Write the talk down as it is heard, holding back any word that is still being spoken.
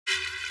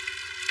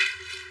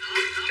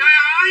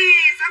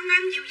nay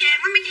em dịu dàng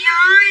quá mấy chị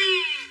ơi.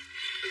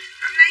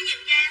 Hôm nay dịu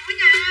dàng quá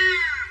nha.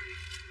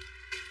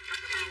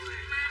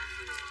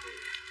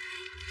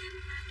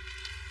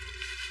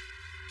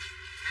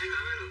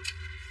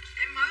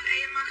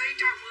 Em mới thấy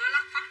trò mưa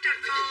lắc phất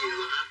trên phố.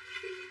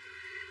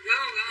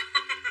 Gớm.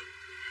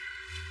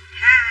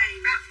 2,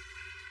 3.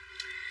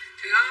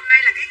 Trời ơi, hôm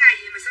nay là cái ngày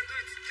gì mà sao tôi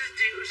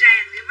dịu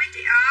dàng vậy mấy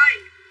chị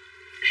ơi.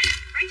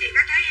 Mấy chị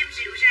có thấy em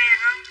dịu dàng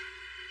không?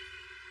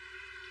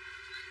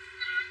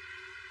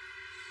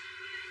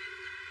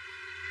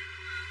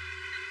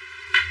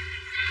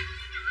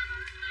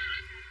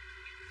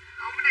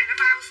 Ủa cái này nó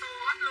bao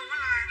xô hết luôn á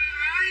là.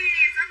 Ôi,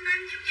 sao hôm nay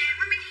em dịu dàng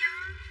quá mấy chị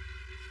ơi.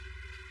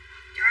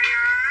 Trời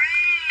ơi.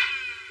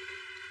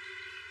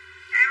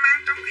 Em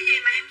ăn trong cái gì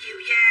mà em dịu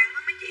dàng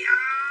quá mấy chị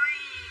ơi.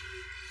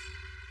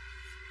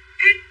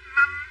 Ít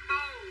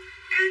mumbo.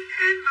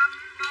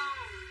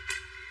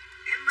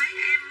 Em mấy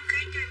em khi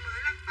trời mưa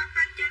lắc phất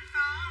ở trên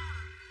phố.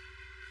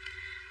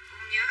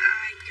 Không nhớ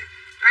ai chứ.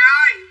 Trời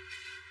ơi.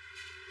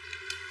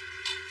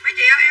 Mấy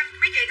chị ơi,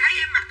 mấy chị thấy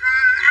em mặc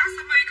áo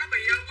sơ mi có bị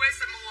quê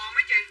sờ mùa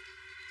mấy chị.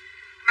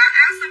 Mặc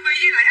áo sơ mi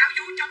với lại áo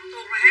vú chống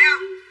tuột là thấy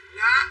không?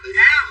 Đó,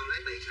 thấy không?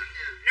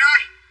 Rồi.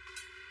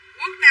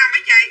 Quốc nào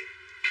mấy chị?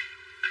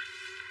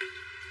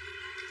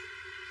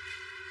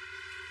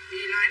 Gì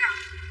lại đâu?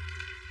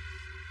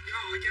 Vô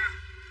hội chưa?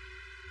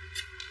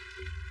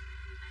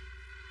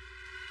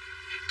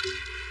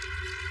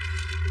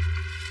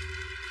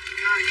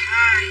 Rồi,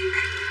 2, 3.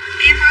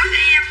 Em nói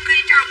đi em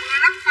khi trời mưa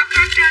lắc phất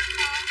ở trên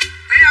phố.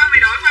 Thấy ơi, mày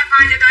đổi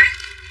wifi cho đi.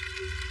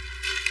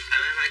 Sao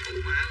wifi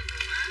cũ mà?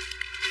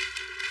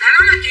 Đã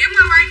nói là chuyển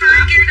qua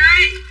wifi kia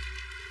đi.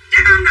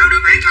 Chắc không đâu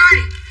được phải coi.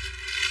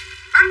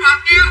 Bánh bột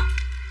nhiêu?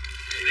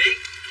 Thầy biết.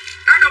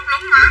 Tao đục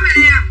lũng mở mày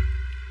liền.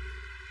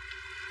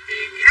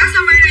 Áo sơ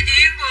mi này chị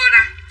Yên vừa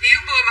nè. Chị Yên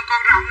vừa mà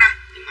còn rộng nè.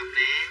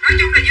 Nói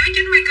chung là dưới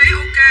 90kg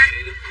ok.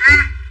 Ha.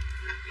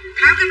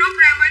 Tháo cái nút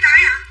ra mới thấy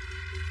hả?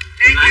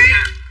 Nè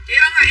chị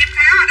Ân là em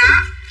tháo rồi đó.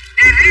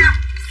 Nè thấy không?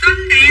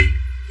 Xinh đẹp.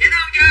 Dễ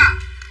thương chưa?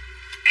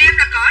 Em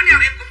là cỡ nào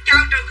em cũng cho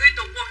trừ khi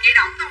tụt quần nhảy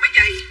động thôi mấy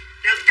chị.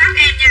 Đừng trách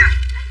em nha.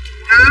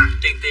 Đó.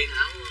 Tiền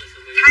áo.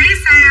 Thấy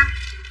sao?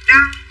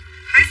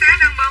 Thấy sáng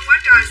đang bơm quá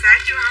trời xã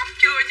chưa không?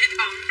 Chưa chị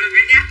Thuận đừng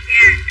có nhắc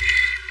nha.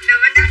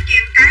 Đừng có nhắc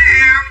chuyện cái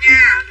ao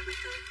nha.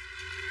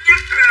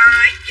 Nhắc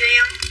lại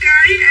chuyện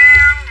cái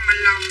ao mà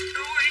lòng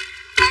tôi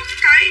không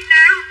thấy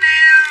nao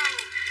nao.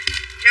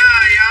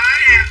 Trời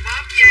ơi, hàng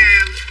bóp già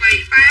cũng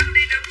nghỉ bán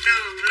đi đứng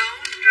đường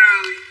luôn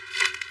rồi.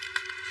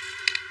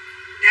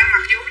 Đang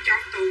mặc vú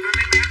chống tù đó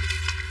mấy bác.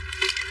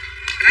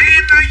 Để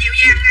em ơi dịu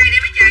dàng ngay đi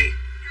mấy chị.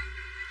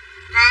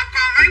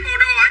 Còn mấy bộ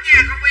đồ ở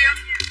nhà không Yên?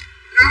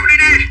 Gâu đây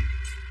nè.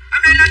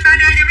 Hôm nay lên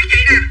 3D cho mấy chị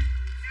nè.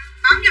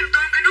 Bấm giùm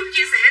tôi cái nút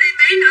chia sẻ đi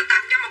tí nữa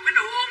tặng cho một cái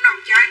nụ hôn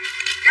nồng cháy.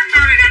 Cắt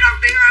bao này ra đầu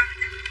tiên anh.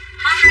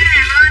 Hôm nay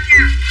hàng lên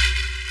nha.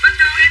 Bình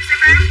thường em sẽ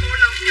bán bộ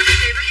lửng cho mấy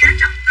chị với giá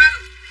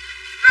 140.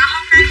 Và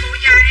hôm nay bộ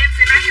dài em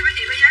sẽ bán cho mấy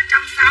chị với giá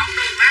 160.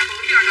 Đồ má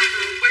bữa giờ đọc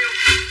lộn bill.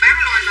 Bán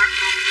lòi bán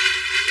hộp.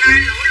 Lai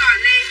lũ lòi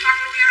lê phân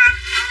luôn nha anh.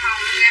 Nó màu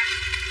luôn nha.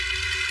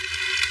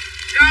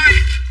 Rồi,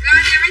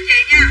 lên cho mấy chị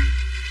nha.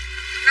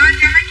 Lên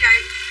cho mấy chị.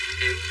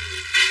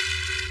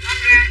 Lên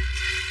ra.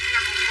 Đây là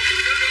một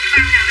đứa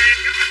băng hàng này đem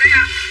trước là thấy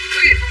không? Quý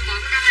vị không mở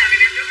cái băng hàng này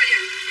đem trước là gì?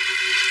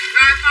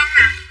 Rồi phân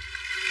nè.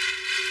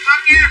 Phân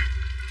nha.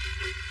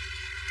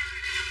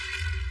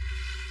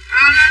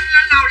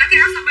 Lên lầu lấy cái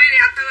áo sơ mi này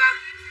anh Tư ơi.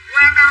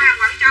 Qua bao hàng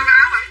Quảng Châu và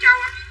áo Quảng Châu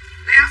á.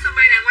 Lấy áo sơ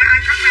mi này qua ai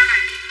cắt ra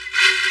này.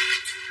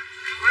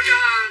 Ôi cho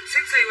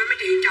sexy với mấy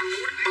chị chồng đủ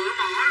bỡ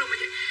mỏ luôn mấy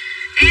chị.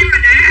 Em mà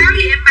để áo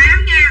gì em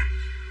bán nha.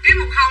 Cái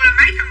một hầu là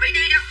mấy thằng Mỹ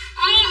đi đâu.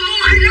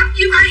 I love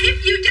you, I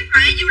hate you, chết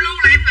mẹ you luôn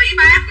là em nghỉ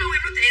bán luôn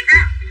em nói thiệt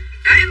á.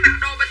 Để em mặc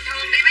đồ bình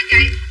thường đi mấy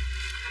chị.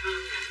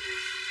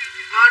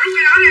 Rút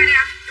cái đó ra đi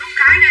anh. Rút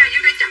cái nè,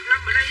 dưới đây chặt lắm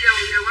bữa nay dầu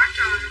giờ quá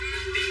trời.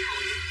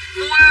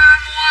 Mua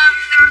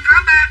có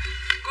ba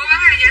cô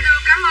bán hàng dễ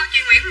thương, cảm ơn chị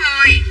Nguyễn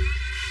Mười.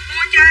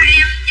 Mua cho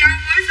em dâu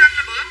mới sinh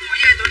là bữa mua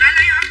về tụi nó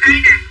lấy hết đây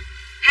nè.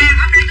 Hàng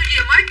hôm nay tôi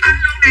vừa mới tanh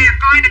luôn nè,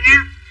 coi nè nha.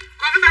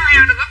 Coi cái bao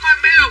hàng đừng có coi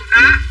bé lùng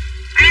đó.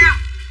 Thấy không?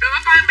 Đừng có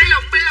coi bé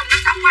lùng nó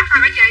sống quá rồi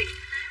mấy chị.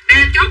 Nè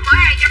chốt mở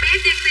hàng cho bé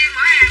Tiên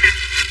mở hàng nè.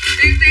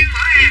 Tiên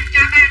mở hàng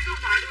cho ba số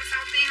điện thoại đuôi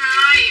sau Tiên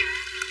ơi.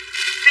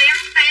 Tiên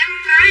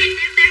ơi,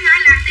 Tiên ơi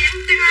là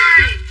Tiên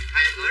ơi.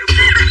 Hai em gửi đúng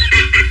không?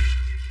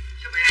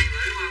 Sao mấy anh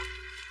gửi đúng không?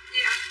 Gì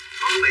ạ?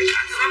 Có cái bì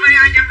sẵn rồi. Sao mấy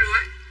 250?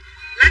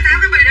 Lấy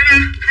 8 cái bì đó ra,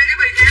 2 cái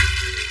bì khác.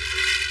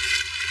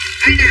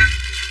 Đây nè.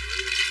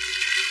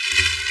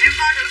 Em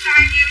coi thử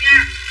size nhiêu nha.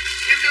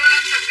 Em đưa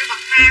lên từng cái bậc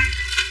thang.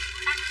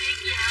 Tắt tiếng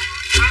gì ạ?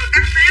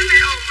 Tắt tiếng mới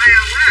ồn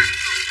ào quá.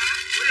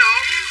 Ủa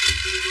lộn.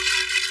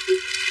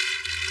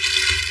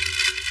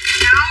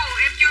 Đâu,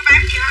 em chưa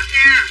bán gì hết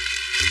nha.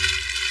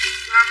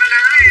 Rồi mà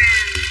nói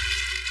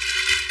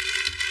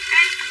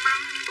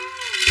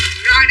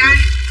rồi đây.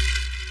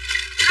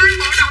 Lên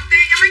bộ đầu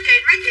tiên cho mấy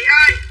chị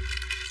ơi.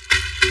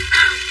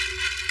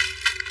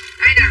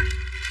 Đây nè.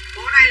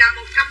 Bộ này là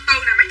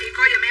 140 nè mấy chị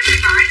coi giùm em cái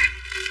vải nè.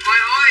 Trời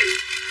ơi,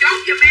 chốt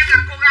giùm em là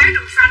cô gái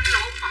đường xanh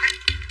lộn phải.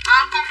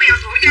 Con mèo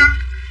thổ dân.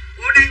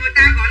 Bộ này người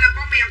ta gọi là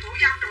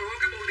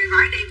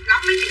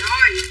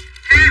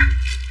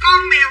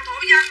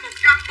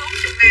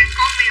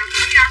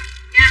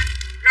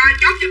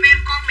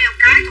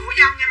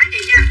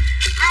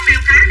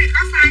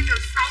thai từ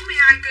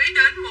 62 kg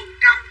đến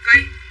 100 kg.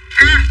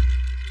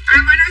 Ai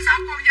mới nói xấu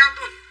con dâu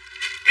tôi?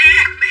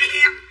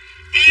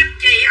 Em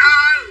chị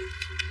ơi.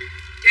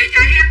 Chị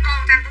em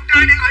còn thằng con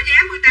trai đang ở giá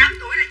 18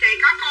 tuổi là chị,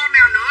 có con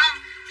nào nữa không?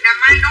 Là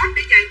mai nốt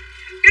đi chị.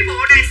 Cái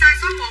bộ này size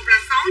số 1 là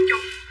 60.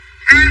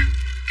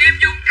 Kim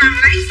Dung Trần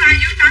lấy size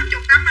dưới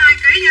 80, 82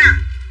 kg nha.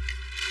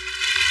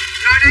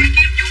 Rồi đây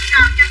Kim Dung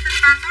Trần cho xin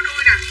 3 số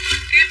đuôi nè.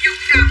 Kim Dung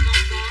Trần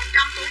một bộ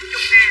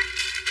 140 ngàn.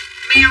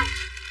 Mèo,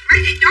 mấy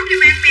chị chốt cho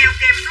em mèo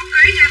kèm số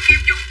ký nha. Kim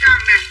Dung Trần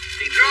nè.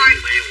 Rồi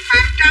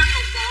Phạm Trân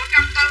một bộ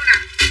 140 nè.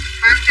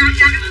 Phạm Trân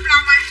cho cái bút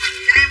lông ấy,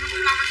 cho em cái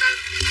bút lông anh Tư.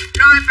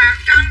 Rồi Phạm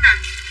Trân nè.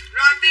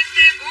 Rồi Tiên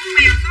Tiên của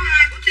mèo số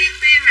 2 của Tiên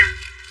Tiên nè.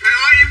 Trời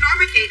ơi em nói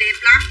mấy chị đẹp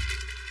lắm.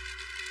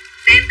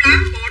 Đẹp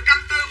lắm, bộ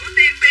 140 của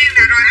Tiên Tiên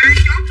nè. Rồi ai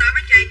chốt nữa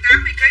mấy chị?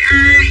 80 kg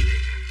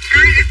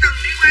ai đã từng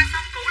đi qua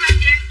sông Cửu Long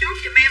Giang chốt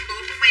giùm em bộ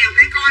con mèo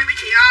cái coi mấy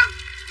chị ơi.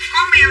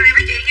 Con mèo này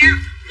mấy chị nha,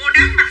 mùa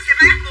nắng mặc sẽ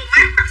mát, mùa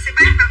mát mặc sẽ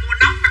mát, và mùa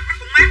nóng mặc nó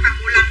cũng mát, và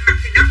mùa lạnh mặc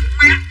thì nó cũng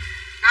mát.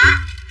 Đó,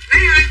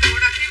 lấy 2 bộ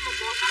là thêm một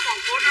bộ số 1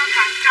 của Rô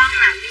Phạm Trân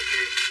nè.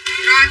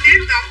 Rồi tiếp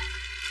tục.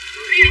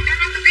 Cái gì cho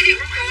nó từ cái gì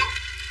cũng được.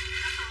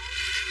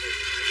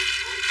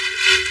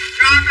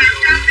 Rồi Phạm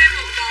Trân thêm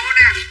một bộ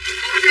nè,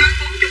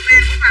 140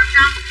 ngàn của Phạm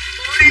Trân.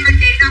 Bộ này mà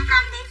chị nào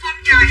cần bộ phông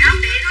dài áo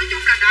đĩa, nói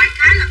chung là đại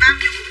khái là bao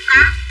nhiêu cũng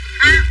có.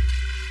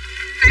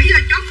 Nãy giờ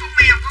chốt con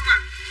mèo không à.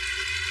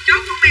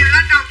 Chốt con mèo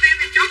lên đầu tiên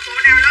thì chốt bộ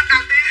nào lên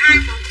đầu tiên. 2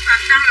 bộ của Phạm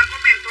Trân là con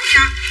mèo thổ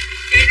dân.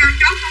 Chị nào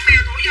chốt con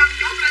mèo thổ dân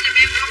chốt lên giùm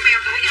em con mèo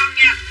thổ dân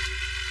nha.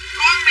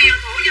 Con mèo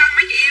thổ dân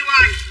mấy chị yêu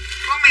ơi.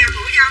 Con mèo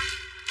thổ dân.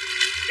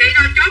 Chị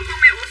nào chốt con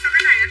mèo. Ủa sao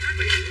cái này nó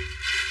bị.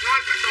 Rồi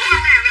đổ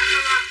vào hàng ra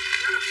thôi.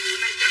 Nó là ở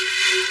đây chết.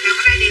 Nằm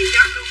ở đây đèn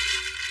chết luôn.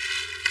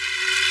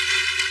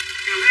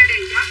 Nằm ở đây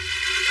đèn chết.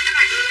 Cái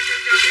này đưa lên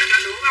trên đã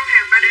đổ vào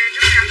hàng 3D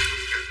trước nha.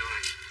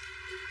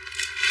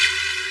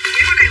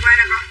 Kéo cái này qua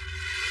nè con.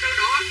 Tư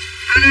đổ.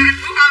 Anh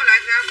Phước ơi lại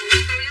phụ Tư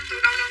với Tư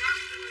đau lưng á.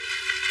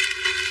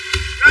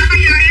 Rồi bây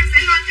giờ em sẽ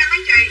lên cho mấy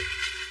chị.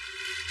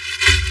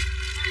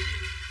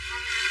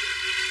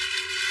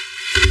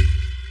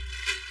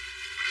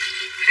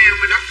 Hàng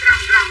mà đóng rầm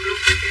rầm luôn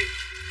mấy chị.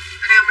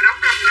 Hàng mà đóng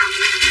rầm rầm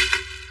luôn.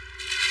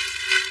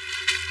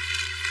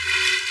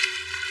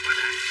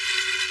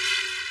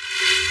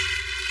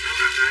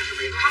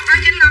 Không có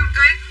 95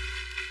 kg.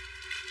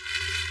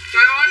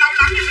 Trời ơi lâu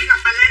lắm em mới gặp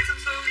bà Lan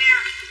Sương Sương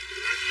nha.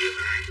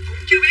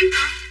 Cũng chưa biết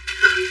nữa.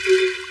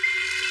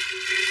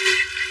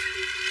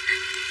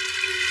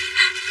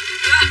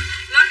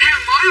 Lên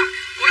hàng mới không?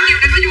 Ủa nhiều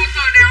này có vô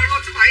tờ nào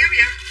lên số 7 không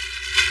vậy?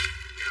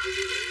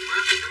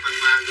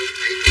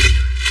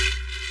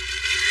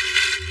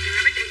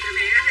 Mấy chị chờ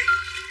mẹ đi.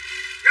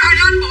 Rồi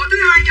lên bộ thứ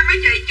 2 cho mấy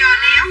chị, chờ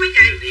néo mấy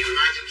chị.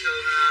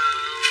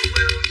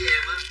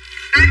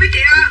 Đây mấy chị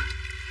ơi.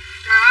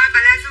 Trời ơi bà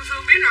Lan Sương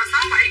Sương biết rồi,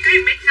 67 kg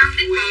 1m5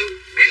 đít bự.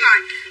 Biết rồi,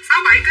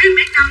 67 kg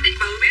 1m5 đít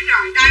bự biết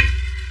rồi. Đây,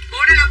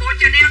 bộ đây là bộ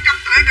Chanel trong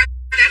tỏi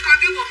để coi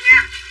cái quần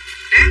nha.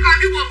 Để coi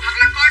cái quần hoặc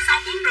là coi sau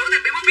 4 rưỡi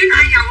thì mới biết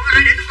ai giàu hơn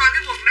ai, để tôi coi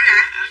cái quần đó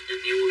đã.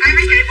 Đây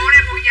mấy chị, bộ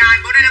này quần dài,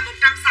 bộ đây là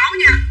 160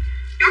 nha.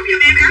 Chốt giùm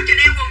em áo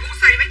Chanel quần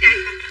Gucci mấy chị.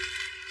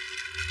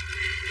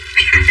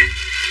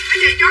 Mấy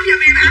chị chốt giùm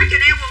em áo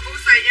Chanel quần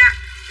Gucci nha.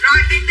 Rồi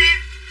Tiên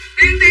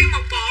Tiên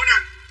một bộ nè.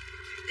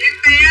 Tiên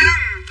Tiên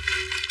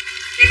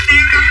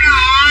đâu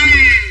rồi?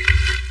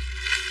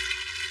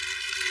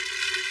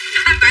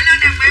 Bạn lên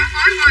hàng méo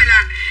mối ngồi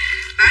là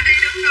bạn đi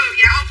đứng đường.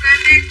 Dạ ok.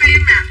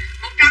 Tiên nè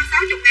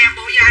 160 ngàn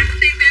bộ dài của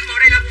Tiên. Bộ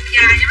đây là quần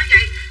dài nha mấy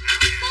chị.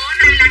 Bộ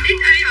này là đít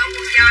y ở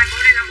quần dài. Bộ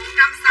này là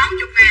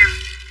 160 ngàn.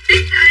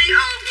 Đít y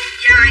ở quần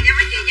dài nha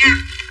mấy chị nha.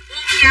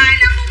 Quần dài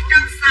là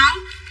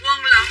 160,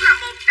 quần lửng là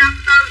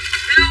 140.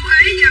 Lưu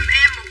ý giùm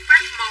em một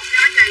phát một nha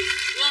mấy chị.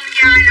 Quần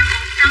dài là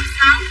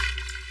 160,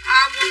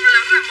 quần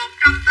lửng là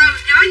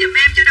 140. Nhớ giùm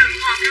em chứ đừng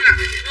còn kêu là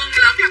quần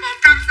lửng là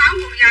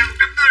 160, quần dài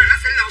 140 là nó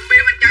sẽ lộn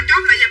bill. Mình cho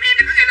chốt lại giùm em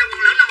là có nghĩa là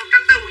quần lửng là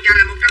 140, quần dài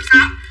là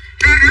 160.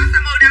 Áo sơ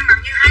mi đang mặc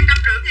như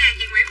 250 ngàn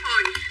chị Nguyễn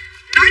Mười.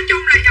 Nói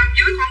chung là dòng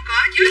dưới khoảng cỡ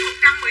dưới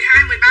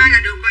 112, 13 là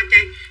được rồi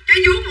chị. Chứ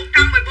dưới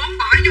 114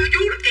 bỏ vô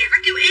vú nó kẹt nó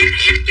kêu ép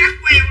chết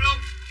queo luôn.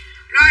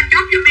 Rồi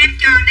chốt giùm em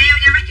chờ neo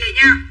nha mấy chị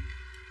nha.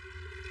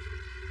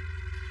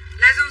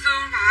 Lê Dương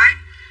phải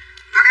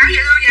mặc áo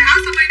dễ thương. Vậy áo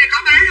sơ mi này có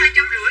bán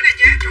 250 nè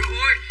chứ. Trời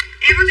ơi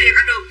em có tiền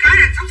có được cái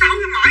là 66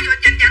 cái mỏi rồi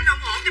chảnh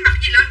không ổn, cái mặt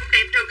gì lên cũng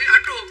đẹp, trừ cái ở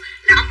truồng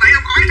là ông bảy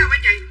ông ói thôi mấy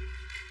chị.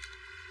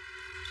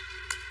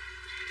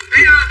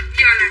 Thấy không?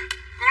 Giờ nè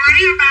con lấy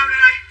cái bao ra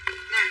đây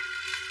nè.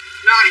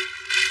 Rồi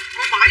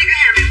con mở cái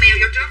hàng này mèo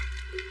vô trước.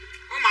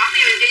 Con mở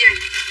mèo như vậy.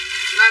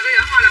 Rồi bây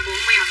giờ ngoài là bộ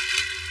mèo.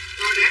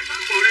 Rồi để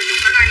xuống bộ đây chúng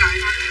ta lại thôi.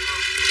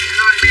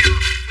 Rồi mèo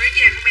nguyên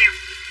vàng con mèo.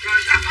 Rồi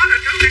sắp hết ở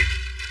trước đi.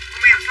 Con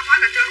mèo sắp hết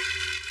ở trước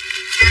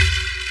nè.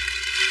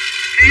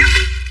 Thấy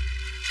không?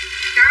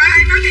 Trời ơi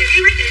em nói thiệt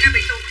với mấy chị là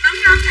bị tụt nấm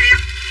lắm thiệt.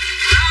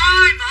 Trời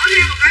ơi mở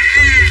thêm một cái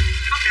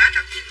không đỡ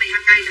cho mày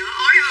hàng ngày đỡ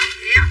ói hơn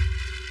vậy không?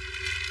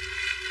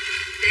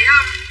 Vậy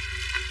không?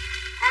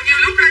 Còn nhiều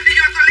lúc đi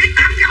vô toilet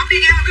tắm thì ông đi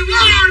ngang mà kêu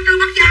wow trưa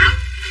bắt cháu.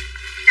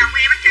 Chồng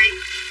em á chị.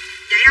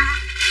 Vậy không?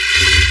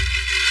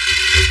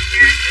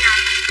 Dạ chị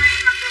Hồng nay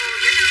mặc đồ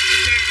dễ thương chị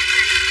Giang.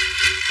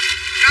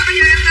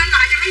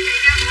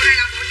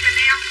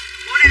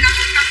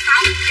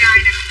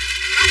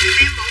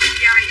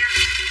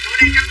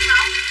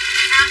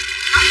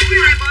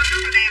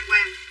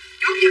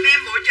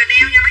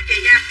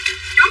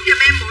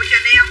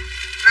 Chanel.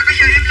 Rồi bây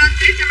giờ em lên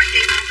tiếp cho mấy chị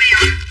bộ mèo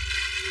nè.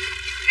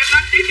 Em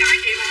lên tiếp cho mấy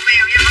chị bộ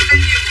mèo nha. Có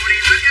nhiều bộ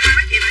đẹp đó cho nên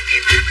mấy chị phải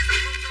tìm mấy sự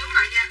phương tướng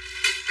lại nha.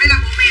 Đây là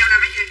bộ mèo nè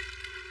mấy chị.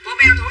 Bộ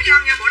mèo thủ dân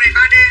nha, bộ này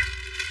 3D.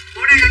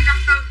 Bộ này là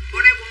 140, bộ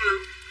này quần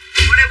lửng.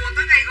 Bộ này quần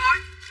tới ngay gối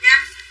nha.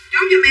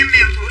 Chốt giùm em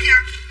mèo thủ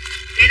dân.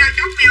 Vậy là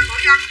chốt mèo thủ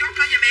dân, chốt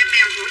lên giùm em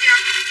mèo thủ dân.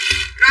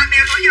 Rồi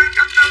mèo thủ dân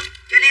 140,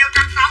 Chanel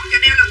 160,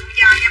 Chanel là quần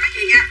dài nha mấy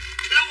chị nha.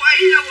 Lưu ý,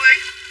 lưu ý.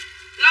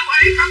 Lưu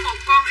ý có một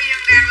con yên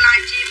đang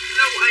live stream,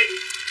 lưu ý.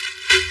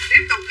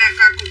 Tiếp tục nè,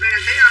 cục đây là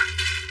thấy không?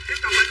 Tiếp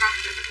tục với con,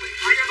 để mình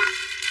hỏi cho bạn.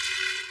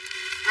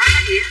 Nói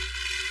cái gì?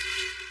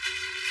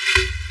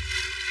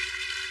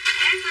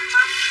 Em ta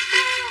mầm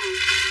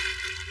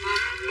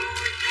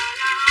bồ cha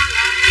la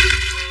la em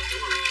cô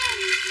cô.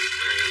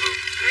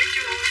 Ê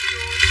chú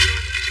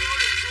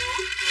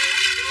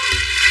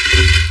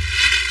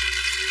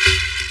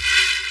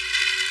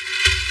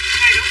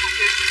này đúng không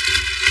vậy?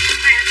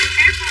 Này là chữ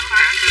F không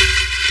phải?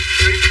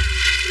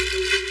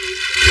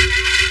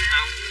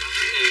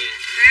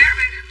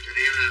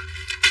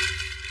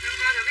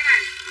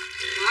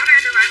 Mở ra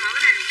tôi phải mở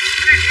cái này.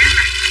 Cái này khác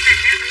này. Cái này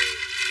khác này.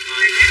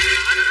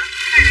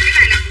 Cái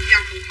này là một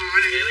dòng một họ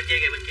này. Bên kia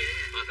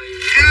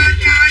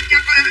Cho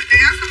coi để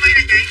áo sơ mi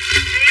này chị.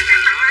 Thì em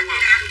đang mặc ra chị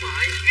nè.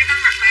 Em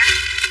đang mặc nè.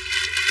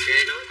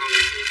 Kệ nói con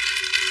cái gì.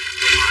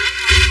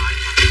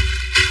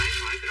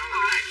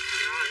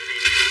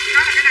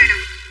 Đó là cái này nè.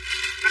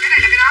 Và cái này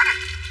là cái đó nè.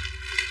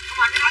 Không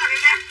phải cái đó là cái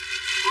khác.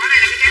 Còn cái này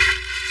là cái khác nè.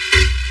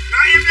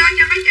 Rồi em lên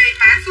cho mấy chị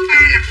mã số 3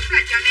 là cũng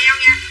là Chanel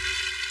nha.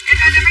 Em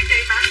lên cho mấy chị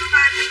mã số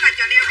 3 cũng là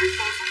Chanel rút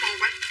bộ số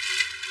 1 ấy.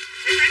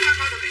 Để thấy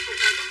coi được cái cục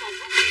nào số 1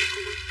 rút gì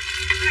cục.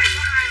 Cái này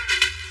số 2 nè.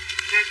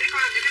 Nè thấy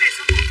coi những cái này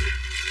số 1 nè.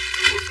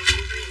 Số 1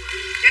 đi.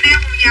 Chanel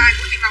quần dài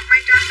của chị Ngọc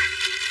Mai Trắng nè.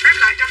 Đáp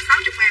lại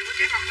 160.000 của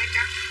chị Ngọc Mai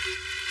Trắng.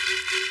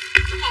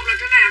 Số 1 là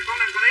cái này là con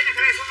này còn lấy là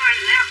cái này số 2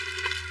 này thấy không?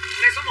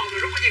 Cái này số 1 là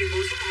rút cái gì bộ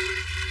số 1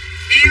 này.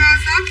 Đi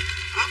shop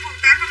ở phường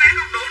 8 có bán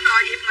không đủ nợ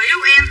dịp nghỉ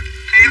không em?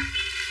 Thiệt.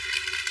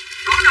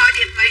 Đủ nợ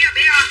dịp nghỉ rồi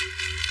biết không?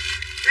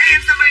 Đấy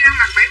em sơ mi đang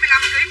mặc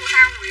 75kg của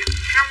Thao Nguyễn.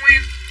 Thao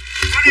Nguyên.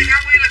 Con này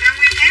Thao Nguyên là Thao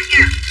Nguyên khác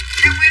nha.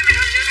 Thao Nguyên này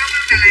hình như Thao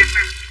Nguyên Đà Lạt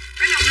nè.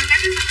 Cái lồng lên lấy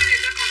cái sơ mi này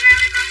cho còn ra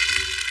đây con.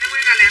 Thao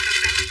Nguyên Đà Lạt là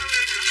sẽ có sơ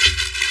mi nữa.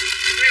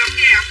 Tôi ổng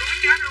về ổng đuối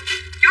chết luôn.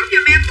 Chốt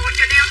giùm em bộ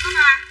Chanel số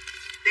 3.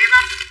 Đẹp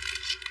không?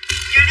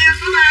 Chanel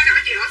số 3 là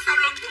mấy chị ở sau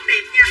lưng cũng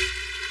đẹp nha.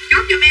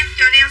 Chốt giùm em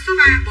Chanel số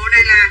 3. Bộ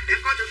này là để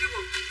coi thử cái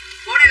quần.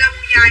 Bộ này là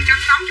quần dài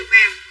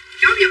 160.000.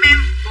 Chốt giùm em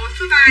bộ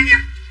số 3 nha.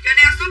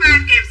 Chanel số 3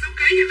 kèm số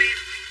ký giùm em.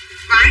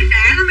 Vải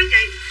đã lắm mấy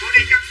chị. Bộ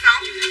này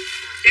 160.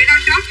 Chị nào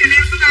chốt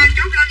Chanel số 3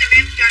 chốt lên giùm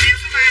em Chanel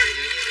số 3.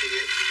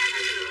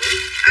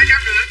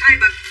 250 thay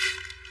bịch.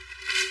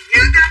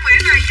 Dạ Thao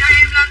Nguyễn này cho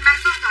em lên mang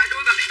số điện thoại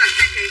đuôi vào cái tỉnh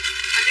nha chị.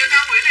 Hình như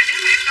Thao Nguyễn này nếu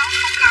mà em đoán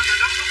không lầm là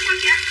đoán đúng hết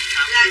nha.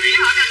 Là chỉ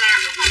ở Đà Lạt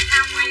đúng không?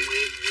 Thao Nguyên.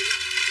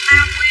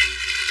 Thao Nguyên.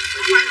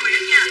 Không phải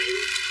Nguyễn nha.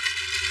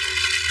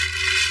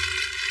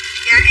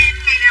 Dạ em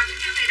ngày nào cũng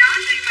như ngày đó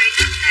thì vậy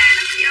tất ra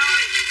lắm chị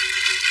ơi.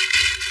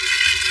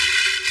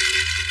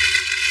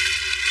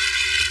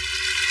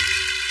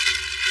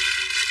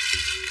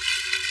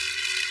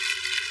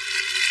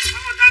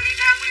 Người ta đi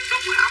Thao Nguyên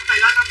đúng rồi, ông này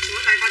lên ông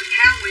sửa lại thành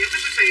Thao Nguyễn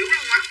mới tôi xỉu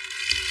luôn á.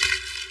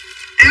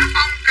 Áo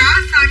bông có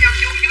sao dòng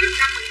chú dưới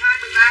 112,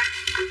 13.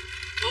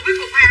 Ủa cái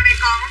cục hàng này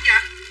còn không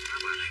vậy?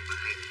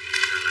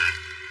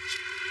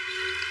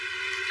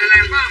 Đà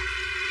Lạt phải không?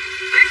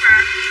 Biết mà.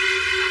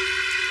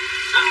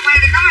 Ủa cục hàng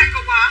này có 2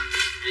 cục hả?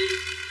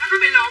 Nó có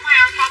bị lộn hay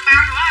không? Còn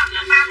bao nữa không?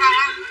 Còn bao còn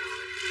không?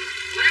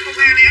 Ủa cái cục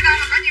hàng này ở đâu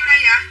mà có nhiêu đây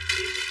vậy?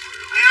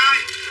 Trời ơi.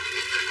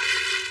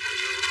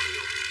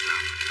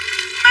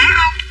 Mã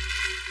ông.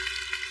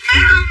 Mã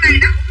ông này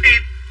nó cũng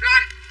đẹp.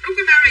 Rồi, đút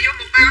cái bao này vô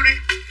một bao đi.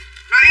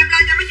 Rồi em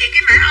lên cho mấy chị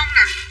cái mã ong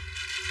nè.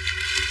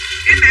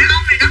 Cái mã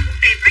ong này nó cũng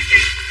đẹp mấy chị.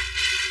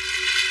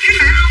 Cái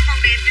mã ong còn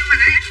đẹp nhưng mà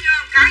nó ép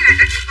nhơn cái là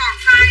nó chỉ còn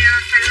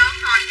size lớn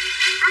thôi.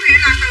 Có nghĩa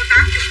là từ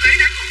 80kg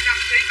đến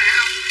 100kg mã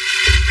ong.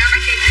 Nè mấy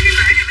chị thấy cái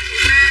mã này mấy chị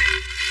mê.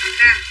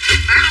 Nè,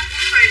 mã ong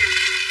của Thùy nè.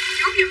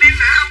 Chốt giùm em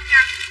mã ong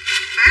nha.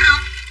 Mã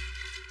ong.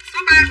 Số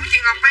 3 của chị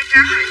Ngọc Mai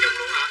Trắng này chung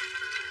luôn hả?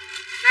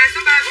 Đây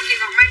số 3 của chị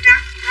Ngọc Mai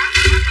Trắng. Đó,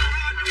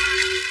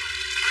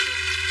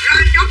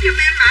 rồi chốt giùm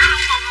em mã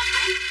ong màu hồng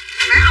luôn.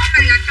 Mã ong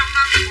này là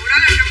 150, bộ đó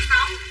là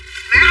 160.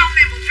 Mã ong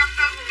này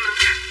 140 quần lửng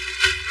nè.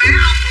 Mã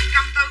ong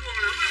 140 quần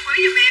lửng lưu ý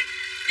giùm em.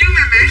 Nhưng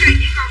mà mã này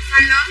chỉ còn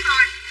size lớn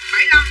thôi.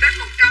 75 đến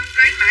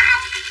 100kg mã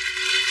ong.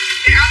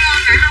 Thì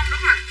mã ong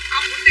đúng rồi.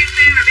 Ong của Tiên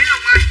Tiên là biết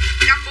không ơi.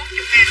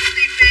 140.000 của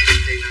Tiên Tiên.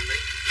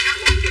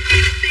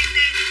 140.000 của Tiên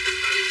Tiên.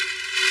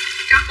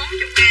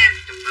 140.000.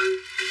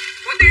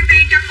 Của Tiên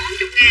Tiên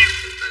 140.000.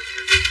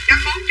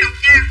 140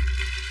 nha.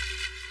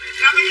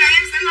 Rồi bây giờ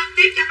em sẽ lên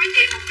tiếp cho mấy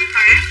chị một cái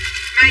mã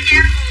mà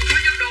giang hồ có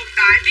như đồn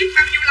đại biết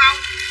bao nhiêu lâu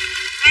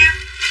nha.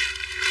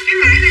 Cái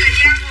mã này là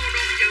giang hồ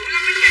đồn dữ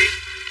lắm mấy chị.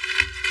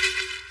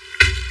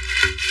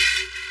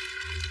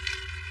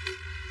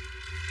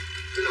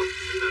 Cái lục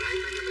là lấy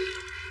bao nhiêu tiền?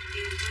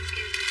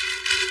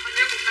 Hình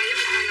như cục này với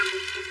cục này là một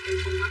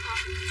hả con?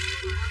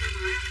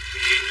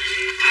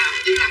 À,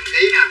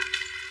 95kg nè.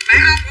 Mã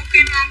ong của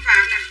Kim Ngon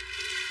Phạm nè.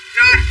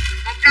 Rồi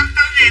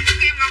 140.000 của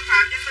Kim Ngân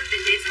Phạm cho xin địa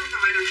chỉ số điện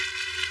thoại rồi.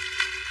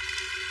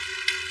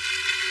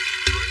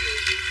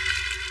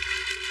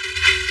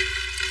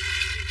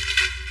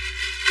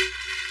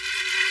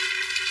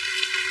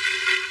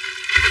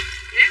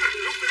 Nếu mà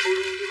tôi rút cái bộ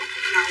đồ tôi rút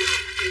không nổi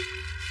luôn chị.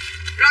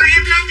 Rồi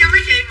em lên cho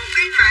mấy chị một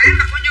cái mã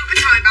mà coi như cái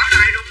thời bảo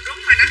đại rụng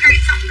rúng mà nó gây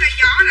sóng gây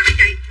gió nè mấy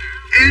chị.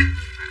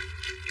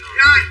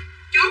 Rồi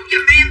chốt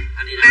giùm em.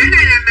 Mã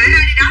này là mã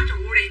Adidas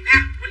trụ đẹp ha.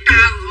 Trời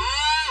ơi.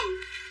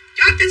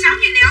 Chốt cho sống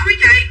gì nữa mấy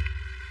chị.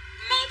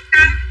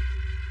 100.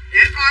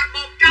 Để coi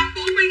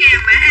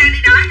 140.000 mã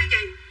Adidas mấy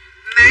chị.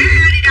 Mã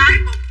Adidas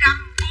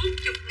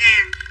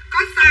 140.000. Có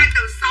size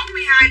từ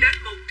 62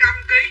 đến 100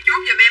 kg. Chốt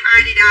giùm em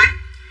Adidas.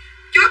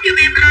 Chốt giùm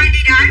em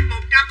Adidas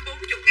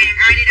 140.000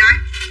 Adidas.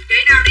 Chị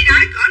nào đi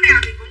đái cỡ nào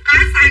thì cũng có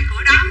size cỡ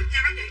đó nha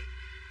mấy chị.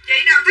 Chị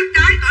nào thích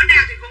đái cỡ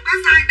nào thì cũng có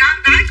size đó,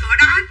 đái cỡ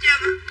đó hết trơn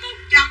á.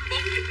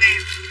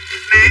 140.000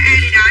 mã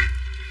Adidas.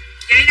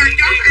 Chị nào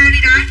chốt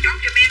Adidas chốt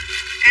giùm em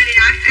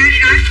Adidas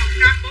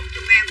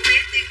 140.000 của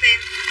bé Tiên Tiên.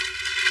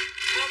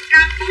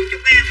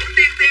 140.000 của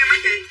Tiên Tiên mấy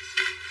chị.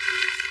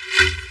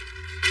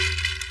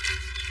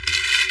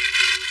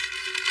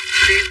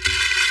 Đẹp.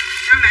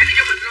 Sao mẹ đi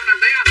vô bịch luôn là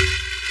thấy không?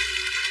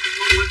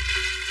 Một bịch.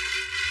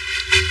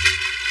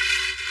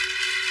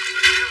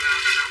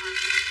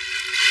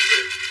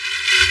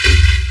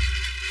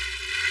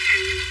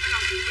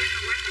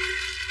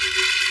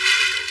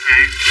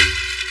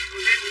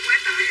 Còn đây cũng quá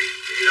tải rồi.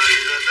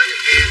 Rồi tới chỗ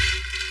kia.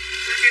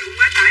 Bên kia cũng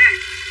quá tải rồi.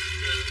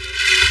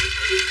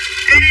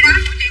 Adidas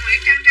của chị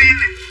Nguyễn Trang Trang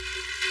nè.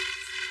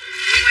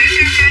 Chị Nguyễn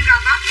Trang Trang Gò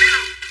Vấp bé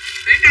Lùng.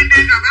 Nguyễn Trang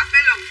Trang Gò Vấp bé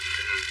Lùng.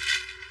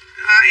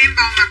 Em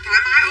bầu mặt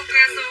thoải mái ok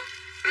Sương.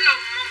 Bé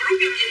Lùng rút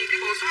giùm gì cái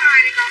bộ số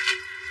 2 đi con.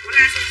 Của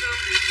La Sương Sương.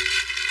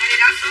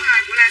 Adidas số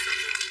 2 của La Sương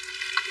Sương.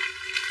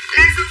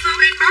 La Sương Sương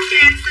inbox cho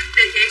em xin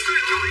địa chỉ số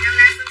điện thoại cho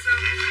La Sương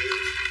Sương.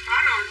 Có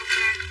rồi ok.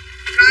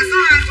 Rồi số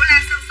 2 của La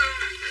Sương Sương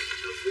nè.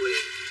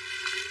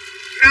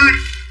 Rồi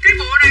cái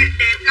bộ này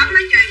đẹp lắm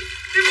mấy chị.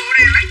 Cái bộ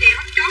này mấy chị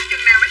không chốt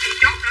chừng nào mấy chị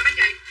chốt nữa mấy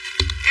chị.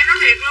 Em nói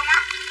thiệt luôn á.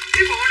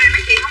 Cái bộ này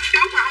mấy chị không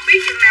chốt và không biết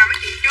chừng nào mấy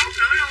chị chốt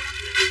nữa luôn á.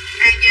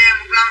 Hàng về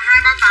một lần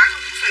 2 bao tải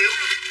tôi muốn xỉu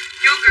luôn.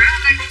 Chưa kể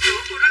hôm nay con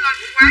xưởng tôi nó lên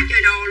cũng quá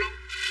trời đồ luôn.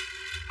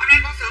 Hôm nay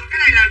con xưởng cái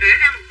này là để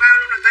ra một bao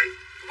luôn là tí.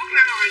 Vứt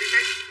ra ngoài đi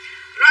tí.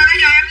 Rồi bây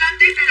giờ em lên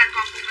tiếp đây là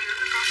còn cùng mình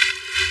nữa con.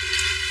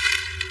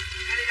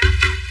 Đây đó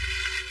con.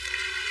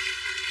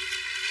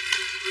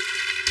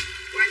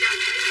 Qua cho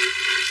tí nữa.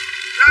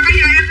 Rồi bây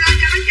giờ em lên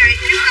cho mấy chị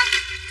tiếp tục.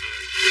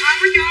 Không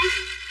có chung.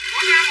 Bỏ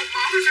ra một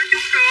mẫu mà sao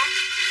chung được.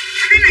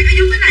 Cái này cái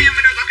giống cái này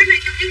mà đòi bỏ cái này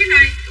chung với cái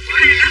này.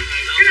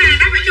 Cái này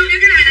nó phải chung với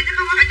cái này là chứ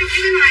không có phải chung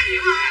với cái này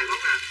hiểu không?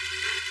 Ok.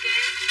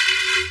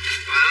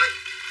 Trời ơi.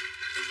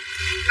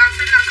 Lần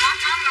xin lần khó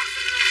có lần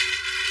xin luôn.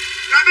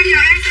 Rồi bây giờ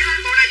em sẽ lên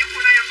bộ này giống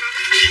bộ này không con?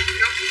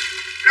 Đúng.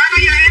 Rồi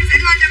bây giờ em sẽ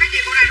lên cho mấy chị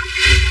bộ này đúng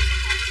cái bộ số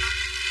 1 thôi.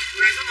 Bộ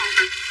này số 1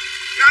 nè.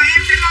 Rồi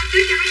em sẽ lên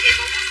tiếp cho mấy chị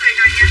bộ bút xì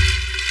này nha.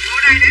 Bộ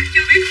này em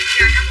chưa biết quần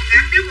dài hay quần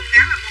ngắn. Nếu quần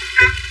ngắn là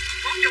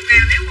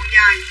 140.000 nếu quần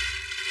dài.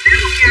 Nếu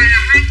quần dài là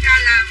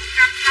 200 là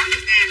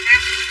 160.000 ha.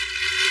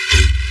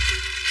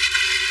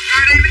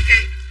 Rồi đây mấy chị.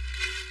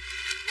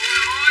 Ôi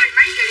ôi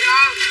mấy chị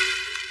ơi.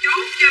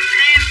 Chốt giùm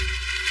em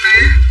mã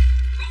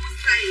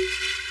Gucci.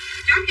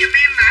 Chốt giùm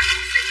em mã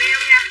Gucci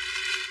Bell nha.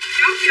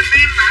 Chốt giùm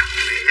em mã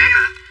Gucci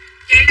Bell.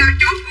 Chị nào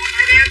chốt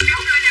Gucci Bell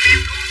chốt cho giùm em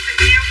Gucci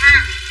Bell ha.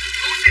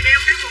 Gucci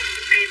Bell cái quần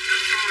cũng đẹp nữa.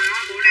 Trời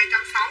ơi bộ này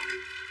 160.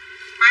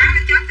 Má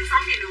nó chết cái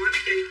sống gì nổi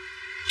mấy chị.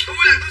 Tôi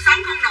là tôi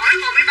sống không nổi.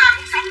 Còn mấy bà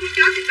muốn sống muốn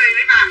chết thì tùy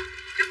mấy bà.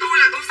 Chứ tôi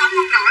là tôi sống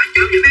không nổi.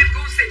 Chốt giùm em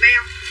Gucci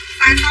Bell.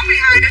 Size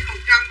 62 đến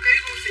 100 kg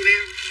Gucci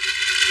Bell.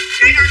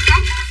 Chị nào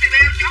chốt Gucci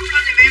Bell chốt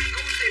lên giùm em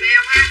Gucci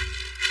Bell ha.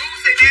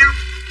 Gucci Bell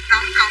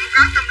tổng cộng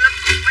có tùm lum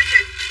cục mấy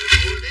chị.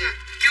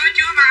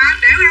 Chưa mà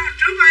để ra hồi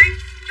trước đi.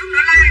 Chút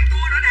nữa la hàng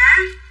tour nữa đã.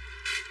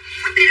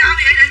 Thích đi đâu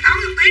vậy để tấu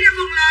một tí nó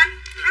vươn lên.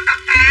 Nó tập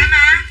tạ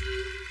mà.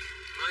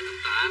 Mới tập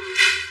tạ mà.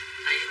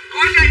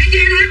 Ôi trời đi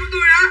chia thế của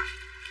tôi đó.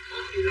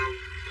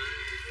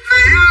 Mã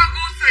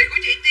Gucci của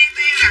chị Tiên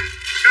Tiên nè.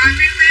 Rồi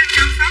Tiên Tiên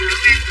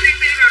 160.000 của Tiên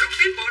Tiên rồi rút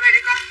tiếp bộ này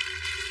đi con.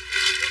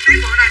 Rút tiếp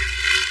bộ này.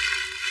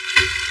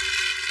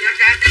 Dạ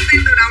kệ Tiên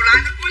Tiên từ đầu lại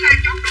tới cuối lại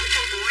chốt đủ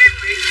một bộ em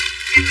nghĩ.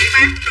 Em nghĩ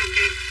bán cũng được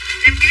chị.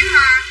 Em kiếm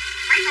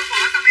mấy con vỏ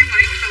xong em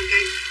nghĩ cũng được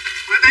chị.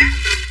 Hỏi bán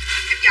cũng được.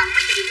 Em giận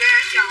mấy chị ghê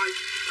hết trời.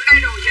 Bữa nay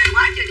đồ về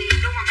quá trời đẹp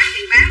luôn mà mấy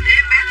chị bán để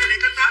em bán từ đây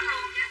tới Tết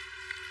luôn nhé.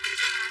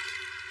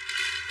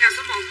 Nhà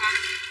số 1 con.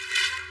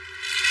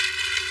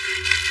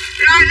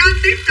 Rồi lên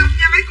tiếp tục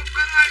nha mấy cục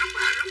cân ơi. Rút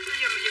bây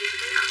giờ mình dừng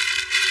tí rồi.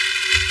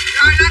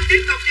 Rồi lên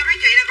tiếp tục cho mấy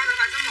chị nè. Coi thử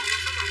phải số 1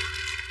 số 1.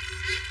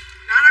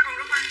 Đó nó con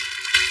rút á.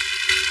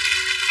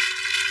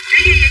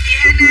 Cái gì vậy chị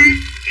Hana?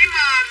 Cái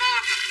mã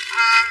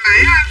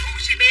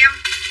Gucci Bell.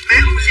 Mã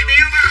Gucci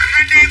Bell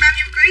Hana bao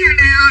nhiêu ký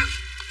Hana ơi?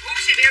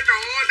 Gucci Bell trời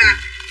ơi bà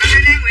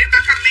Hana Nguyễn bà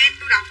comment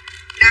tôi đọc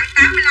nặng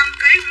 85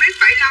 kg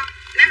 1m75.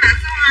 Lấy mã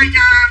số 2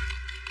 cho.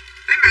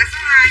 Lấy mã số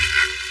 2.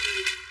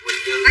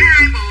 Lấy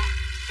 2 bộ.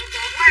 Một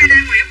bộ của Hana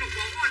Nguyễn, một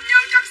bộ của Quần, nhiều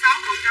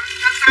 160 cộng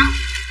 160.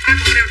 Hai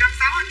bộ đều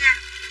 160 hết nha.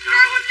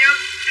 Rồi Quần, nhiều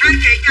hai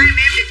chị cho em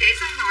địa chỉ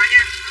số điện thoại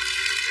nha.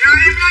 Rồi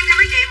lên cho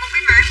mấy chị một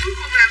cái mã cuối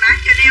cùng là mã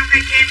Chanel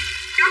cây kem.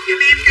 Chốt giùm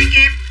em cây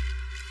kem.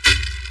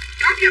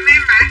 Chốt giùm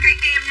em mã cây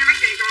kem nha mấy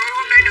chị. Trời ơi,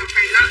 hôm nay đợt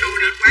này lên đồ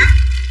đẹp quá.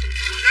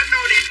 Lên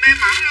đồ đẹp mê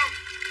mẩn luôn.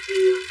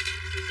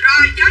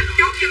 Rồi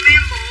chốt giùm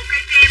em bộ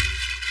cây kem.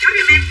 Chốt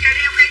giùm em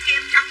Chanel cây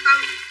kem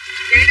 140.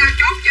 Vậy là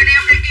chốt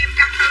Chanel cây kem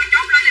 140.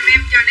 Chốt lên giùm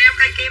em Chanel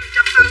cây kem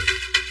 140.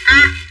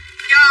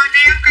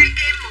 Chanel cây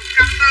kem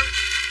 140.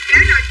 Thế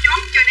rồi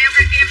chốt Chanel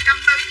cây kem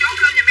 140. Chốt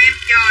lên giùm em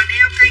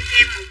Chanel cây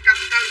kem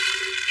 140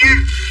 nha.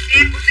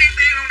 Kem của Tiên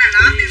Tiên luôn nè,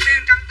 đó Tiên Tiên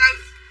 140.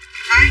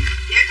 Đấy,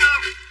 dễ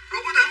thương. Đủ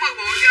có thử 10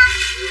 bộ chưa?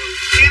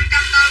 Kem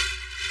 140.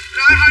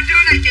 Rồi hồi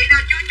trưa này chị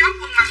nào chưa chốt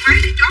quần mặc váy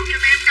thì chốt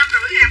giùm em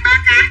 150.000 3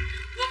 cái.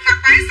 Quần mặc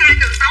váy size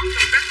từ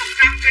 60 đến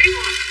 100 kg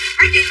vừa.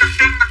 Mấy chị mặc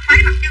đầm, mặc váy,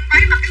 mặc chân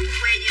váy, mặc cái quần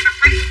què gì mặc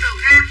váy cũng được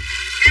ha.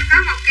 Em có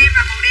màu kem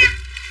và màu đen.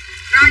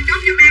 Rồi chốt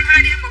giùm em 2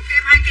 đen 1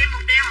 kem, 2 kem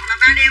 1 đen hoặc là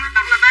 3 đen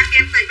hoặc là 3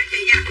 kem tùy mấy chị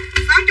nha.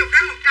 60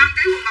 đến 100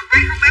 kg quần mặc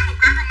váy không bán 1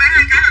 cái, không bán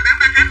 2 cái mà bán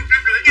 3 cái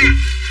 150 nha.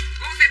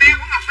 Con xì beo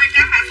của Ngọc Mai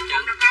Trắng mã số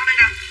 1 là con đây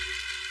nè.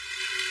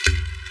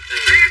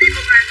 Đấy đi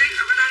cùng này đi,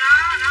 ở đó đó,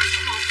 nó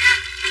số 1 nha.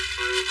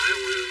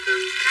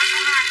 Đó số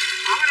 2.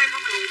 Bỏ ở đây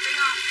không luộc tí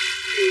không?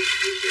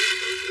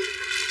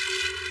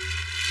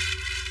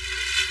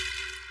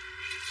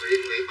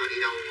 Nguyễn mà đi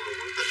đâu mà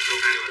vẫn thích câu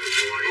 2 mà được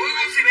bùa đi. Ủa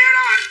con xì beo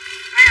đâu rồi?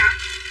 Đây hả?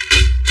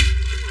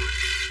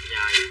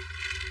 Dài.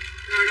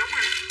 Rồi đúng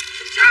rồi.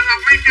 Rồi Ngọc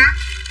Mai Trắng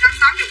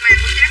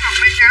 160.000 của chế Ngọc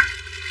Mai Trắng.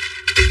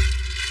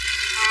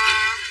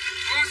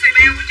 Gu xì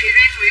beo của chị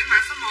Ren Nguyễn mã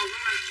số 1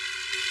 luôn nè.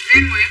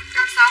 Ren Nguyễn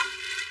 160.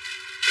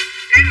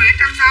 Ren Nguyễn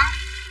 160.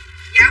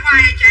 Dạ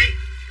quay à chị.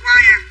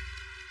 Quay à.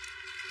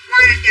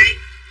 Quay à chị.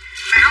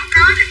 Mà không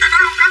có, người ta nói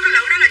không có cái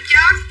lửa đó là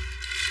chết.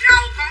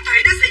 Rồi con Thủy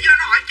nó sẽ vô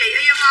nó hỏi chị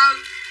Yên ơi.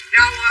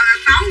 Rồi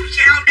tấu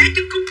sao để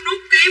chứ cút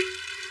nút kiếm.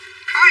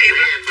 Khó hiểu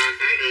lắm. Ba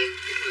cái đen,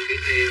 90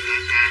 kg này la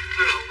xa,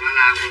 có lộn la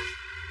la không?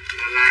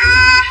 La la.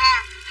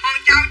 Hòn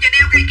Châu chờ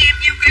đeo cây kem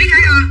nhiêu ký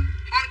Khải ơi.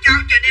 Hòn Châu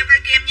chờ đeo cây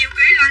kem nhiêu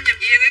ký lên giùm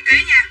chị cái ký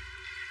nha.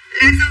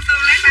 La Sương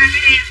Sương lấy 3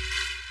 cái đen.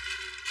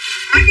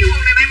 Mấy cái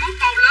quần này mai mốt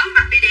màu lớn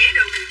mặc đi đẻ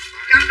được nè.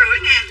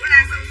 150.000 của La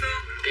Sương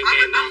Sương. Bỏ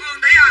bình bông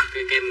hương thấy không?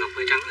 Cái kem ngọc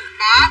mai trắng nè.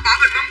 Bỏ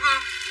bình bông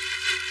hương.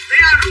 Thấy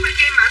không? Rút cái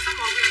kem mã số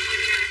 1 này.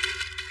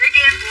 Cái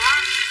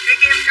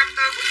kem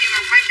 140 của chị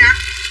Ngọc Mai Trắng.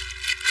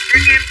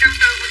 Cái kem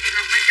 140 của chị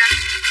Ngọc Mai Trắng.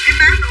 Em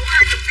bán đủ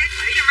 20 set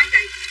nghỉ cho mấy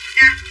chị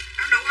nha.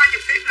 Bán đủ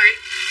 20 set nghỉ.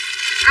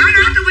 Đó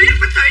tôi biết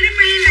bánh tụi nó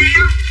mi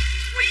liền.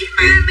 Quỷ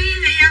ma mi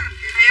liền.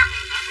 Thấy không?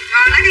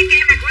 Rồi lấy cái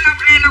kem này của Long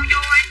Re Long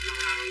vô ấy.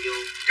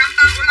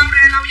 140 của Long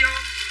Re Long vô.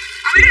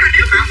 Ông biết là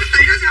nếu không bánh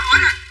tụi nó sẽ hỏi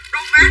là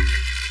đột phát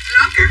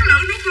lỡ cắn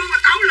lửa nút luôn mà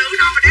tấu lửa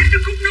đâu mà đem cho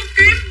cút nút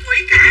kiếm quỷ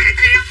cả hay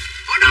thiệt.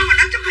 Ở đâu mà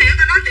nó chút hiệu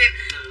tôi nói thiệt.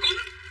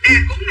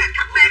 Cúng nè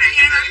thắp đây nè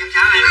nghe lên.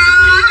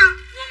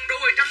 Quần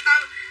đùi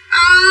 140.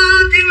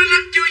 Thiên Linh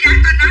Linh chưa giải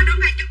tình nó đứng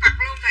ngay trước mặt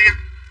luôn thiệt.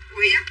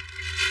 Quỷ á.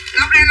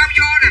 Lâu ra lâu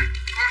vô nè.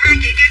 Còn hai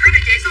chị kia có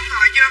địa chỉ số điện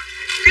thoại chưa?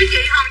 Cái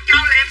chị Hòn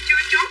Châu là em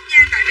chưa chốt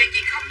nha. Tại vì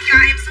chị không cho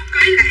em số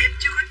ký là em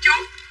chưa có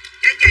chốt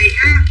cho chị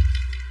ha.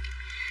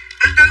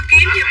 Anh Tư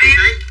kiếm giùm em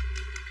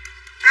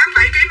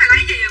 87 ký mà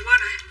lấy gì rồi quên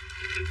rồi.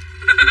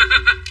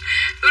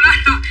 Tôi nói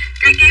rồi.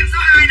 Cái kem số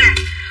 2 nè.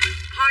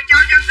 Hòn Châu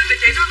cho em xin địa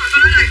chỉ số điện thoại tôi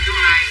lấy là số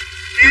 2.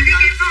 Nè cái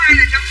kem số 2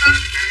 là 140.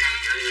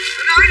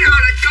 Tôi nói rồi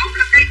là chốt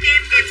là cây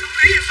kem kèm số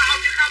ký là sao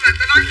chứ không là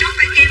tôi nói chốt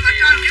cây kem ở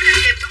trên dưới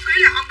đây kèm số ký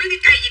là không biết cái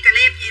cây gì cà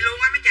lem gì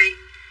luôn á mấy chị.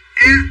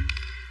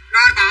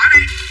 Rồi bỏ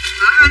đi.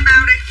 Bỏ hai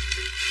bao đi.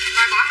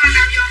 Rồi bỏ hai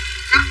bao vô.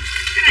 Đó.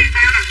 Cái này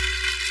bao nè.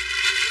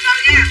 Rồi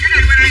nha. Cái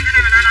này bên đây. Cái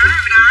này bên đó.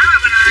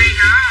 Bên đây.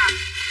 Đó.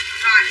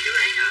 Rồi.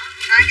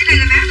 Rồi cái này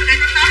là bán từ đây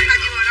tới là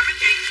như rồi đó mấy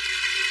chị.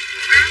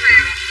 Bán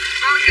mèo.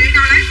 Con chị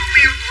nào lấy con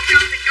mèo thủ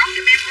dông thì chốt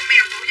giùm em con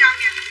mèo thủ dông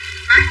nha.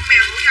 Bán con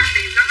mèo thủ dông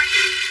đẹp lắm mấy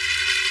chị.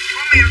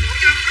 Con mèo thủ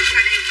dông rất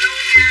là đẹp luôn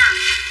nha.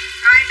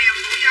 Đây mèo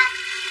thủ dông.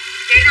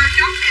 Chị nào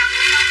chốt mèo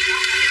thủ dông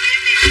chốt cho giùm em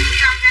mèo thủ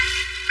dông nha.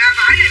 Mà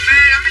vải này mê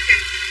lắm mấy chị.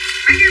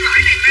 Mấy cái vải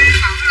này mê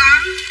mỏng lắm.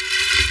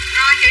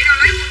 Rồi chị nào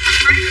lấy quần mặc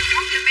váy được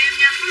chốt giùm em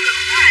nha. Số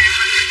lượng có hạn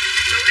mà.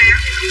 Đủ hạn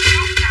thì cứ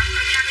chốt sẵn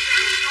rồi nha. Bây giờ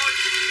đủ thôi.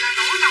 Là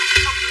nổ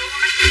nồng luôn á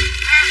mấy chị.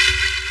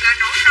 Là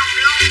nổ nồng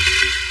luôn.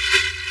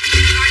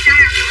 Rồi chai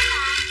hạt tưởng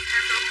không?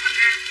 Hạt tưởng của mình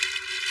nè.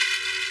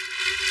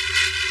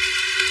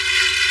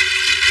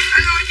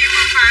 Alo chị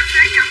Mộng Phạm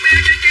sáng nhận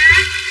bill cho cha.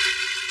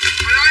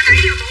 Hồi ơi nãy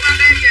giờ bộ bao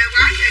đêm về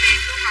quá trời đẹp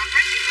luôn mà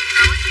thấy chị Mộng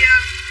đâu hết chưa.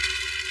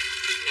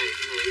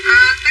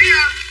 Thấy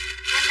không?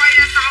 Con quay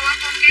ra sau á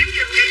con kiếm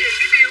giùm chị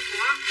cái bill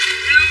của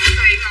Lương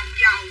Thị Ngọc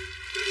Dầu.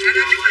 Nó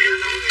chút bill.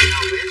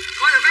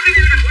 Coi được có cái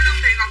bill này của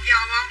Lương Thị Ngọc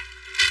Dầu không?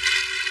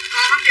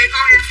 Còn không chị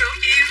con hàng xưởng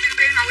chị Yên Tiên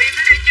Tiên Ngọc Yên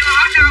tới đây chưa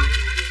hết đâu.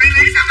 Mày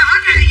nghĩ sao mà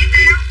hết hàng vậy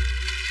Tiêu?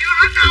 Chưa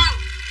hết đâu.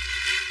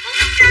 Bộ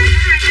quần dài nó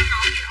 200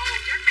 ngọn chị ồ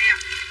chết mẹ.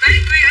 Đấy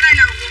Quy ở đây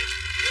là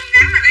quần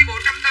ngắn là đi bộ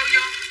 140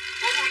 vô.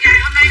 Bộ quần dài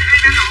hôm nay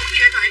 200 ngọn gì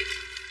vậy Thủy?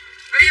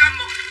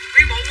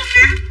 Quy bộ quần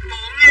ngắn,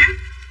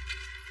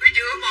 Quy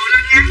chữa bộ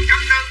lên ngắn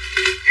 140.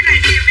 Cái này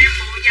đi giùm em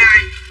bộ dài.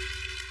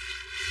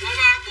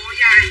 Bộ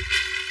dài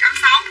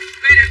 160.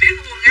 Quy để biết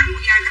quần ngắn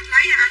quần dài cách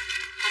lấy ha.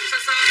 Còn sơ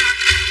thôi.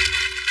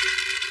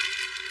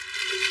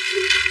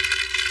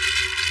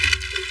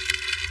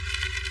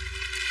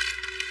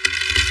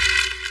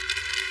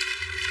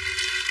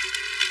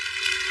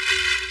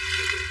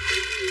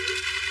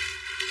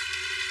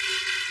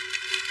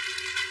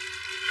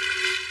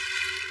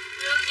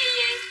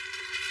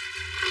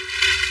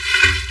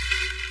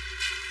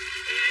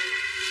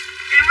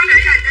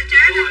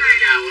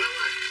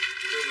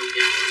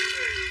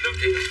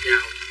 cái ngọc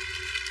dầu.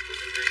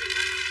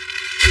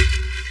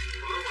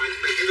 Ở ngoài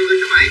mày cái tôi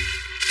kinh đó mày.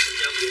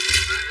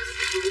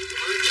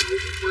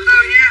 Từ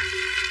nha.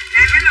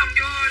 Nè mấy lòng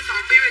vô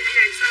soạn bill là như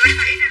vậy, sao lấy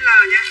phải XL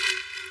nha.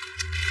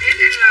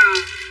 XL.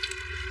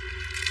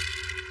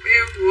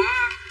 Bill của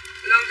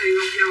Lương Thị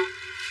Ngọc Dầu.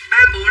 3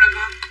 bộ nè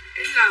con.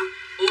 XL.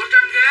 Bộ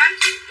trên ghế,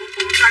 một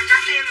bộ trà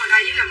trắng đen ngoài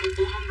đây với là một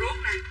bộ hồng ruốc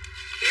nè.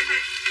 Tiếp đi.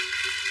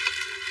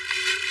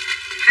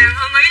 Hàng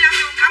hương ý lắm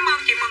luôn, cảm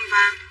ơn chị Mừng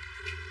Phạm.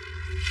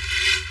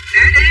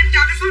 Để em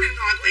cho cái số điện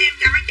thoại của em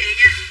cho mấy chị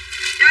nha.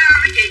 Chứ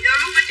mấy chị đôi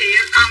lúc mấy chị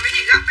còn cái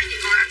gì gấp mấy chị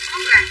gọi anh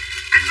Phước là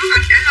anh Phước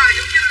anh trả lời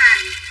giống như là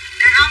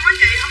đàn ông mấy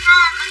chị không có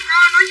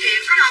nói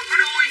chuyện có đầu có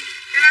đuôi,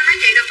 cho nên mấy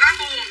chị đừng có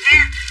buồn ha.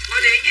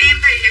 Gọi điện cho em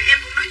thì em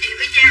cũng nói chuyện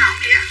với cha ổng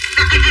vậy á.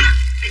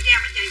 Với cha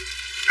mấy chị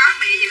có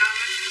mẹ gì hơn.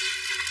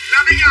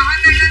 Rồi bây giờ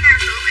hôm nay lên hàng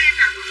sữa của em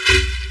nè.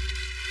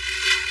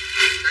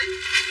 Đấy.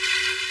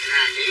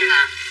 Là chỉ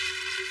là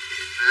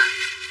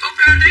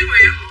Ok Thúy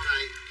Nguyễn.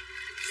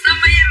 Sơ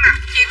mi em mặc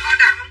chị coi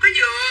đặt không có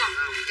vừa.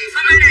 Sơ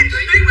mi này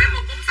Thúy Nguyễn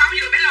 146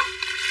 vừa bé Lục.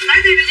 Lấy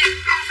đi cho chị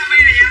con sơ mi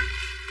này nha.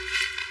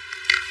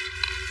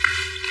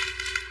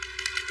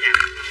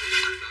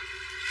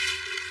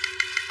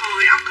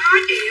 Ôi ông khó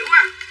chịu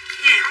à.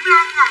 Nhà không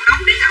lâu còn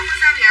đóng đít ông là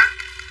sao vậy?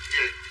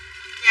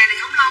 Nhà này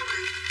không lâu rồi.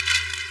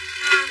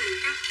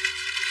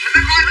 Người ta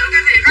coi thử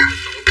cái thiệt á.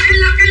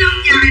 Cái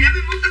lưng dài đó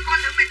mới muốn ta coi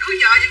thử mày cưới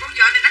vợ thì con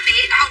vợ này nó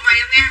đẻ đâu mày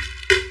không nghe.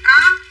 Đó.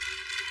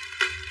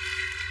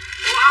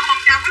 Ủa hôm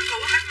chào khách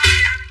cũ khách mới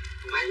vậy anh?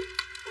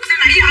 Ủa sao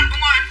nãy giờ anh cũng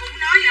ngồi anh cũng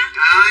nói vậy?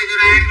 Trời ơi tôi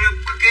đang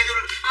mặt kia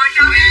tôi. Thôi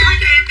cho em nói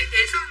cho em thì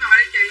chị số nội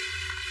đi chị.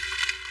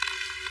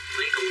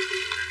 Mấy công ty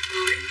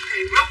Rồi thì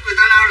lúc người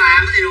ta lao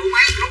làm thì đủ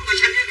mấy lúc tôi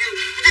xin kêu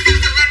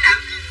tôi làm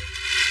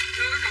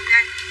đưa cái cọc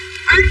dây.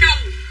 Anh đù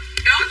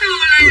đổ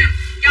thừa liền.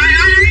 Trời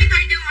ơi lấy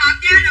tùy trường hợp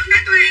nha, đừng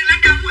thấy tôi hiền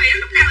lên đồng hiểu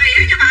lúc nào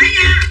hiểu cho phải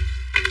nha.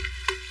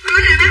 Tôi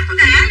nói này bác tôi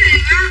đẻ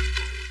liền á.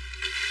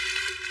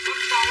 Bốc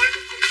bồi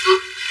cũng tốt.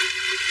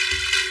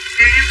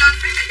 Nè em lên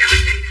phép này cho mấy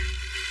chị nè.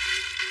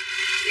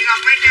 Chị Ngọc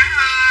Mai Trắng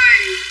ơi.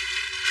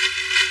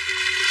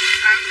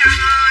 Phạm Trăng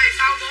ơi,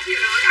 sau 4 giờ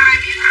rưỡi ai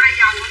biết ai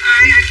giàu hơn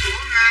ai khổ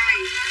hơn ai.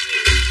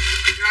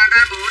 Rồi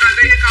 3 bộ rồi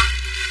đi con.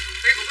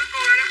 Đi của cái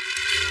cô đây đó.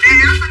 Nè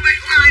áo sơ mi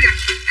của ai nè.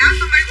 Áo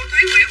sơ mi của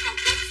Thúy Nguyễn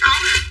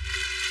 146 nè.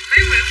 Thúy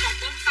Nguyễn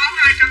 146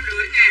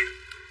 250 ngàn.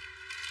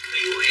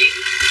 Thúy Nguyễn.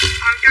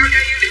 Còn cho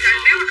yêu địa chỉ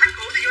nếu mà khách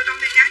cũ thì vô trong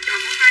tin nhắn chọn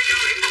con tay vô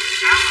Nguyễn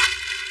 146 hả?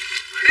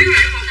 Thúy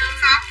Nguyễn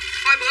 146.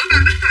 Hồi bữa bà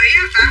Bích Thủy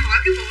á, bà hỏi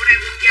cái bộ này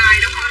quần dài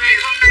đúng không? Thì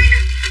hôm nay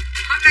nè.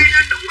 Hôm nay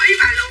lên đúng ý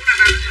bà luôn nè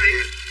bà Bích Thủy.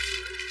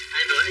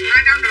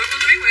 250 con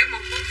Thúy Nguyễn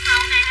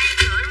 146. Này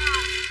 250 đúng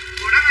không?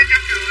 Bộ đó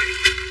 250.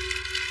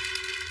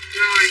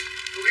 Rồi,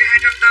 bộ kia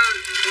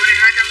 240, bộ này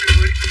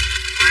 250.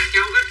 Quảng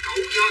Châu khách cũ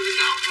vô thì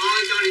chọn thôi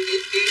cho đi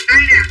chị.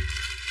 Đây nè.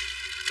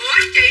 Bữa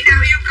chị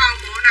nào yêu cầu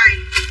bộ này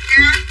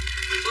nha.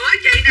 Bữa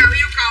chị nào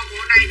yêu cầu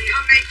bộ này thì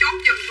hôm nay chốt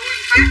giùm tôi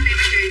phát đi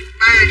mấy chị.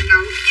 Bà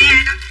nậu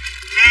nha đó.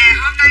 Nè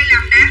hôm nay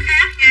làm đá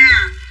khác nha.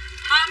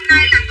 Hôm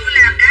nay là tôi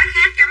làm đá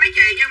khác cho mấy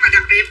chị. Nhưng mà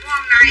đặc điểm của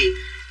hôm nay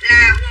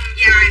là quần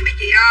dài mấy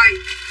chị ơi.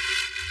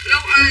 Lâu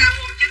ơi là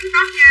quần chính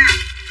tóc nha.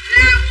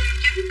 Là quần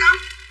chính tóc.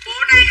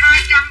 Bộ này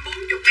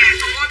 240 ngàn.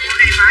 Ôi bộ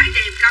này vải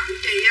đẹp lắm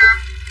chị.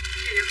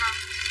 Gì vậy con?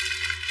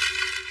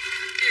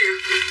 Gì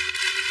vậy?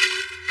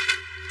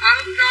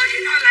 Rồi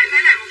vậy thôi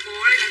lấy lại một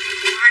bộ đây là một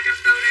bộ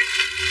 240 đây.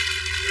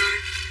 Rồi.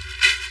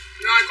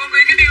 Rồi con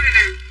ghi cái bill này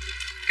nè.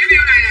 Cái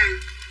bill này nè.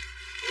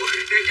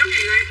 Để giúp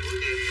gì ghi?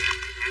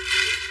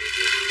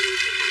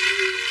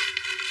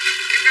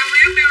 Em đâu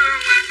biết bill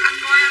mà anh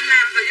coi anh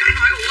làm tự nhiên anh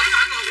hỏi ủa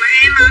hỏi ngược lại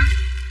em hả?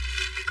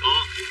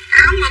 Có.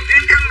 Áo ngực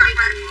em đang mặc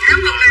mà. Áo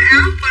ngực là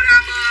áo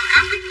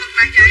áo cúp ngực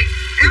là chị.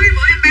 Áo mấy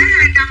bữa em bán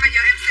 200 mà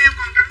giờ em sale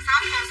còn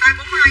 160 còn size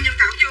 42 nhân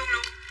Thảo Dương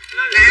luôn.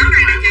 Là áo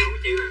này nè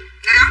chị.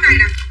 Là áo này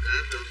nè.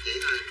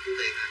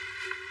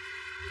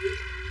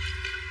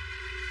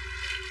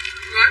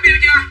 Gửi bill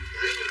chưa?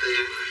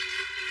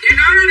 Chị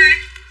nói nó đi.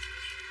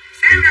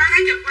 Sáng ra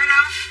thấy chụp qua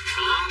đâu?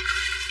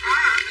 Có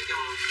hả?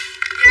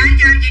 Dạ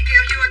giờ chị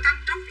Kiều vừa Tâm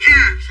Trúc nha.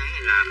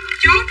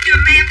 Chốt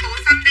giùm em bộ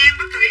xanh đen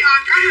Bích Thủy ơi.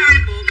 Có 2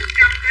 bộ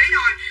 100kg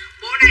thôi.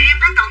 Bộ này em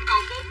có tổng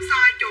cộng 4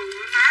 size. Trời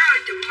ơi má ơi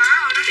chụm má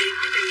ơi nó đẹp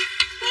quá chị.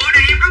 Bộ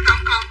này em có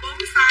tổng cộng 4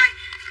 size.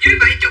 Dưới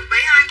 70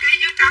 72kg,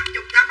 dưới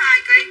 80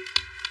 82kg,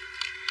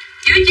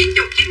 dưới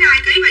 90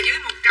 92kg và dưới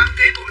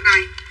 100kg bộ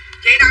này.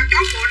 Chị đang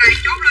chốt bộ này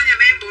chốt lên giùm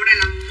em. Bộ này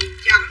là 1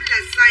 chấm là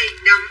xay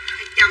đậm,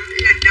 2 chấm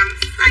là đậm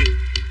xay.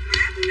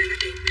 Má bộ này nó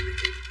đẹp này mà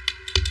chị.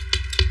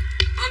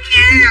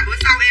 Nha, bữa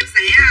sau em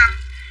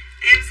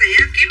sẽ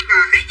kiếm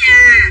vải nha.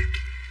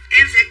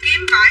 Em sẽ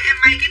kiếm vải em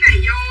may cái này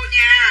vô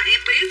nha. Em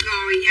biết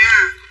rồi nha.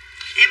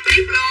 Em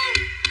biết luôn.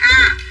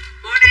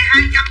 Bộ này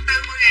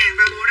 240 ngàn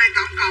và bộ này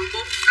tổng cộng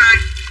 4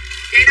 size.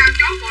 Chị đang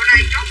chốt bộ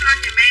này chốt lên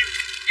giùm em.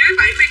 Dưới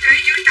 70kg,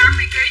 dưới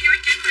 80kg, dưới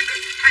 90kg.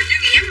 Hình như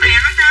nghiễm mẹ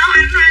ở sao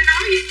anh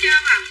nói gì hết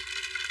trơn à.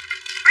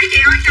 Mấy chị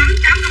ơi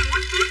chấm có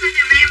một phút nữa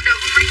giùm em được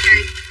không mấy chị?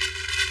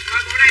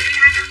 Rồi bộ này đi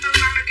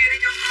 240 băng lên kia đi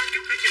cho con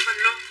chút để chụp hình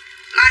luôn.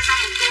 Like xong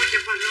một cô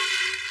chụp hình luôn.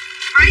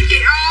 Mấy chị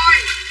ơi.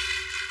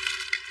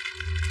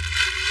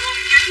 Quần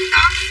chú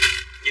Tóc.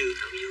 Như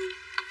Thảo Dương.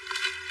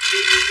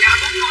 Dạ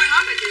 40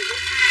 hết rồi chị,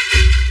 42.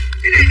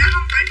 Cái này nó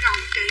không phải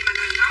rộng chị, mà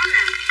là nó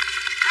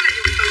là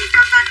dùng từ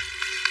sao ta.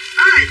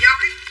 Nó là do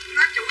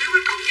nó chủ yếu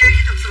cái cọng dây,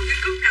 chứ thực sự cái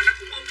cúp nào nó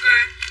cũng ok.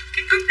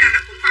 Cái cúp nào nó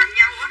cũng bằng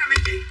nhau hết đó mấy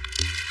chị.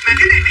 Mà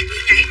cái này mấy chị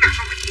nhảy mặt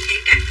không, mấy chị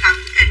nhảy càng lần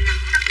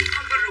nó cũng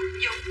không có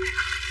rụng giống nè.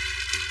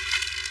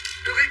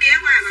 Đưa cái kéo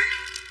qua vậy.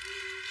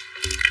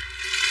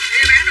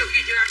 Em bán được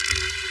gì chưa anh?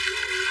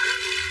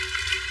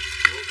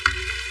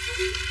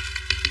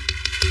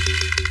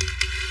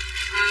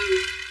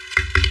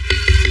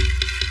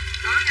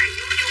 Đó này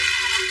vú không?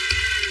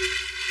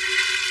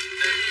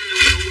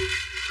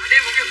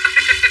 Đêm một vú.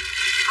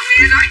 Không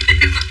nghe nói.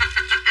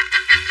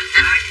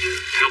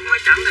 Ngọc mai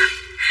trắng nè.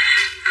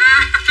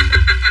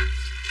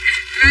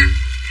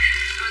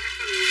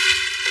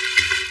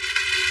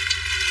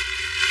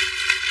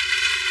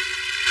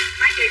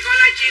 Mấy chị coi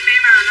livestream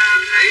em mà là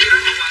Lấy rồi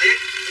không qua hết.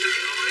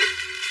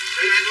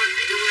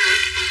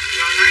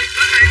 Rồi lấy.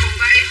 có thể một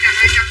ba ít là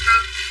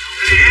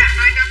 240. Nè,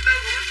 240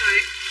 của bác Thủy.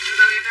 Từ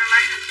từ em đang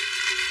lấy nè.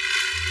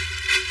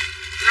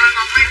 Rồi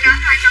ngọc mai trắng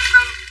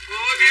 240.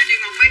 Ôi bây giờ chị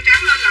ngọc mai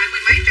trắng lên lại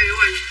mười mấy triệu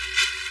rồi.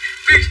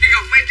 Bây giờ chị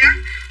ngọc mai trắng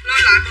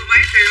lên lại mười mấy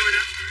triệu rồi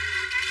đó.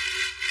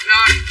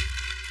 Rồi.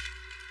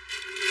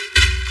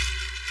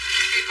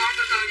 Chị con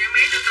từ từ nha,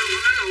 mấy từ từ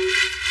con nó lù.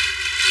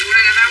 Bộ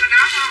này là bao bên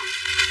đó không?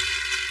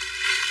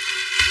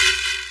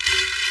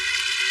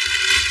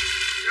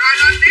 Rồi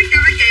lên tiếp cho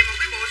mấy chị một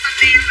cái bộ xanh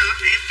đen nữa.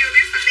 Mà em chưa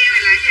biết xanh đen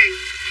này là cái gì.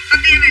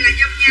 Xanh đen này là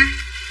dâm nha.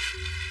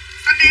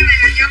 Xanh đen này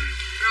là dâm.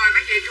 Rồi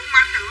mấy chị trúng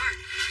mánh nữa rồi.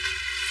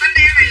 Xanh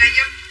đen này là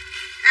dâm.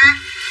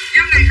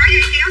 Dâm này có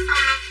dây kéo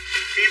sau lưng.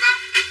 Đẹp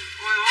không?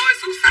 Ôi ôi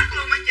xuất sắc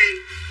luôn mấy chị.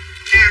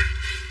 Nè.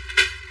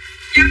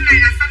 Dâm này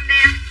là xanh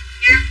đen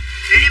nha.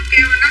 Để em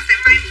kêu nó sẽ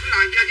may một cái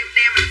loại cho dâm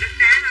đen mình đánh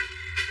đá lên.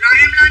 Rồi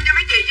em lên cho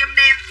mấy chị dâm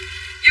đen.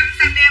 Dâm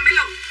xanh đen biết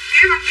luôn.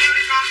 Kéo băng keo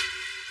đi con.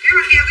 Kéo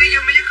băng keo kia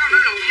dâm chứ không nó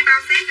lộn với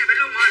bao xét này biết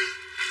luôn rồi.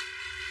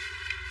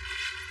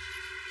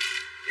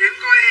 Để em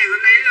coi hàng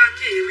hôm nay lên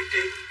cái gì vậy mấy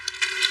chị.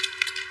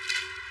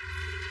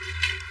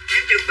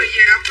 Em chuẩn bị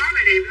về áo khoác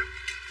này đẹp lắm.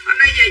 Hôm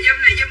nay về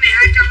dâm này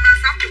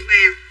 260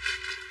 ngàn.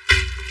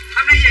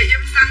 Hôm nay về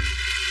dâm xanh,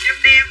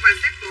 dâm đen và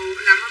set bộ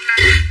làm hôm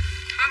nay.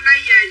 Hôm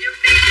nay về dâm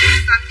đen, dâm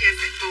xanh và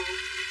set bộ.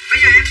 Bây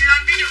giờ em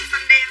lên cái dâm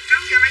xanh đen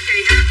trước cho mấy chị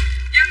ha.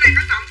 Dâm này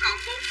có tổng cộng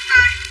 4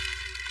 size.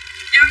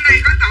 Dâm này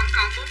có tổng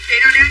cộng 4 chị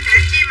đâu đang trả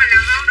chim mà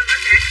làm ơn đừng có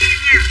trả chim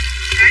nha.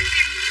 Trả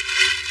chim.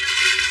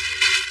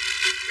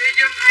 Về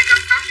dâm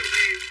 260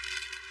 ngàn.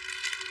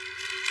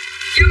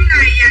 Dâm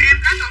này và em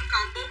có tổng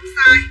cộng 4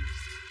 size.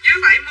 Dưới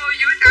 70,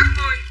 dưới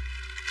 80,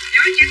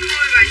 dưới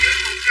 90 và dưới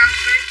 100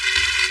 kg.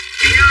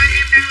 Chị ơi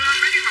em đang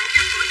lên mấy cái mẫu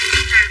dâm của chị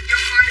hàng vô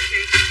coi đi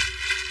chị.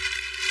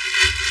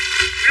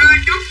 Rồi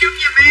chốt dâm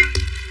giùm em.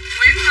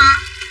 Nguyễn Hoa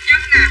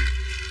dâm nè.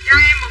 Cho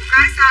em một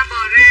cái xa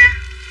bờ ra.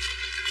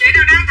 Chị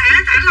nào đang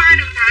thả like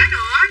đừng thả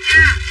nữa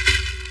nha.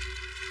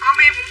 Hôm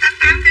em cũng đánh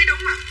 8 kg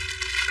đúng à.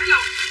 Cái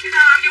lục cái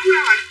tao vú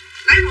đâu rồi.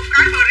 Lấy một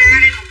cái bờ ra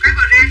đi, một cái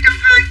bờ ra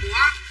 120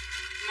 của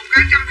một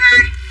cái 120.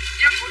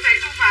 Dâm của Thủy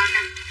Thu Phạm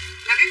nè.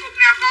 Là cái cục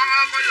nào con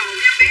ơi, coi lộn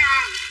nha bé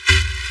không?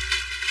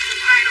 Cục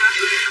ai nữa?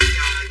 Dưới này không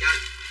cho rồi trên.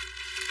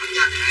 Không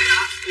cho thì để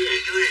đó. Cái này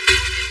dưới này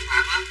của Thu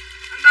Phạm á.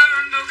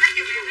 Anh Tư cắt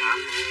giùm em.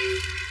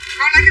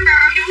 Con lấy cái bao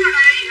áo vú ra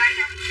đây gì lấy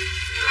cho.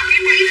 Là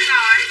kiếm cái XL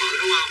ấy. Bự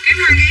đúng không? Kiếm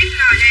 2 cái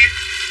XL cho em.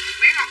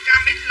 Nguyễn Ngọc Trâm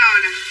XL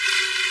nè.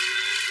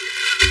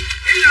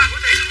 XL của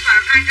Thủy Thu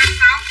Phạm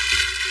 260.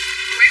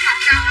 Nguyễn Ngọc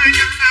Trâm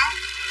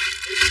 260.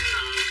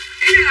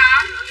 XL.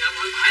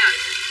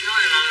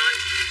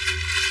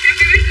 Em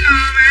kêu XL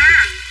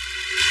mà.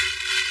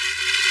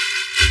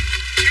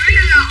 Kêu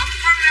XL ông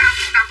quăng ra ông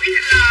còn đọc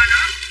XL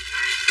nữa.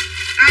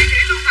 Đây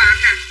Thủy Thu Phạm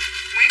nè.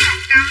 Nguyễn Ngọc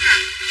Trâm nè.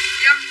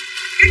 Dâm.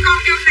 Cái con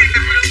dâm này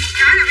mặc được một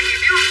cái là bây giờ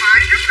biết không phải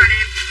rất là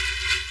đẹp.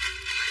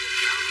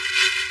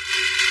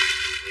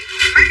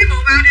 Mấy cái bộ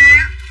 3D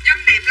á, dâm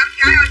đẹp lắm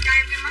gái ơi cho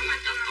em cái mắt này.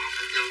 Trời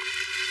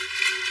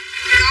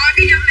ơi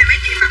cái dâm này mấy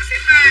chị mặc sẽ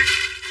mê.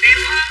 Đẹp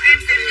hơn em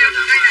xem dâm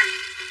đây nè.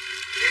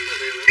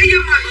 Cái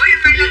dâm hồi bữa em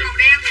may lên màu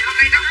đen thì hôm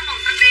nay nó có màu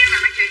xanh đen nè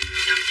mấy chị.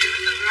 Trời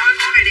ơi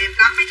con này đẹp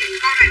lắm mấy chị.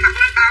 Con này mặc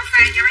lên bao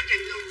sang cho mấy chị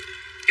luôn.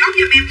 Chốt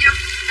giùm em dâm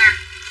nè.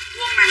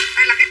 Quần nè.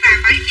 Đây là cái tàn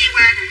váy kia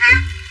qua nè ha.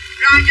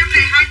 Rồi dâm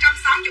này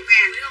 260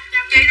 ngàn.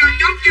 Vậy rồi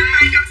chốt dâm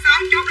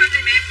 260 chốt lên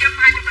giùm em dâm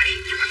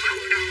 270 chắc là có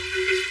bộ đầu.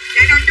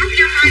 Vậy rồi chốt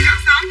dâm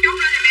 260 chốt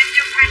lên giùm em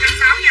dâm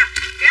 260 nha.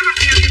 Kéo bằng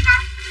keo cho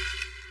con.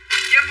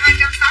 Dâm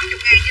 260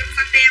 ngàn dâm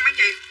xanh đen mấy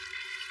chị.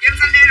 Dâm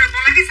xanh đen rồi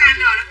con lấy cái size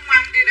L nó cũng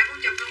ăn kia để con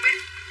chụp luôn bé.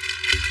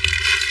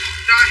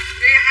 Rồi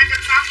đi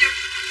 260 dâm.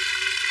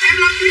 Em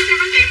lên tiếp cho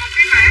mấy chị một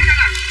cái mã nữa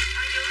nè.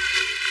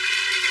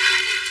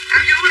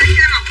 Áo vú lấy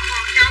cho Ngọc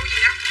còn Châu gì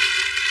đó.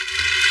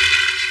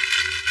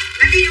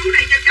 Lấy cái vú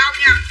này cho Châu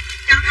nha.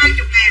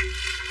 120 ngàn.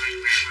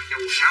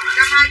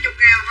 120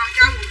 ngàn Hoàng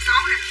Châu quận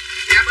 6 nè.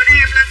 Dạ bữa nay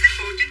em lên xếp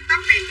bộ chính tóc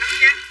đẹp lắm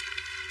chứ.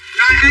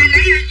 Rồi ai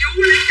lấy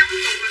vú lấy chống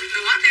tù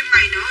nữa thêm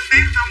mày nữa.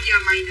 Sáng xong giờ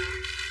mày nữa.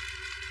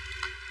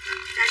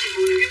 Cho chị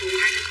bộ này cái bộ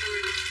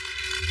 240 nữa.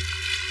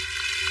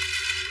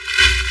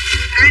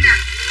 Đây nè.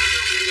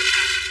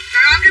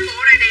 Trời ơi cái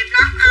bộ này đẹp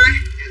lắm.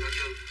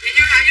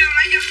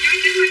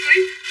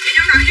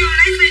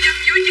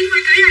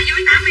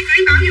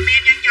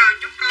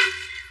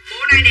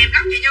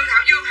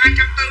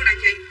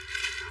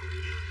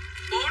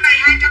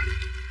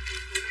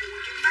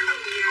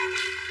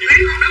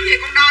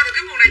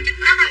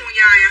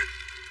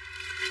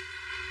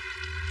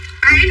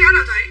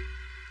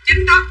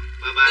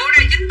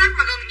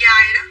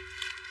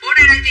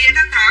 chị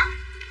Thanh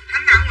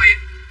Thảo Nguyệt.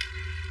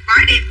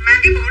 Bởi đẹp mà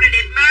cái bộ này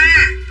đẹp mê.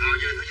 Đâu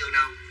chưa thấy Dương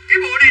đâu. Cái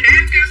bộ này để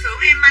em kêu xưởng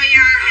em may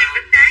hàng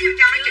đính đá vô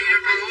cho mấy chị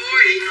rồi. Trời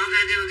ơi. Nó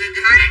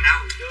cái hàng đâu?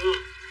 Chưa.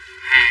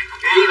 Hàng không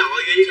có.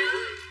 Ghi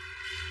rồi.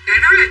 Để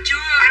nói là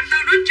chưa, anh Tư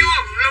nói chưa,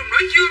 lùng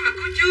nói chưa mà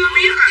cứ chưa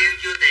biết à.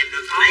 Chưa tìm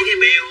được thôi. Lấy cái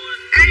bill.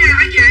 Đây nè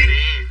mấy chị.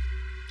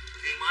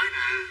 Bill mới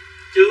nè.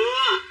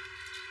 Chưa.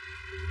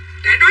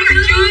 Để nói là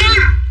chưa.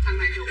 Thằng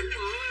này cũng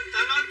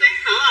tao nói tiếng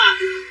nữa à.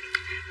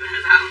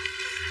 Sao?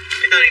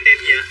 Cái tôi đi tìm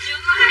gì vậy? Chưa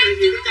có ai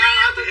chưa có ai.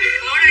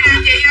 Ủa đây nè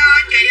chị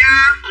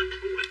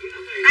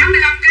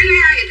 85 kg lấy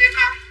 2 vậy thôi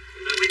con.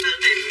 Được mấy tên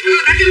tìm.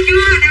 Nó kêu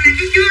chưa, thằng này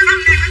kêu chưa, thằng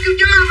này nó kêu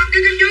chưa, thằng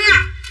kia kêu chưa.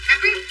 Thằng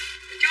cứ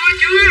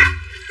chưa.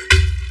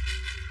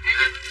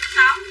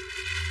 260.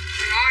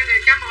 Rồi thì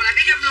cho mượn lại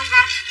cái zoom luôn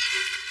con.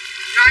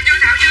 Rồi Như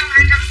Thảo Dương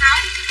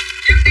 260.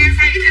 Zoom đen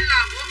size XL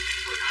của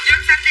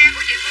zoom xanh đen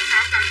của chị Phương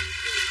Thảo Tịnh.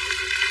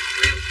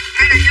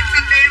 Đây là zoom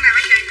xanh đen này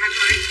mấy chị Thành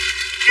Mỹ.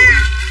 Nè,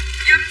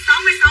 zoom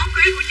 66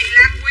 kg của chị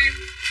Lan Quyên.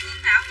 Phương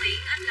Thảo Nguyễn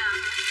XL.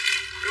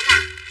 Đúng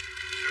rồi.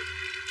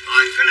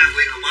 Rồi cái Lan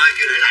Quyên Hồng ơi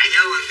kêu để lại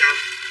nhớ quan trọng.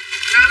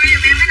 Rồi bây giờ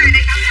em cái này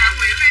đây Thanh Thảo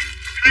Nguyễn đây.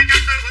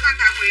 240 của Thanh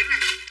Thảo Nguyễn này.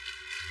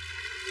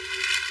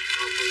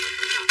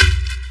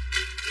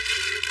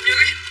 Như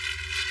cái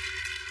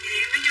nhà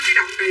em nó như cái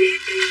động đỉ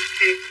chị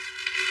thiệt.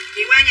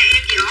 Chị qua nhà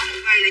em chị ở một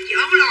ngày là chị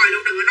ốm lòi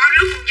luôn, đừng có nói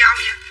rước con dâu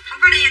nha, không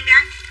có đen ra.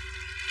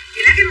 Chị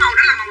lấy cái màu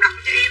đó là màu đậm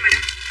cho em rồi đó.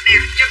 Nè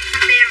dâm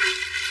xanh đen này.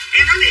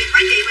 Em nói thiệt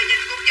với chị mà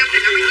nhìn con dâm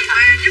này nó mấy chị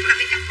mê, nhất là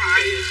cái chất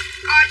vải.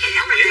 Coi chị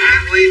em Nguyễn này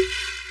Lan Quyên.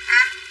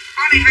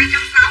 Con này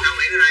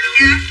 260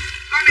 nha.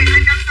 Con này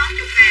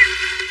 260 ngàn.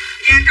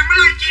 Và trong cái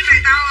livestream này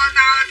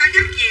tao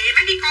nhắc nhẹ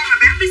mấy cái con mà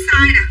bán pizza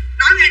nè.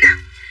 Nói nghe nè,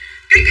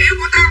 cái kiểu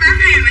của tao bán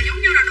hàng là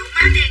giống như là đủ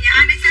má đen, nhà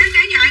ai nấy sáng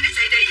sáng, nhà ai nấy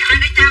xị đĩ, nhà ai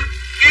nấy trâu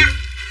nha.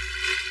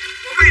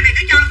 Của mày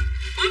cái trâu,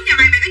 bướm nhà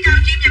mày cái trâu,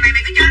 chim nhà mày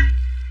cái trâu.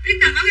 Biết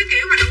đừng có cái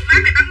kiểu mà đủ má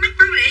mày bắn mắt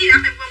bắn rỉ gì đó,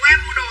 mày vừa qua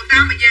mua đồ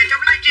tao mà về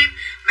trong livestream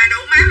mà đủ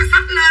má mà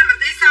xách lên mà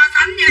đi so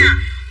sánh nha.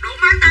 Đủ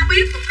má tao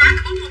biết một cái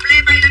tao búng một lê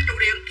bay lên trụ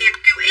điện kẹt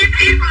kêu ép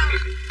luôn.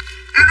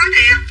 Tao nói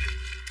thiệt.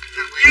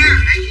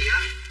 Nha.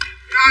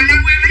 Rồi Lan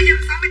Quyên lấy giùm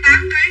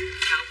 68 kg.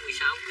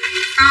 16 kg.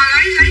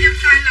 Lấy giùm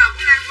size L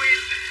của Lan Quyên.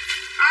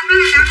 Đó là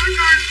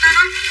tao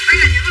nói đây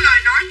là những lời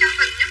nói chân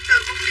tình nhất từ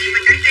công ty mà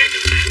trái tim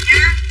nha.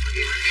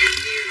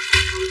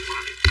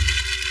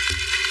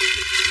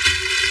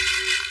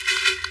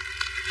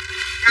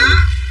 Đó.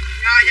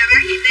 Rồi giờ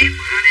bán gì tiếp?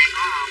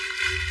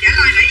 Trả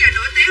lời nãy giờ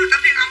nửa tiếng rồi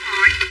tấm viên ông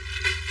hỏi.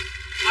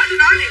 Bởi tôi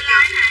nói thì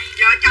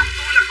vợ chồng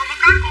tôi là không có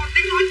cô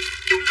tiếng nói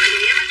chung là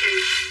vậy á mấy chị.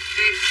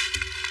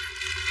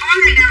 Không có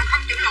ngày nào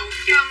không chữ lộn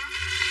hết trơn á.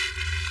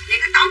 Vậy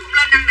cái tóc cũng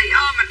lên năn nỉ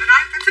mà tao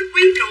nói cái sức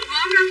quyến rũ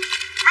gớm lắm.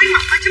 Mấy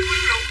mặt có sức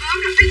quyến rũ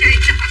gớm lắm cái gì.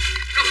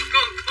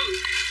 Cường.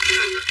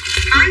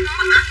 Thái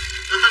gớm hả?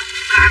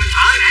 Anh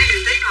thở nãy giờ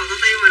tiếng rồi tao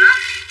tiêu rồi đó.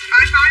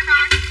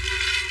 Thôi.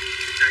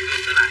 Trời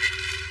ngược trở lại.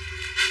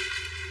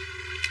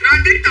 Rồi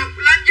tiếp tục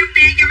lên zoom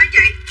đen cho mấy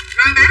chị.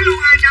 Rồi bán luôn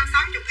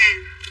 260 ngàn.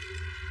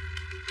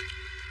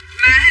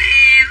 Má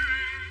em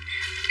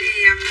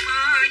đẹp mơ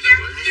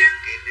văng.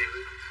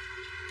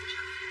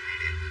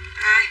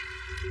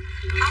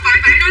 Không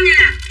phải đó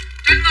nha.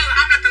 Trên người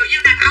ông là tự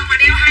nhiên đàn ông mà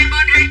đeo hai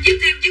bên 2 chiếc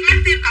tim, chiếc lắc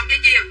tim cộng dây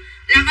chuyền.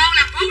 Làm ơn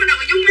làm phước đừng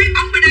có dúng mấy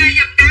bóng bên đây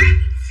giùm cái.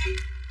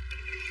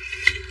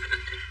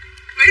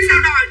 Nghĩ sao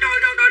rồi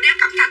đeo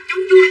cẩm thạch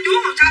chúa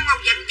còn sao ngầu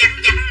dặn.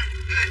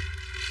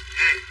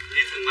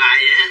 Như thường bài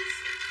vậy á.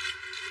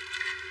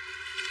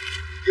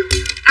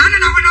 Đó nó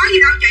đâu có nói gì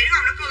đâu chị, nó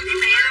ngồi nó cười với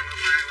mẹ luôn.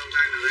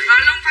 Rồi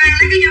Lung Phan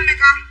lấy cái dâm này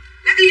con.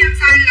 Lấy cái dâm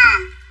size L.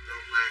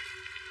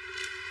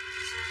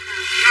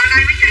 Rồi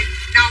đây mấy chị.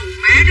 Đầu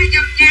mẹ nó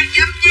dâm nha.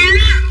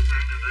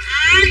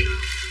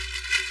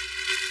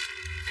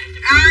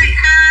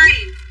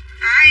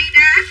 Ai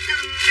đã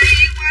từng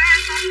đi qua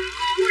sông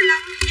Cửu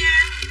Long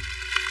Giang.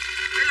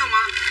 Thấy không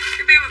ạ?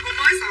 Cái bill mà cô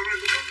mới soạn là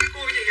cũng có cái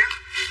cô gì á.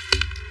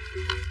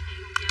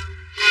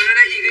 Rồi ở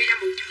đây gì ghi ra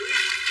một chữ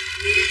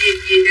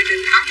gì để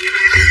định ống cho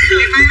bạn.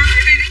 Thì mai anh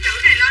sẽ ghi cái chữ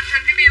này lên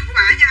trên cái bill của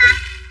bạn nha anh.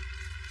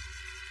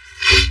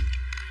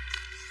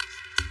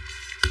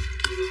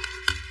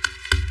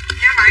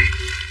 Nha mày.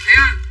 Thấy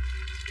không?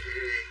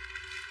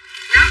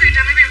 Nhớ đi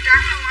trên cái bill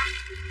trắng luôn á.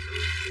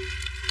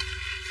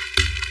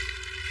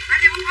 Mấy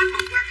cái bút hết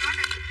một quạt hết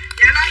đây.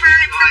 Dạ Long Phan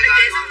em xin địa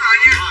chỉ xong rồi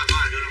nha.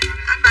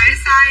 Anh Bảy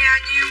size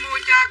nhiêu mua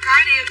cho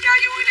cái đi cho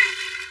vui nè.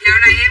 Dạo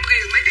này em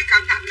ghiền mấy cái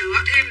cẩm thạch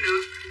nữa, thêm nữa.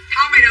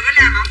 Thôi mày đừng có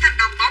làm ổng thành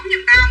đồng bóng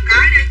giùm tao một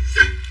cái đi.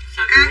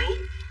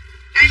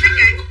 Đây mấy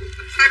chị.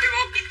 Size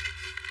 11.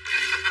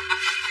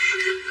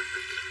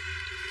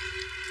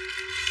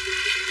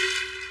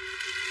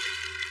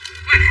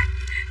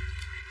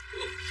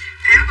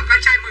 Áo mà có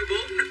size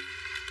 14 nữa.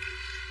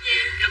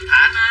 Cẩm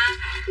thạch hả?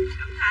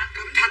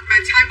 Cẩm thạch mà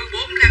size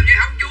 14 làm như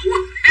áo vú.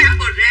 Áo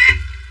bờ ra.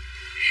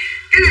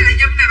 Cái này là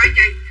dâm nè mấy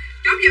chị.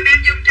 Chốt giùm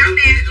em dâm trắng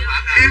đen.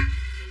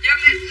 Dâm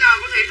XL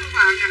của Thủy Thu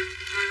Phạm nè.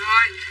 Trời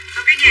ơi.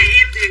 Sao cái nhà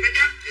em thì cái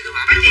chứ.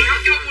 Mấy chị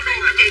không vô mua đồ.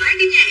 Mấy chị thấy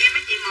cái nhà em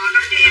mấy chị mệt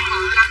lắm chứ em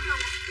mệt lắm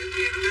luôn.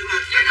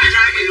 Dâm là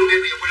size 14.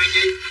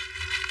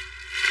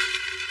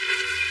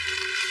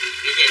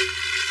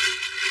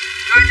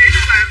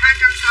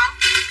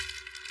 260.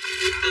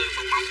 Từ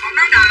mỏng mỏng Còn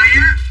nó đại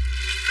á,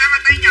 sao mà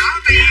tay nhỏ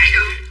tay ai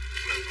được.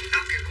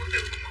 tóc cái của từ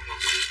mỏng mỏng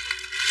mỏng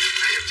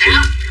 260.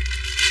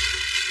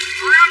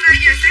 Ôi hôm nay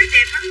giờ xếp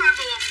đẹp lắm thôi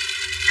buồn.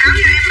 Áo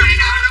cho em mặc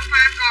còn đâu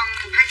Pha, còn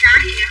 1-2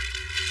 cái gì vậy?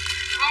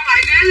 Con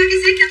lại ghé lấy cái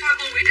xếp cho thôi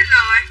buồn XL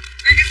rồi.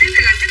 Vì cái xếp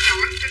này là xếp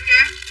nổi trên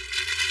ghế.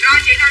 Rồi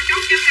chị nào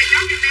chốt giùm này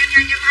chốt giùm em nha,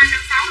 giùm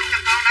 260 luôn nè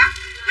con đó.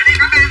 Ở đây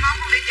có 3 món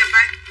con đi chụp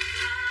đây.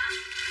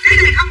 Cái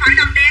này không phải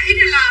đầm đen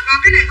XL con,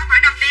 cái này không phải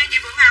đầm đen gì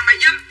Phượng Hoàng mà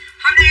giùm.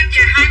 Hôm nay em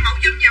về 2 mẫu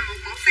giùm và 1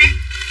 mẫu set.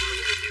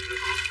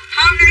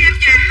 Hôm nay em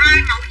về 2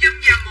 mẫu giùm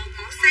và 1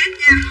 mẫu set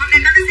nha. Hôm nay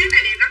có cái set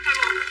này đẹp lắm thôi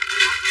buồn.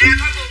 Nè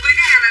thôi buồn với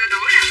cái hàng này là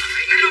đổi nè.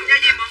 Cái luôn cho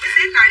gì mượn cái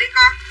set lại đi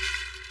con.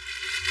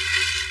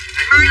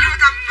 Mai vô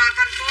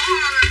thành phố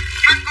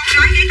thăm con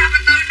gái với thăm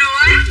anh Tư nữa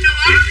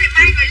thì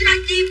mai nghỉ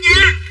live stream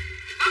nha.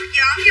 Bớt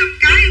giỡn giùm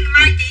cái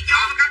mai chị cho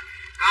mà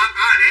Có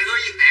ở đây hứa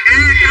viên tèo.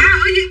 có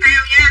hứa viên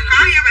tèo nha, có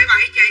eo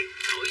 77 chị.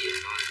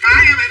 Có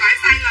eo 77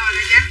 size L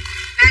này nha.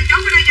 Nè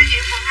chốt ở đây cho chị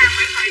Phượng Hoàng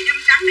Nguyễn Thị giùm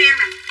trắng đen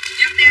nè.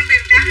 Giùm đen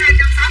viền trắng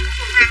 260 của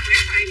Phượng Hoàng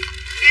Nguyễn Thị.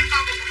 Em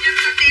còn một giùm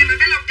xanh đen rồi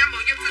cái lông cho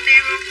mượn giùm xanh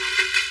đen luôn.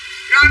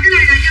 Rồi cái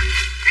này là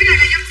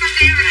giùm xanh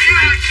đen rồi chị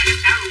ơi.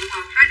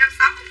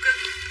 260 cũng cưng.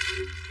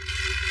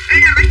 Đây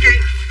là mấy chị.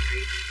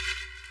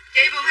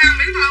 Chị Phượng Hoàng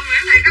Nguyễn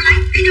Thị có lấy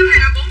cái giùm này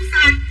là 4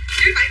 size,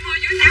 dưới 70,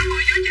 dưới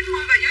 80, dưới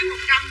 90 và dưới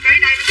 100 cái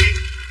đây mấy chị.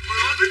 Ôi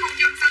ôi cái con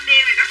giùm xanh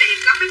đen này nó đẹp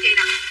lắm mấy chị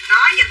nè. Đó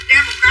dịch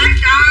ra một cái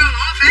trời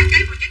ơi bán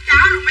cái của chiếc chó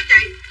luôn mấy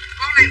chị.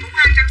 Con này cũng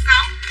 260.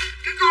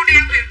 Cái con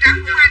đen viền trắng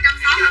cũng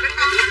 260 là cái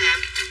con này.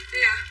 Gì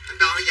à? Anh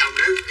đo cái dòng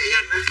đó thì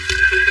anh á.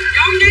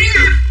 Vô chi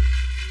à?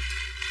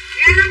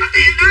 Nghe nó có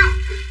tiền đâu.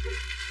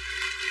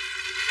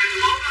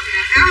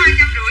 Áo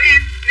 250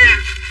 em. Nè.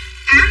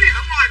 Áo này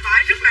ở ngoài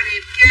vải rất là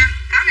đẹp nha.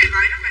 Áo này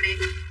vải rất là đẹp.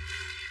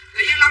 Tự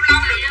nhiên lâu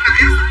lâu được mặc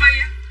áo sơ mi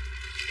á.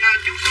 Giờ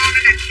chúc con nó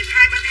đặt thịt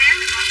 2 bên háng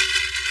này con.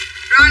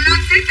 Rồi lên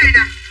set này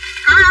nè.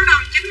 Có áo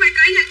đầm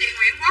 90kg nha chị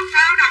Nguyễn Quốc. Có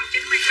áo đầm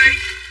 90kg.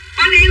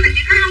 Bên em là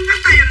chỉ có không có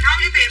tiền thôi,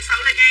 chứ tiền sự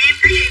là nhà em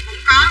cái gì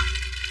cũng có.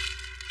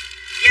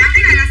 Dạ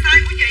cái này là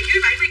size của chị dưới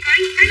 70kg.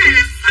 Cái này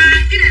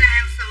là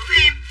hàng xưởng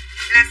em.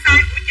 Là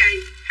size của chị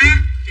ha.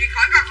 Chị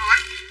khỏi cần hỏi.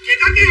 Chị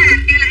có cái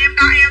hàng kia là em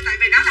đo eo, tại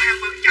vì nó là hàng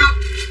Quảng Châu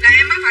là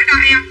em mới phải đo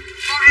eo.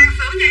 Còn hàng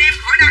xưởng nhà em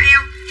khỏi đo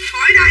eo.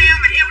 Khỏi đo eo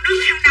mà eo đứng,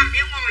 eo nằm,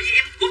 eo ngồi gì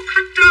em quất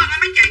hết trơn á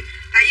mấy chị.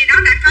 Tại vì nó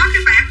đã có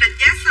cái bảng định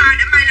giá size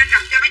để may lên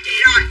rập cho mấy chị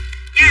rồi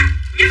nha.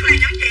 Nhất là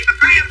những chị mà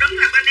có eo đứng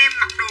là bên em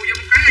mặc đồ vô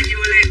một cái là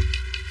vừa liền.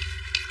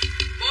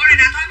 Bộ này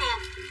nè thôi buồn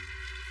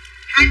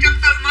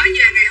 240 mới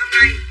về ngày hôm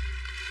nay.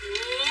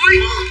 Ôi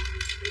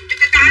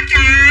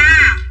cha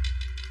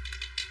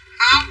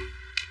không,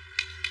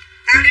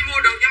 tao đi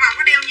mua được nhưng mà không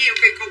có đeo nhiều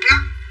kỳ cục lắm.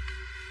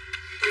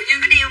 Tự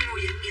nhiên cái đeo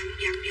ngồi dặn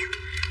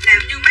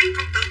làm như mấy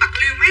công tử Bạc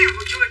Liêu mấy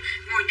hồi xưa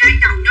ngồi nhai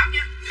chầu nhót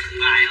nhá.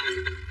 Bài không?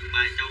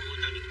 Bài châu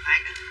những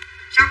phát á.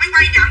 Sao mới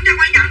quay nhẫn cho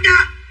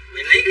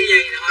Mày lấy cái gì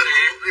thôi nè.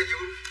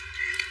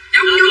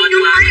 Giống mấy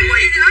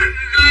quỷ đó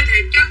ghê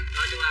thiệt chứ.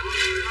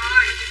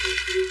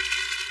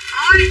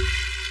 Thôi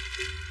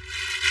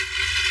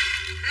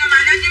là mà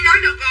nó chỉ nói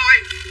được rồi.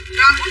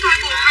 Rồi của tôi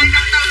buồn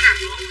 240 nè.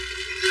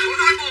 Của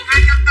tôi buồn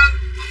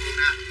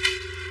 240.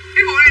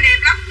 Cái bộ này đẹp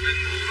lắm.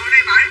 Bộ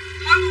này phải.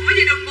 Thôi buồn cái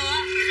gì đừng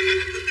buồn.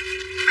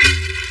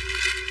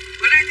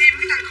 Bữa nay thêm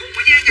cái thằng khùng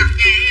ở gia nhập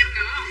nhà em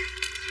nữa.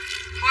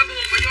 Thôi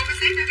buồn mà vô cái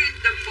set đó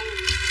đừng buồn.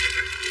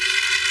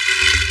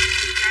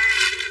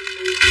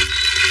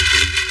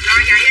 Rồi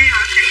vậy đây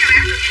họ nãy giờ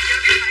bán được gì chưa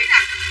Biên Thủy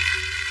nè.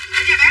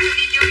 Nãy giờ bán được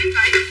gì chưa Biên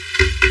Thủy.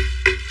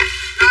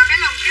 Rồi cái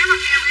lồng kéo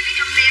băng keo với cái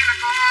dâm đen là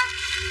con không.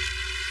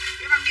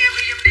 Cái băng keo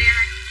với dâm đen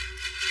này.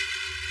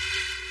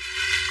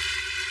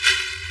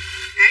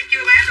 Nãy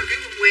chưa bán được cái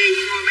quần què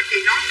gì ngồi mấy chị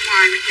nói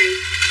ngoài mấy chị.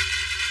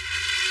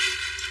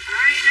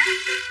 Ai đã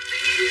từng đi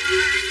qua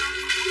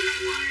không có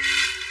ngoài.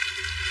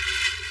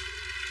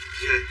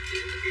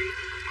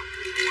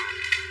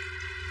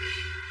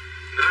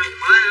 Đó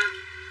mới á.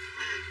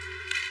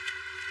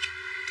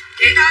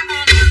 Chị thôi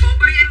buồn bộ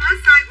bây em hết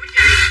size của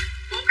chị.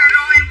 Bộ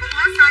caro em cũng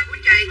hết size của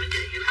chị.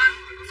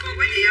 Cô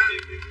quý vị ơi.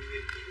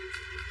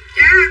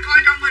 Chá coi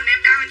trong hình em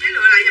đăng chế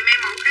lựa lại giùm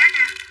em mẫu khác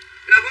nha.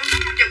 Rồi con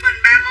xuống con chụp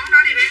hình 3 món đó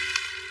đi bé.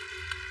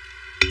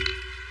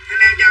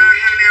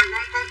 Hàng nào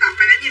con tập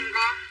mày đã nhìn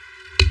con.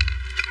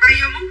 Bay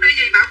vô múc đi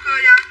gì bảo cơ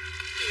cho.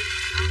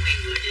 Nó nguyên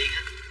bữa gì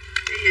á.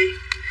 Cái gì?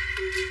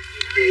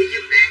 Chị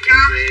dùm đen cho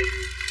viền.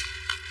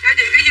 Cho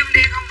chị cái dùm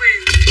đen không viền.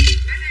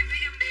 Lấy thêm cái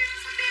dùm đen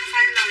xanh đen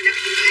size L cho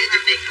chị. Lấy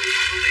dùm đen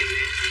không viền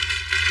đi.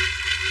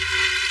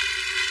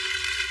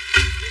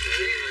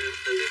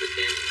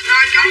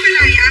 Rồi chốt cái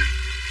này anh.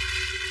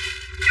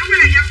 Chốt cái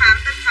này cho Phạm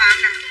tên Phạm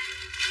nè.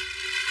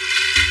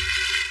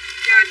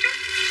 Chờ chút.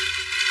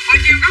 Hồi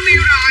chiều có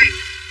bill rồi.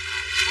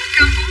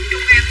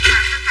 140.000 của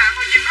Phạm tên Phạm.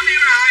 Hồi chiều có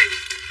bill rồi.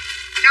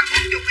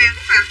 140.000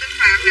 của Phạm tên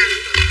Phạm nè.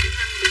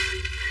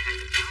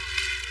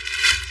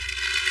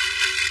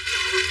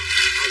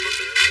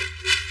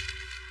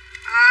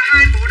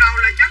 Hai bộ đầu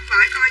là chất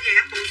vải co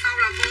giãn, bộ sau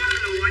là vô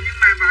lụa nhưng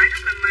mà vải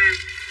rất là mềm.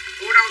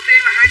 Bộ đầu tiên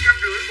là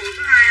 250, bộ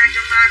thứ hai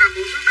 220 và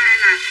bộ thứ ba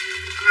là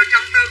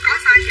 140. Có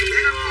size chị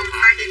thấy không, còn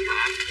size chị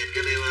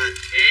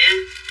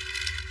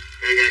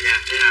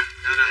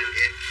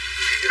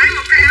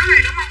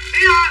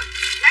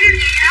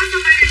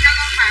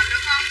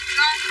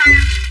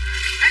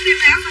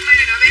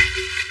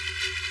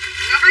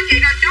chị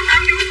nào chốt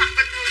áo vú mặc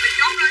bình thường thì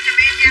chốt lên giùm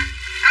em nha.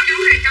 Áo vú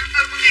này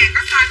 140.000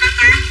 có size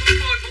 38,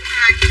 40,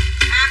 42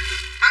 ha.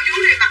 Áo vú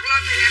này mặc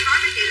lên thì em nói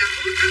với chị là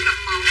mút rất là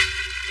mỏng,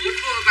 mút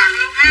vừa vặn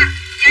luôn ha.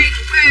 Dây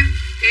cũng êm.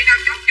 Chị nào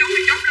chốt vú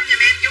thì chốt lên giùm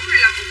em. Vú này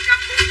là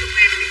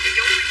 140.000 Nguyễn Thị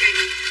vú cái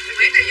gì.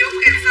 Nguyễn Thị vú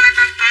kèm size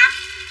 38.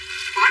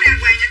 Bỏ đàng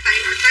hoàng nha tỷ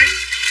ở tí.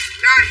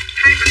 Rồi,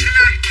 2 bịch anh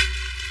ơi.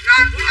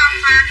 Rồi, của Long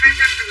Pha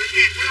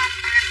 250.000 của Long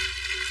Pha.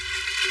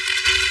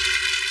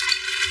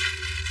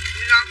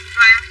 Long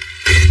Pha.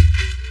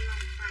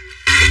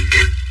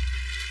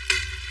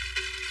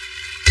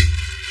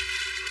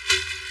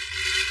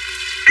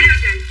 Thấy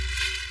không chị?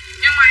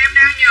 Nhưng mà em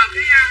đang nhờ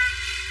cái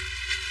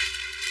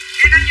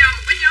em đang nhờ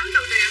một cái nhóm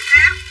từ thiện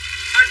khác.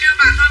 Hồi trưa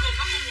bà Thôi Buồn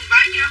có mua quần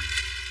váy chưa?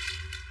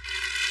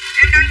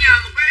 Em đang nhờ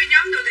một cái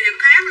nhóm từ thiện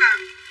khác là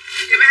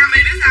chị mấy hôm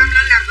nay biết sao em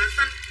lên làm vệ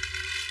sinh.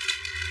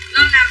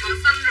 Lên làm vệ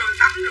sinh rồi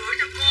tắm rửa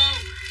cho cô,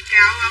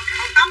 cạo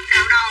tóc,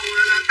 cạo đầu,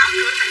 rồi tắm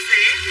rửa sạch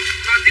sẽ,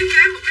 rồi thiết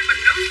kế một cái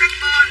bình nước sát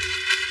bên.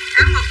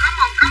 Cá mực có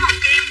màu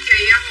kem chị,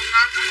 Hồ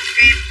Ngon có màu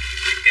kem.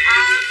 Thiết kế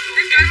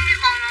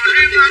còn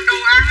riêng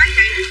đồ ăn á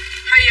chị,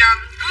 thì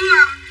cứ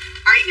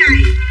 7 ngày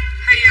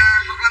thì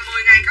hoặc là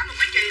 10 ngày có một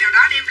cái chị nào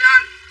đó đem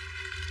lên.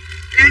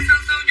 Lan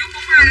Sương Sương vú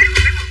 42 lấy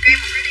một cái màu kem,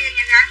 một cái đen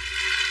nha gái.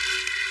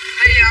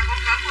 Thì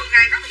khoảng 10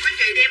 ngày có một cái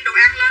chị đem đồ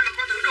ăn lên, mà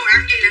con thử đồ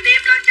ăn gì là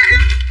đem lên cho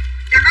ăn.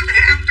 Cho có thể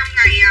ăn trong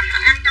ngày,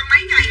 ăn trong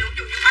mấy ngày luôn, ví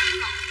dụ như bánh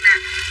ngọt nè,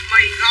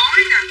 mì gói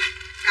nè.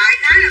 Đại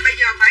khái là bây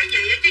giờ phải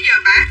vậy chứ giờ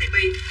bả thì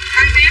bị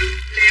 2 miếng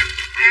liền.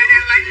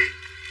 Đang lấy nè.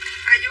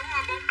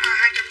 Vú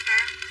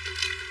 280.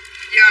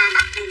 Giờ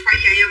bắt buộc phải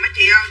vậy rồi mấy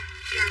chị ơi.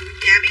 Giờ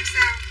dạ biết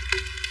sao.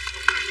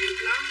 Đúng là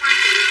việc lớn quá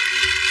thì lớn.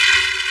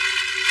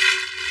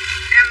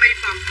 Em mi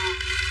phò phò.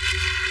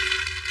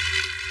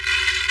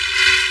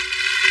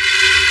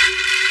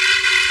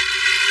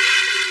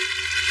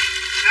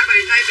 Đã bị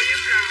tay biến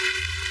rồi.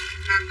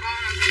 Mà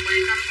con là còn bị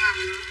tâm thần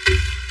nữa.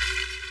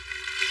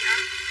 Dạ.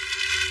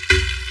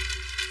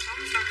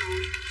 Sống sao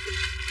nổi.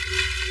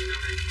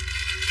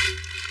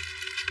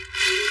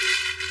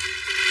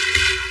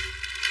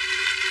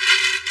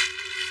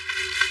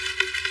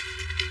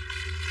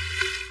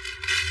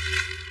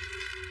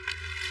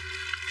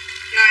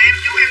 Giờ em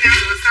chúc em đang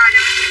lựa size cho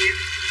mấy chị.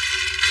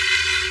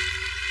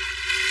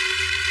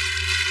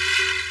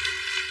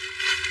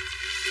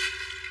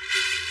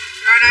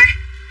 Rồi đây,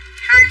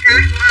 2 cái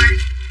của ai?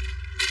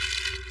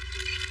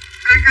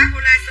 2 cái của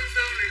La Sương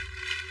Sương nè.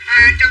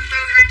 240,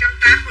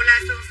 280 của La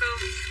Sương Sương.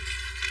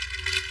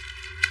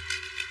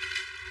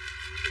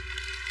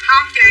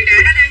 Không chị để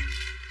nó đi.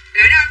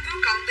 Để đó anh Phước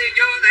cộng tiền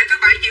vô để thứ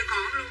Bảy chịu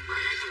khoản luôn.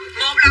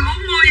 Một là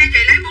 40 nha chị,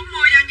 lấy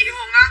 40 nha chị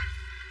Hồn Ngân.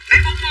 Lấy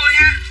 40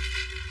 ha.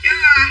 Chứ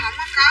không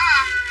có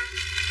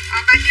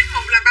 39,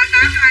 một là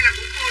 38, hai là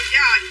 40 chứ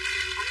rồi.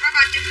 Không có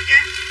 39 chứ.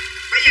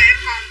 Bây giờ em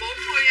còn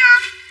 40,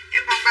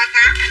 em còn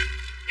 38 nè.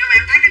 Nhưng mà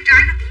em thấy cái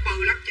trái nó cũng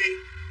bự lắm chị.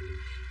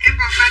 Em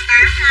còn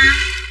 38 ha.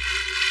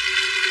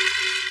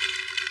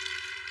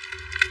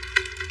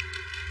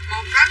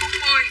 Một cái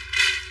 40.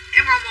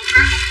 Em còn một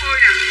cái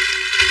 40 nè.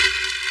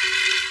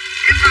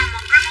 Em còn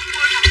một cái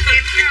 40 màu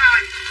kem chứ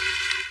rồi.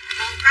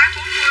 Một cái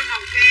 40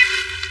 màu kem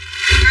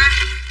ha.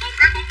 Một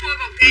cái 40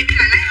 màu kem với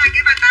lại lấy 2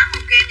 cái 38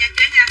 màu kem nha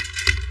chế nha.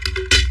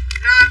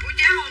 Rồi của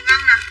chế Hồ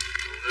Ngân nè.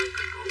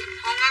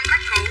 Hồ Ngân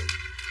cắt cũ.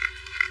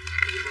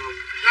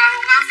 Rồi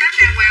Hồ Ngân xếp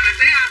đàng hoàng là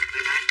tí không?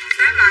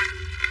 Xếp lại.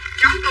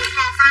 Chống tù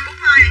còn size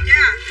 42 này chế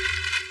à.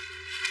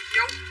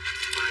 Đúng.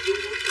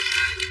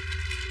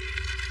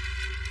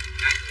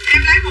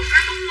 Em lấy một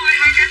cái 40,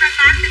 2 cái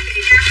 38 cho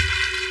chị nha.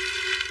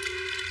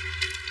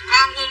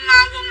 Còn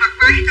quần mặc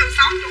váy từ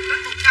 60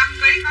 đến 100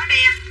 kg có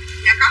đen.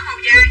 Dạ có màu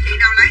da, chị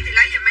nào lấy thì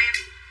lấy giùm em.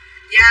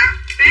 Dạ,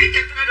 bé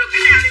chụp được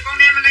cái nào thì con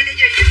đem lên đây để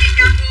về chị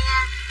cho cô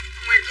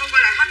Nguyệt Thu.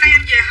 Là hôm nay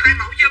em về 2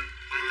 mẫu giùm.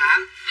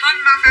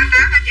 Hôm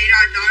 38 hả chị,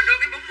 rồi đưa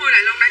cái 40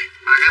 này luôn đây.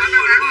 3 cái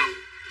 40 đúng không?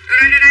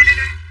 Đây.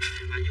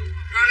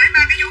 Rồi lấy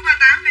 3 cái vú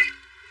 38 đi.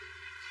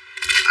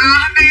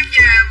 Hôm nay em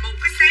về một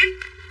cái set.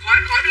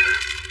 Khỏi đưa.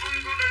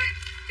 Con đưa đây.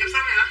 Chụp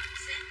xong rồi hả?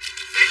 Set.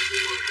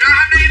 Rồi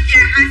hôm nay em về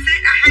 2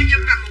 set, 2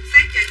 giùm và 1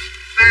 set chị.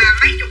 Và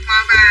mấy chục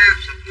màu và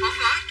khoảng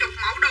cỡ chục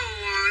mẫu đồ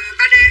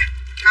 3D.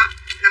 Đó,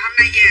 là hôm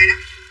nay về đó.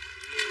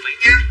 Mấy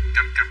nha.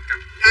 Cặp.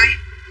 Đây.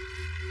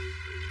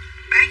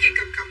 Bán gì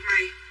cặp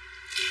mày.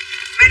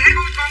 Mày thấy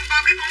con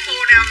cái con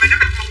bồ nào mà nó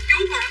mặc một vú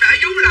còn để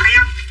vú lại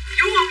không?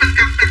 Vú không mặc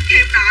cặp đặt cho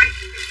em nội.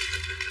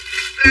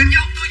 Làm cho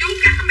ông tôi vú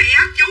cắt mẹ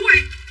hết vú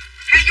đi.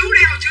 Hay vú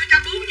đây hồi xưa cho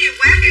bú nhiều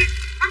quá kìa.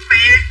 Bắt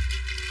mẹ.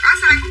 Có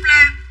sai Phúc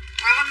Lê.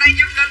 Rồi hôm nay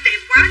zoom lên đẹp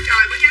quá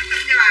trời mới nhắn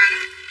tin cho bà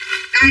đó.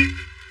 Đây.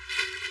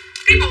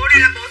 Cái bộ này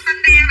là bộ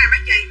xanh đen này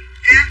mấy chị.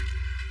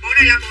 Bộ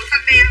này là bộ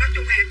xanh đen, nói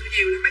chung hàng tôi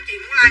nhiều lắm, mấy chị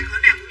muốn like cỡ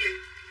nào cũng vậy.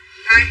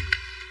 Đây.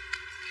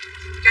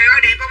 Trời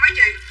ơi đẹp không mấy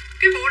chị.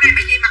 Cái bộ này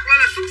mấy chị mặc lên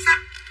là xuất sắc.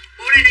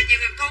 Bộ này là chị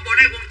Nguyệt Thu, bộ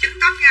này quần chính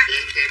tóc nha.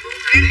 Em kem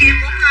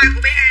 42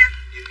 của bé An.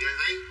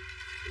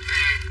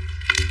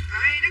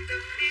 Ai đã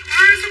từng đi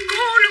qua sông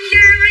cô Long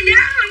Giang, ai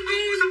dáng Long Cô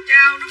sông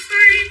chào nước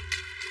xây.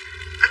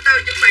 Anh Tư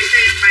chuẩn bị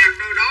tiền bạc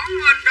đồ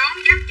đón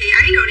dắt chị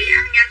ấy đồ đi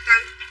ăn nha anh Tư.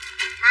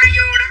 Mai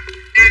vô đó.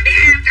 Nè bé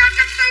An cho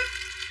 140.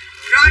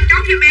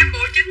 giùm em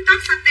bộ chính tóc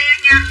xanh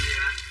đen nha.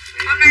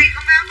 Hôm nay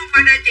không áo thun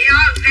 3D chị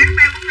ơi, ráng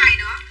 3-4 ngày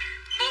nữa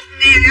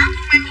 1.000 áo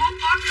thun em hốt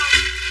hết luôn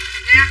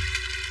nha.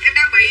 Em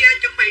đang bị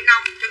chuẩn bị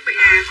nồng, chuẩn bị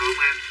hàng. Không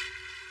em.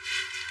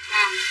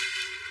 Còn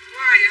của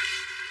ai vậy?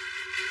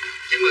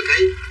 90 kg.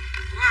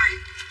 Của ai?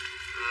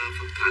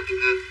 Phật Thọ Kim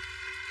Ngân.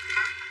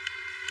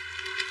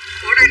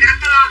 Bộ này đã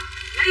tơ.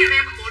 Lấy giùm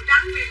em cái bộ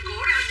trắng viền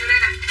cổ này như đây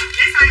nè.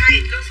 Lấy size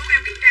 2 luôn xuống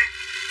em kiểm tra.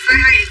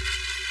 Size 2.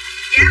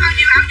 Giá bao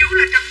nhiêu áo vú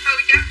là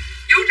 140 chứ.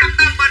 Vú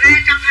 140, bờ ra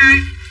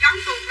 120, chống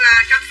tuột là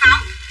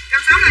 160.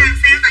 160 là hàng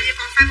sale tại vì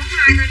còn size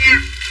 42 thôi nha.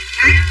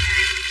 Đấy.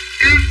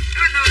 Cái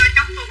bình thường là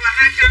chống tuột là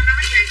 200 đó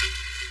mấy chị.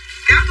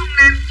 Áo thun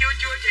nam chưa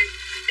chị.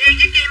 Đen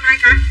với kim 2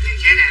 cánh.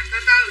 Xe nè. Từ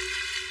từ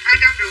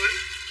 250.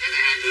 Xe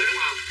này 250 đúng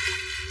không?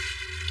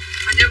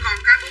 Hình như còn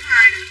cái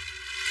 42 nè.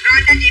 Rồi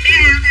cho chị bé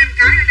ăn thêm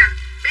cái nữa nè.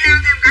 Bé ăn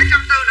thêm cái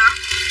 140 nữa.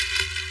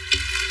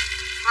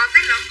 Còn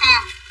xếp lượng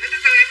còn. Để từ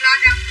từ em lo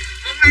nha.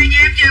 Một ngày nhà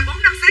em về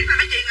 4-5 set mà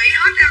mấy chị nghỉ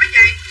hết ra mấy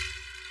chị.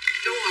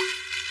 Đùa.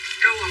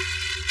 Đùa.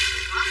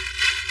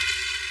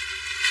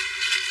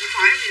 Không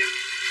phải em gì vậy?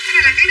 Cái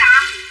này là cái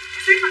đầm.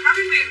 Cái set mà có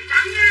cái viền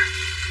trắng á.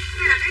 Cái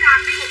này là cái đầm.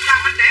 Cái cục đầm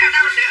mình để ở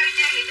đâu mình để y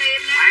chang vậy cho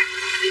em nha.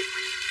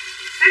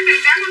 Set viền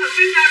trắng có thử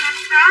phía trên thôi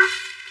lúc đó.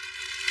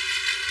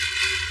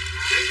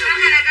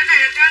 Cái này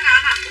là trên nè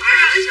anh à.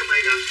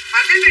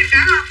 Bạn thấy viền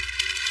trắng không?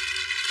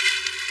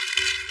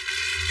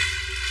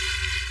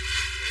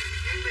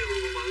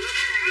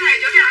 Cái này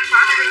chỗ này anh bỏ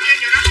lại y chang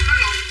chỗ đó không nó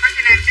lộn.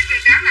 Cái này set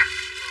viền trắng nè.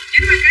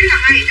 90 kg là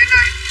 2 trên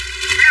đây.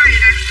 Mấy ai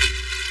vậy đây?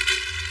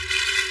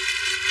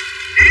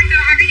 Để em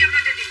đưa 2 cái zoom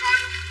lên cho chị coi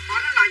luôn. Bỏ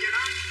nó lại cho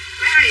nó.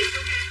 Mấy ai vậy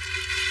xuống em.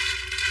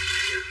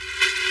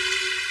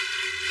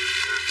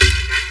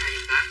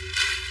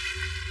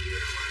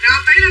 Rồi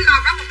tí lên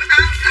lò có một cái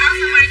áo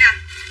sơ mi nè.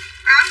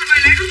 Áo sơ mi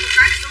lấy rút một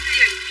cái để xuống cái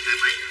gì?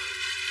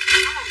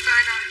 Có một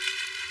size thôi.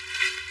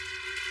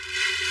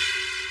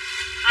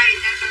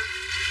 2.4.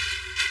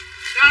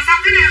 Rồi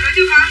xong cái nào nữa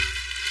chưa con?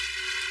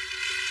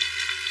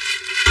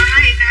 Rồi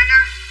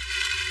 2.5.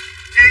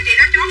 Nè chị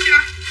đã chốt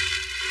chưa?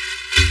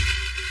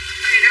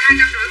 Đây đã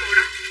 250 bộ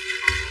đó.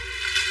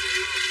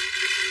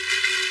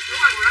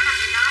 Đúng rồi bộ đó nằm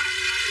bên đó.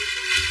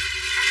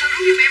 Anh tôi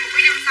rút giùm em một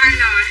cái zoom size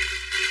L.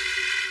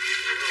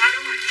 À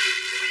đúng rồi.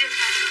 Một cái zoom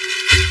size L.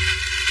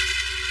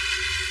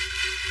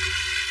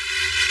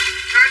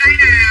 Rồi đây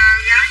nè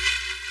gái.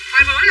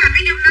 Hồi bữa là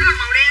cái zoom đó là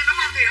màu đen đúng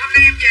không? Thì hôm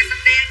nay em về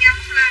xanh đen nha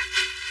Phúc Lê.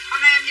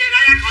 Hôm nay em về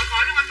đây đang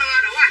khỏi luôn anh Tư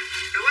đủ rồi.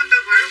 Đủ anh Tư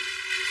khỏi luôn.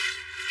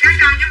 Cái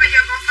nào nhưng mà giờ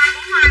còn size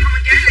 42 không mà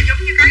chế là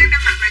giống như cái em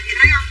đang mặc này chị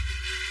thấy không?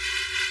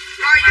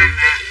 Coi dùm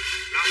nè.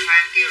 Nó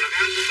khoan kêu là cái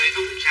áo sơ mi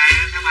có một size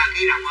nó sẽ 3 kg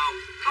rộng không?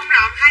 Không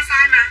rộng 2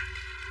 size mà.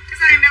 Cái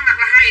size em đang mặc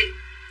là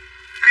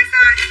 2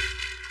 size.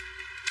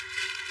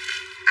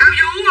 Áo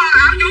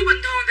vú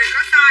bình thường thì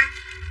có size.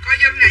 Coi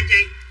dùm nè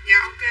chị. Dạ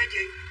ok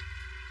chị.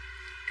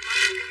 Em nói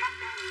được cái móc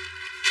đó rồi.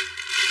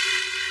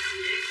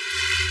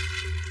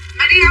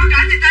 Mày đi đâu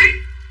trở thì tí?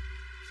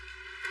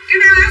 Kiếm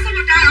áo xong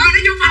rồi trời ơi nó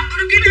vô phòng tôi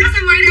nó kiếm áo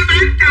xong rồi ra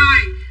bán trời.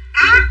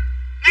 Đó.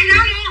 Ngay đó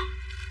luôn.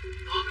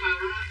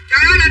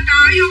 Trời ơi là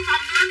trời vô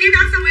phòng tôi nó kiếm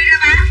áo xong rồi ra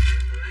bán.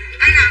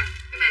 Đây nè.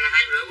 Cái này là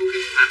 250 của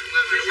Kim Ngân đúng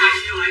không?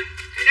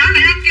 Thì đó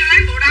nãy anh kêu lấy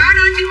bộ đó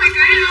đó chứ mấy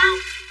cái đâu.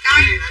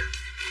 Đây.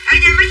 Đây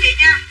nha mấy chị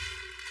nha.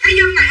 Cái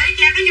zoom này y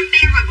chang cái zoom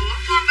đen hồi bữa.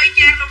 Form y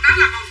chang luôn đó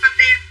là màu xanh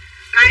đen.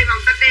 Đây màu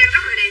xanh đen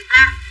rất là đẹp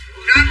ha.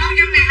 Rồi con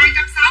zoom này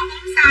 260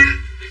 4 size.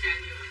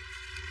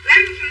 Lấy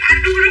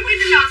anh rút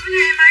XL xuống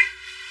cho em ơi.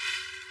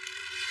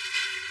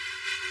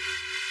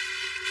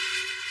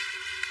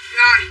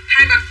 Rồi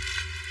 2 bịch.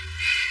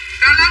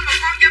 Rồi lên một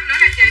con zoom nữa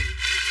nè chị.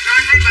 Rồi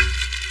 2 bịch.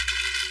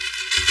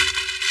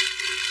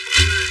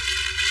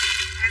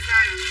 2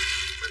 size rồi.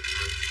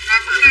 Rồi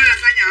Phúc Lê là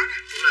size nhỏ nè.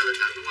 Phúc Lê bình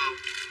thường đúng không?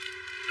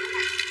 Đúng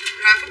rồi.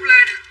 Rồi Phúc Lê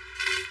nè.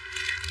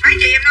 Mấy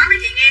chị em nói mấy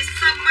chị nghe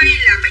sơ mi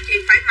là mấy chị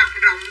phải mặc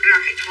rộng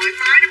rãi thoải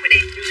mái nó mới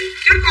đẹp.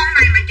 Chứ con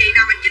này mà chị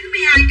nào mà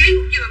 92 kg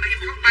cũng vừa mà em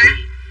không bán.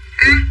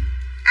 Ha.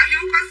 Áo vú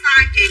có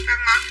size chị phân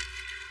món.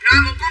 Rồi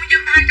một con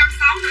zoom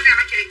 260 nữa nè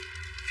mấy chị.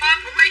 Form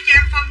cũng y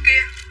chang form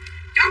kia.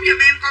 Chốt giùm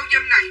em con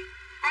zoom này.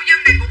 Con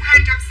zoom này cũng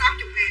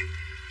 260.000.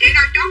 Chị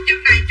nào chốt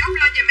zoom này chốt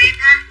lên giùm em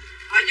ha.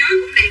 Ở dưới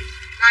cũng đẹp.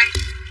 Đây,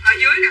 ở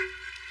dưới nè.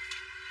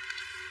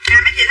 Nè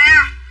mấy chị thấy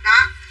không? Đó.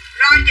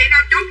 Rồi chị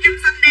nào chốt zoom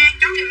xanh đen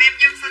chốt giùm em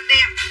zoom xanh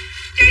đen.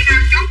 Chị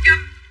nào chốt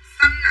zoom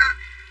xanh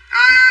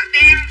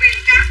đen viền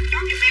trắng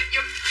chốt giùm em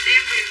zoom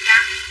đen viền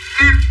trắng.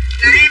 Ha.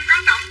 Là em có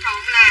tổng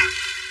cộng là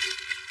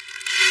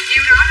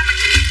nhiêu đó đó mấy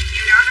chị,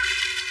 nhiêu đó đó.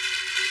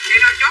 Chị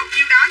nào chốt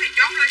nhiêu đó thì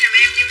chốt lên giùm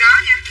em nhiêu đó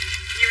nha.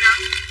 Nhiêu đó.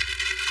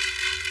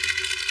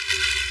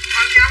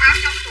 Còn cho áo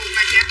chống tuột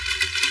này nha.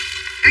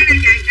 Đây nè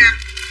chị nè.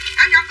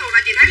 Áo chống tuột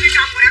là chị thấy cái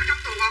trong của áo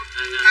chống tuột không?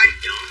 Đây.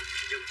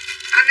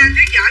 Anh nên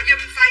tuyết vỏ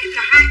zoom size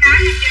là 2 cái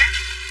nha chị.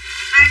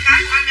 2 cái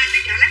của anh nên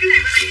tuyết vỏ lấy cái này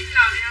bên đây XL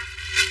đi không?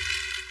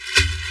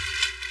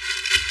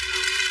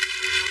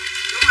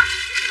 Đúng rồi,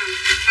 XL.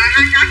 Rồi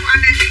 2 cái của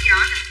anh nên tuyết vỏ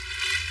nè.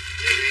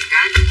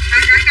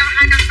 2 cái cho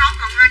 260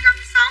 cộng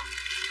 260.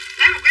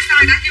 Lấy một cái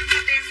size đó zoom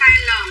xanh đen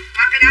size L.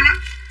 Hoặc cái đó đó.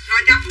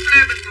 Rồi cho Phúc Lê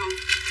bình thường.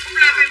 Phúc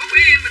Lê Facebook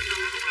yên bình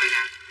thường. Phúc Lê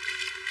nè.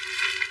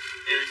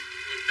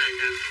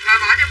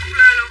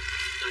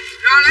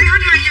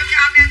 2 vô cho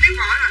anh em tiếng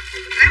vỏ rồi.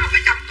 Lấy một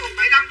cái chống tuột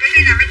 75 kg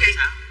đây nè mấy chị.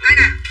 Đây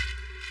nè.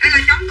 Đây là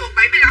chống tuột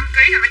 75 kg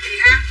nè mấy chị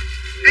ha.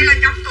 Đây là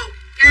chống tuột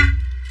nha.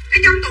 Cái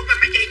chống tuột mà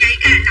mấy chị nhảy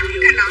càng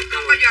nặng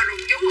không bao giờ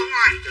rụng vú ở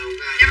ngoài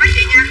nha mấy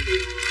chị nha.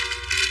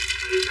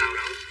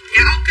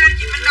 Dạ ok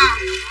chị Minh Đòn.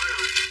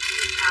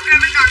 Ok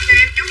Minh Đòn cho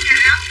em chút nha.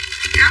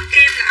 Áo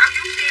kem là áo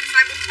vú kem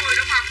size 40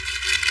 đúng không?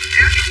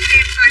 Áo vú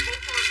kem size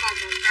 40 còn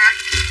một cái.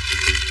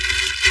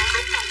 Còn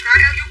đúng một cái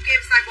áo vú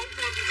kem size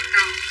 40 của Minh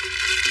Đòn.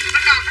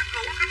 Minh Đòn khách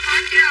cũ khách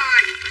mới chứ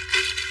ơi.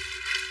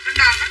 Minh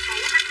Đòn khách cũ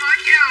khách mới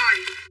chứ ơi.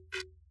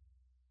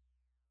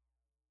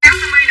 Áo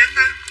sơ mi nữa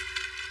ta.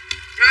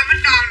 Rồi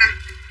Minh Đòn nè.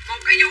 Một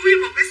cái vú với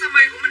một cái sơ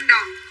mi của Minh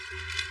Đòn.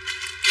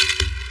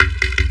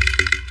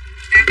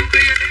 Nè con ghi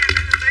đi anh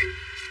đánh tí.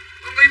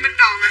 Con ghi Minh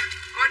Đòn à.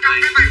 Coi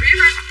trong cái bài viết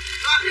á.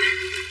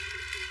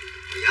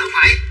 Giỡn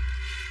mày.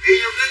 Ghi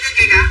vô cái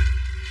gì cả.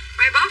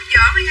 Mày bớt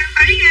dở mày nhăn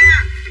tí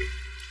nha.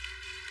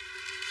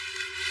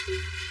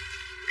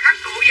 Khách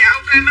cũ dạ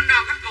ok Minh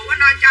Đòn khách cũ anh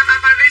ơi cho ba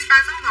Paris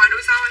 3 số điện thoại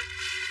đuổi sau ơi.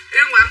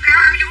 Riêng quảng cáo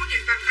áo vú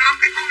nhìn cần không.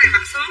 Cái con này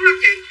mặc sướng lắm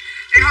chị.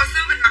 Thì hồi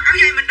xưa mình mặc áo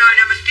dây mình đời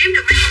nào mình kiếm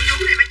được mấy con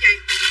vú này mấy chị.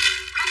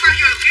 Không bao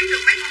giờ kiếm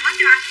được mấy con hết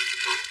cho anh.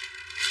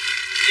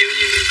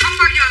 Không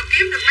bao giờ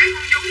kiếm được mấy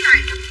con vú này.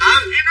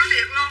 Em nói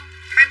thiệt luôn.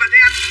 Hay bật đi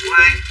anh.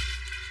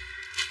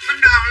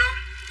 Minh Đòn luôn.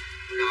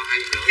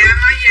 Dạ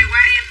mai về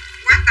qua em.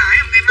 Quá tải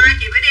rồi ngày mai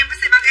chị phải đem cái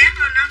xe ba gác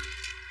lên đó.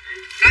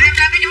 Rồi em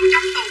ra cái vú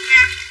chống tuột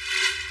nha.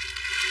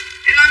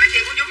 Em lên mấy chị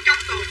con vú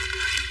chống tuột.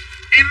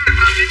 Em mặc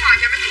ở phía ngoài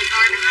cho mấy chị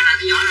coi nè.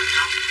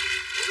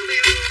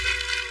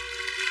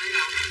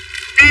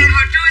 Nè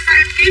hồi trưa sao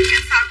em kiếm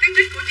em sợ cái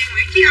clip của chị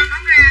Nguyễn Chí Âm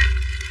không ra.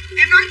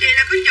 Em nói chị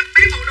là cứ chụp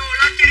mấy bộ đồ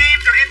lên cho em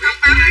rồi em thông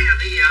báo.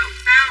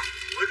 Sao?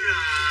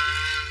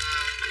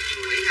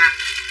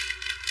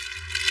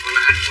 Còn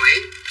là anh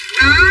Nguyễn.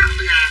 Đó.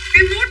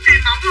 Cái mood này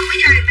mỏng hơn cái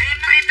giày mà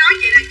em nói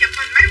chị là chụp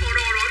hình mấy bộ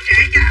đồ đổi trẻ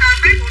cho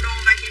mấy bộ đồ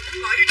mà chị muốn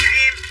gửi cho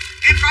em.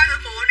 Em coi thử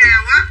bộ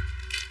nào á.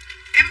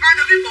 Em coi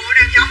thử cái bộ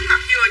nào giống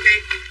mặc vừa chị.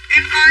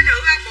 Em coi thử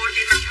bộ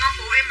chị mặc ngon,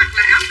 bộ em mặc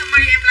là áo sơ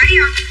mi em lấy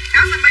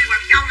áo sơ mi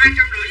Quảng Châu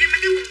 250 với mấy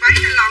cái quần váy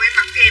trên lầu em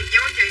mặc kèm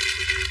cho chị.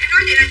 Em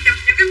nói chị là chụp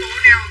những cái bộ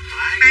nào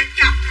mà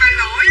chọc mà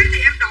lỗi thì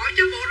em đổi,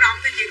 chứ bộ rộng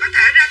thì chị có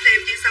thể ra tiệm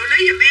chị xử lý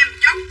giùm em một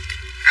chút.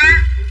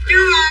 Chứ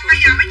bây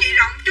giờ mấy chị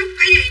rộng chút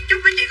cái gì chút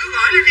mấy chị cứ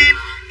gửi lên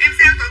em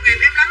sao tội nghiệp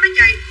em lắm mấy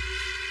chị.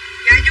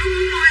 Dạ chú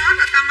 40 hết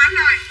rồi Tâm Ánh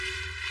ơi.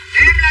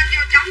 Để em lên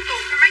cho chống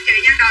tuột cho mấy chị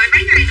nha, đợi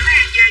mấy ngày nữa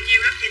hàng về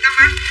nhiều lắm chị Tâm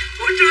Ánh.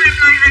 Buổi trưa em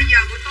lên 2 giờ,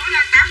 buổi tối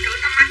lên 8 rưỡi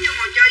Tâm Ánh vô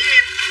ngồi chơi với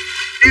em.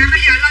 Nè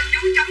bây giờ lên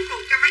vú chống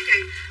tuột cho mấy chị.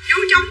 Vú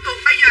chống tuột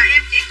bây giờ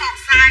em chỉ còn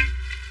size.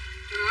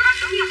 Trời anh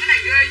đứng lên cái này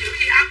ghê dữ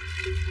gì anh.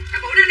 Cái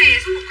bữa nó nè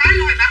xuống một cái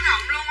lôi bản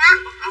họng luôn á.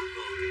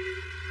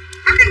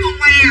 Bắt cái quần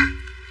què.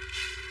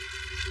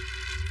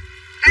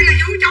 Đây là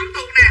vú chống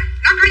tuột nè.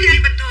 Nó có dây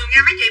bình thường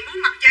nha mấy chị,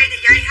 muốn mặc dây thì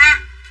dây ha.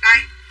 Đây.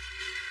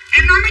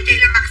 Em nói mấy chị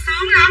là mặc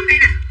sướng lắm đây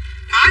nè.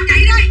 Đó nhảy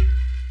đi.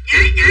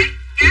 Nhảy.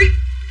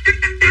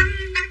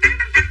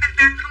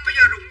 Tăng. Không bao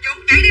giờ rụng vú.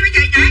 Nhảy đi mấy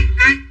chị nhảy.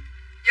 Đây.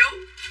 Vú.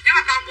 Nhưng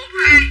mà còn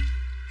 42.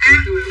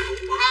 Còn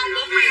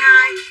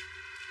 42.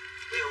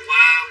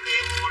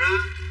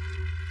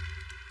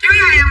 Chứ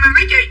hàng mà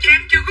mấy chị cho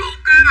em chưa có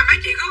ok mà mấy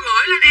chị cứ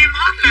gửi lên em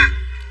hết là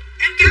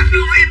em chết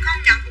luôn, em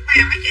không nhận cục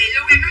hàng mấy chị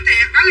luôn. Em nói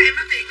thiệt, đó là em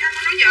nói thiệt chứ không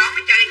có nói giỡn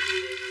mấy chị.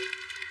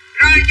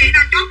 Rồi chị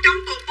nào chốt chống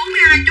tuột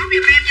 42 chốt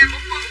giùm em nha.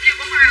 40 cũng như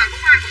 42 là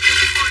 42 cũng như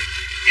 40.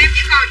 Em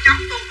chỉ còn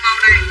chống tuột màu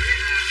này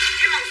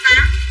với màu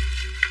xám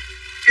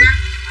nha.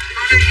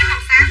 Màu này với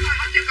màu xám thôi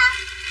hết chưa con.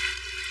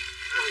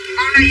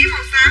 Màu này với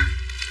màu xám.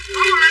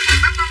 Có con lên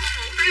thành bắt con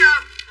ngủ thấy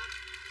không.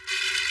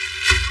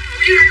 Con ngủ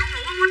dưới đây, con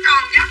ngủ không có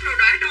tròn giấc rồi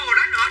để đồ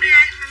đó nữa đi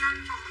em.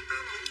 Lên phòng bắt tôi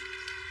ngủ.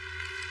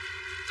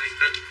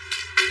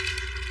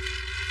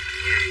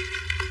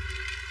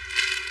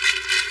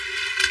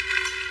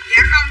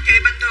 Dạ không chị,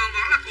 bình thường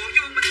vẫn là cổ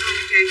vuông bình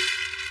thường chị.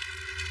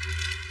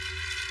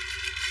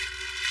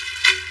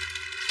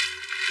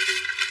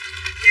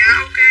 Dạ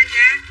ok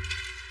nha.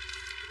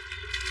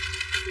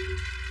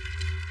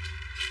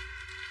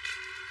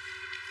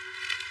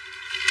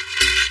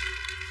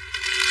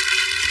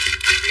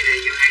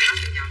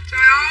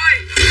 Trời ơi,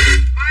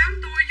 bán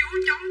tôi vú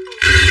chống tuột.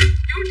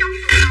 Vú chống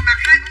tuột mà mặc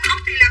 2 con ốc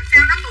thì làm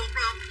sao nó tuột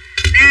được.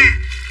 Nè,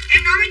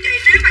 em nói với chị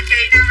nếu mà chị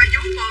nào mà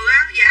vú bự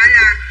á, dạ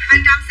là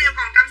 200 sale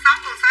còn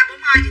 160 còn size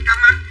 42 chị Tâm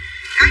Ánh.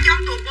 Áo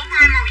chống tuột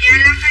 42 màu da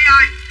Lan Thi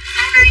ơi.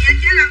 Màu này nha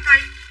chế Lan Thi.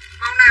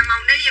 Màu này màu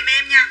ni giùm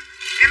em nha.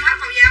 Em hết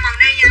màu da màu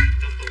ni nha.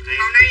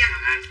 Màu ni nha.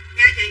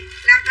 Nha chị,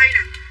 Lan Thi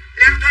nè.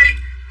 Lan Thi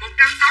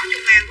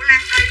 160.000 của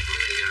Lan Thi.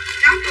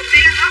 Chống tuột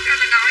đen hết rồi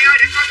bà nội ơi,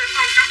 để coi thử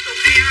còn chống tuột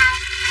đen không.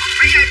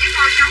 Bây giờ chỉ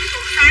còn chống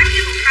tuột xám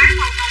với một cái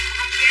màu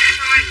hồng da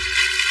thôi.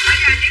 Bây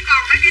giờ chỉ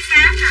còn mấy cái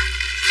xám nè.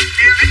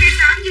 Nè mấy cái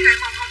xám với lại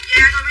màu hồng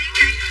da thôi mấy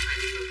chị.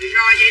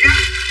 Rồi vậy đó.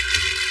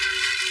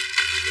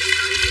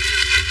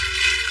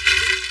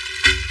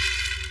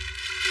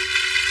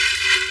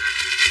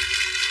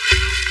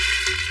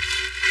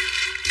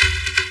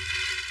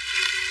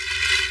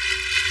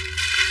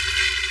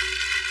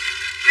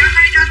 Cho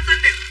hay cho anh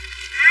xin được.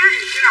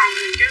 Cái đầu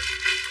này chứ.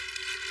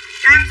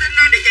 Cho anh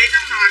xin địa chỉ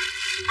xong rồi.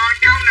 Hòn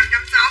Châu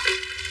 560.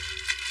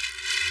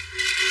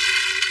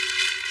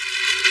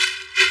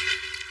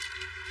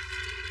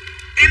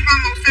 Em còn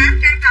màu xám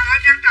Trang Trần ơi,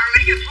 Trang Trần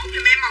lấy giùm hút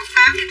giùm em màu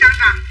xám với Trang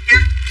Trần nha.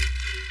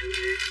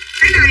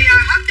 Cái này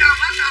hết cho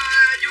hết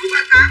chú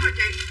 38 rồi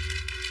chị.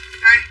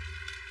 Đây.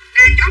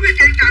 Nè chốt cho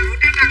Trang Trần, của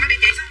Trang Trần có địa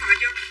chỉ số thoại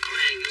chưa?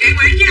 Chị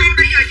Nguyễn Chí Anh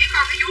bây giờ chỉ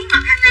còn cái vú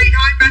mặt hàng ngày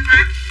thôi,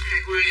 38. Cái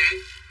này của ai vậy?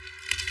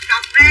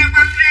 Đọc ra,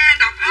 quăng ra,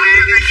 đọc hết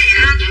rồi cái gì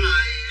anh?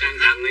 Trần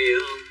Trần mới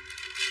hiểu không?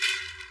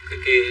 Cái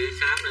kia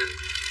xám nè.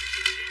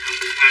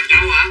 Hoàng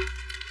Châu hả?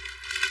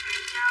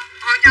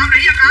 Hòn Châu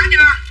nãy giờ có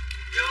chưa?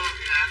 Vô,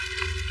 hay là?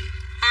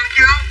 Hòn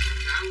Châu.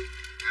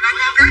 Rồi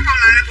còn cái còn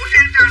lại là của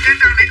Trang Trần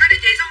này có địa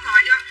chỉ số điện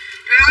thoại chưa?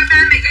 Trời ơi ba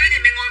mày ghi thì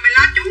mày ngồi mày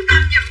la chú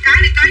tâm giùm cái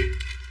đi tí.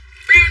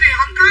 Bill thì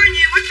không có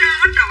nhiêu hết trơn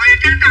hết trọi.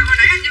 Trang Trần hồi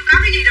nãy hình như có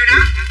cái gì rồi đó.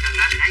 Trang Trần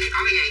lá nãy có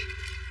cái gì?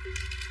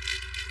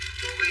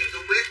 Tôi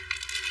không biết.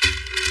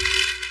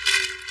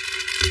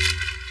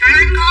 Trời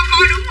anh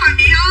coi đúng rồi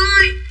mẹ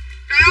ơi.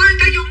 Trời ơi người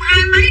ta dùng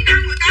 20 mấy năm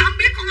người ta không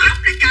biết con ốc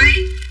nè chị.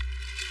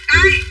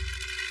 Đây.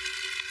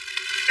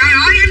 Trời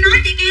ơi em nói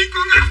chị nghe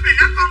con ốc là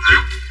nó con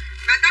ốc.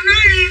 Mà tao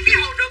nói cái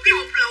hột được cái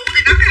hột lựu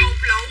thì nó cái hột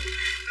lựu.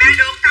 Mà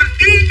được cầm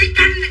cái trái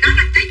chanh thì nó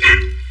thành trái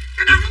chanh.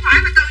 Nó đâu có phải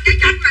mà từ trái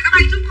chanh mà nó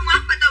bay xuống con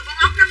ốc. Mà từ con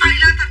ốc nó bay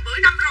lên thành bưởi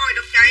năm rồi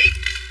được chị.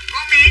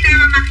 Còn mẹ nào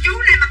mà mặc chú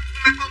này mà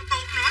còn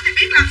tuột nữa thì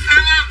biết làm sao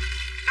không.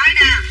 Đây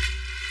nè.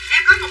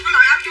 Em có một cái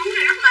loại áo chú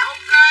này rất là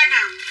ok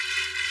nè.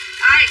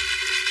 Đây.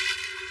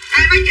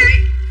 Đây mấy chị.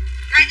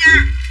 Đây nha.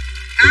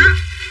 Đó.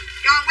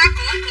 Tròn qua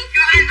cổ cột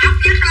vô ăn ốc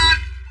dắt lên.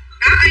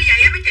 Đó y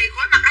vậy á mấy chị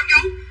khỏi mặc áo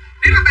vú.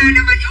 Nếu mà bà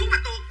nào mà vú mà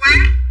tuột quá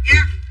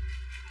nha.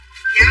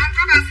 Dạ không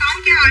có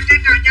 36 chứ ơi. Trên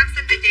trời chăm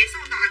xin địa chỉ số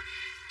điện thoại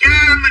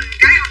cho mình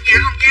cái hồng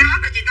da hết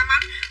rồi chị Tâm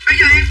Ánh. Bây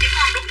giờ em chỉ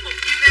còn đúng một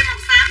nhiêu đây màu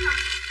xám thôi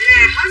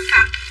là hết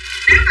sạch.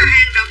 Nếu mà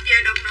hàng đợt về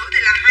đợt nữa thì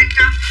là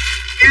 200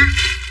 nha.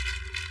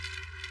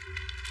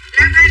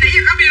 Lan Thay nãy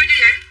giờ có bill như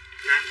vậy?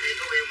 Lan thì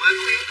có bill mới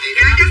có bill thì.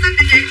 Dạ cho xin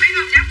địa chỉ mấy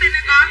người nhắn tin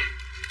đây con.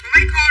 Còn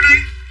mấy cô đây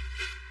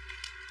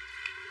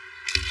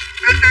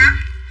 38.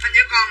 Hình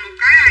như còn một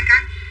cái hai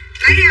cái.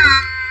 Lấy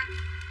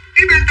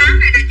cái 38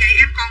 này nè chị,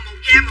 em còn một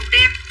da một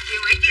đen. Chị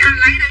Nguyễn Chí Anh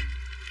lấy đi.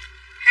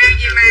 Hàng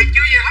gì mà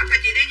chưa gì hết mà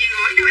chị đi chị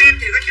gửi cho em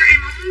thì có cho em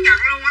không muốn nhận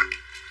luôn á.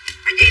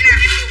 Mấy chị làm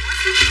em buồn hết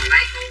sức luôn.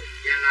 Lấy cô,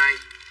 Gia Lai.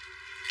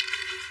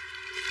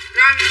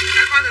 Rồi,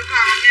 để coi thử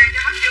còn nha, cho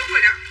hết vú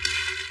rồi đó.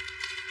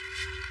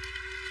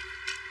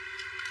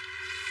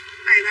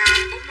 Này là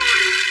 40.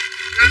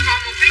 Rồi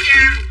còn một cái da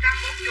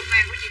 140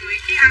 ngàn của chị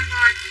Nguyễn Chí Anh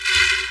thôi.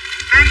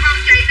 Ba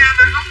con chị nào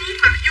mà không muốn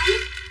mặc vú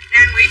nè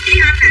Nguyễn Chí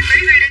Anh nè, tí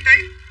đi tí.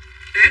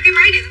 Để cái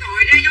máy điện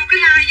thoại ra vô cái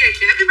like gì,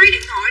 để cái máy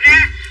điện thoại ra.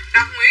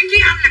 Đọc Nguyễn Chí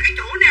Anh là cái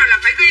chỗ nào là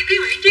phải ghi cái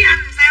Nguyễn Chí Anh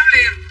làm sao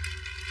liền.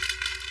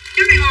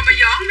 Chứ mày ngồi mà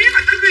giỡn biết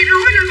mà tới khi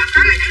rối lên mà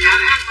cái là cái lợi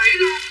hàng Mỹ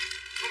luôn.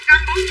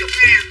 140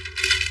 ngàn.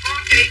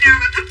 Con chị nào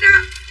mà thích á,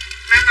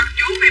 mà mặc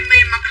vú mềm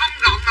mềm mà không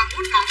gọn mà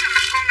mút mỏng là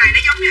mặc con này nó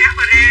giống như áo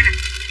bà ra nè.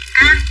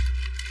 À,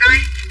 đây.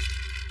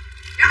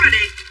 Rất là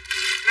đẹp.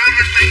 Rồi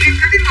hàng Mỹ em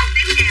có cái màu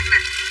tím nhạt nè,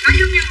 nó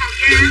giống như màu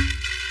da.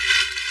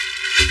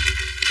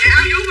 Để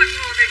áo vú bình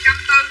thường thì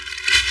 140.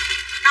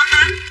 Tâm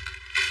Ánh.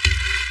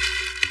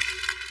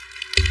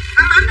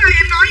 Tâm Ánh ơi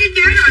em nói với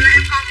chế rồi là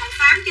em còn màu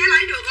xám, chế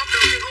lấy được không?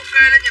 Được thì ok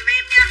lên giùm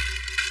em nha.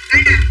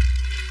 Đây nè.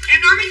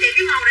 Em nói mấy chị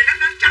cái màu này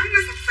nó trắng nó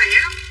sạch sẽ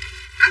lắm.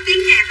 Nó tím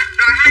nhạt á.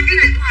 Rồi hai cái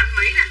này của Hạnh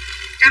Mỹ nè.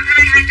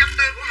 120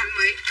 240 của Hạnh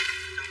Mỹ.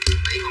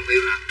 Mỹ còn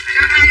bill nè.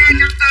 120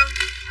 240.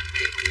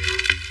 Mỹ còn bill.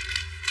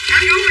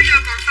 Áo vú bây giờ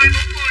còn size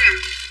 40 à.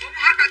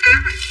 40 hết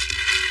 38 rồi.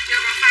 Giờ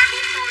còn size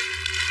 40.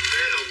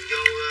 Để lùn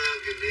vô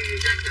kìm đi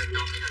Trang Trần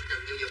trong cái Trang Trần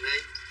vô giùm đi.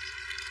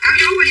 Áo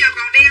vú bây giờ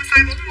còn đen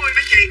size 40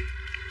 mấy chị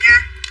nha.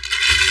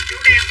 Vú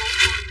đen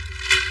 40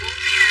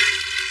 42.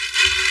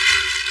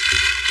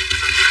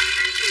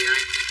 Cái gì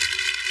đây?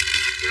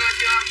 Chưa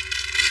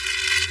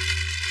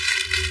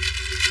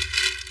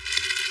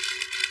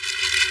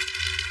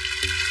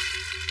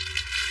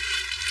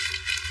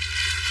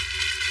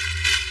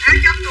áo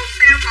chống tuột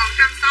sale còn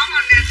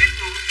 160 anh em biết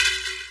một.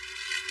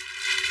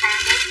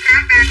 Còn 4 cái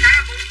 3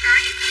 cái 4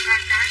 cái gì 3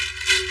 cái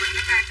mình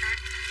nó 3 cái.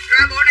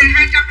 Rồi bộ này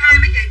 220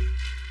 mấy chị.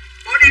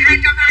 Bộ này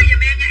 220 giùm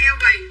em nha eo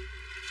vầy.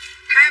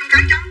 Thêm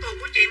cái chống tuột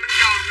của chị Minh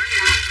Đòn nữa.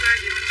 Dạ ok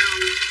chị Minh Đòn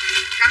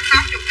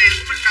 160 ngàn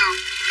của Minh Đòn.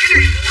 Cái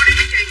này mua đi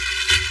mấy chị.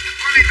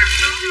 Con này mặc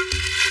sướng lắm.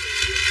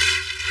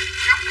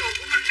 Chống tuột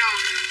của Minh Đòn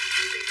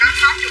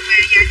 160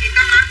 ngàn. Dạ chị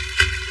Tâm Ánh.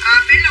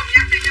 Bé Lùng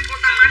nhắn tin cho cô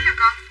Tâm Ánh nè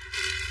con.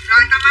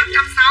 Rồi Tâm Ánh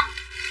 160.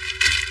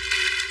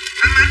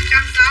 Tâm Ánh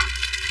 160.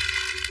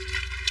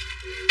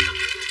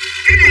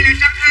 Cái này là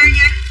 120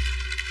 nha.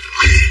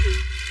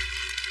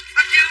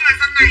 Xanh dương là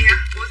xanh này hả?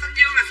 Ủa xanh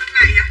dương là xanh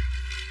này hả?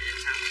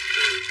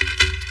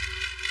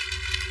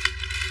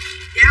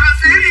 Dạ hồi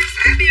sáng em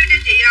xả bill cho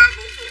chị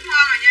Vũ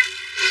Ngon rồi nha.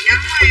 Dạ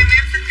mua hàng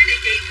em xin cái địa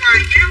chỉ ngoài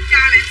chứ không cho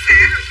là em xả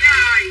rồi chứ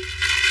ơi.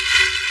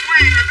 Mua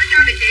hàng là phải cho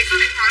địa chỉ số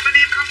điện thoại bên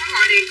em không có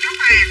gọi điện chốt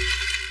hàng.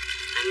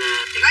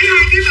 Lấy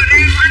hai cái bờ ra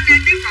của anh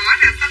đang tiếp vỏ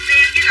nè, xanh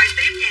đen với lại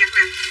tím nhạt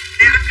nè.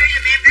 Nè anh ghi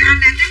giùm em cái anh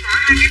đang tiếp vỏ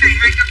hai cái này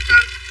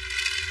 240.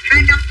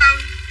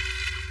 240.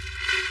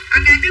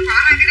 Anh đang tiếp vỏ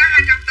hai cái đó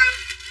 240.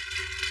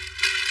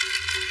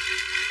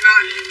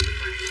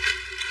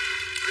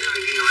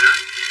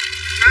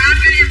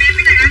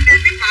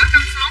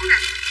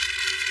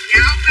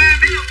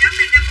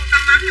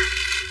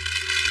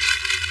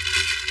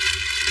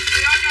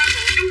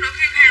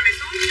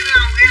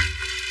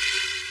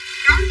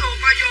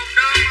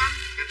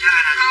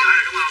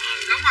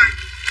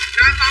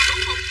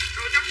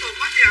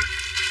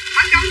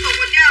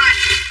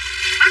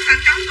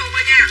 thành chống tù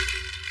rồi nha.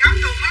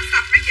 Chống tù mất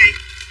sạch mấy chị.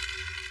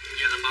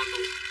 Giờ là bao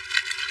tù.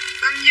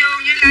 Xanh dương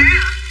với lá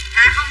hả?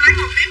 À không lấy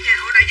một tiếp nha.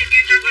 Ủa nãy giờ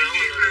kêu cho tiếp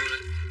nha.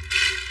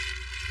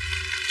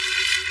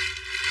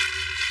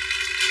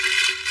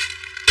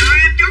 Rồi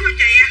em chốt với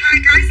chị 2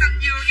 cái xanh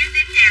dương với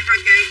tiếp nhạc rồi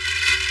chị.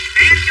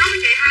 Để em chốt với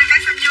chị 2 cái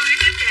xanh dương với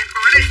tiếp nhạc.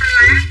 Còn ở đây xanh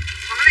lá,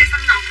 còn ở đây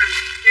xanh ngọc nè.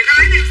 Chị có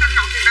lấy thêm xanh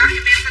ngọc thì báo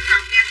giùm em xanh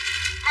ngọc nha.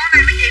 Con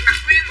này mấy chị mặc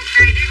nguyên một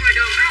ngày đi ngoài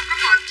đường nó không có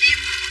mệt chim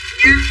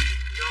nha.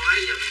 Vô ấy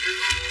giùm cái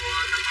cô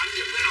tấm ấm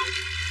giùm cái luôn.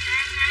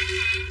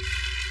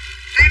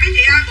 Đây mấy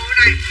chị ơi, bộ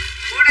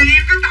này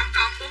em có tổng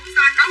cộng 4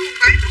 size, có quần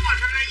váy Tú Quỳnh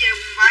hôm nay về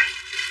quần váy.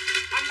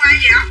 Hôm qua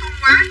về áo thun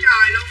quá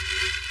trời luôn.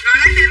 Rồi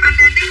lấy thêm anh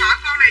lên tí bỏ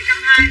con này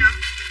 120 nữa.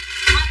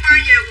 Hôm qua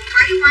về quần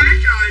váy quá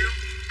trời luôn.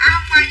 À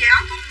hôm qua về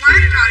áo thun quá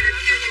trời định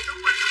kêu gì Tú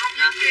Quỳnh mà không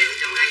dám kêu.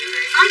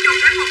 Có chục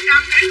đến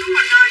 100 kg Tú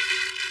Quỳnh ơi.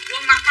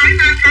 Quần mặc váy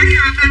 3 cái,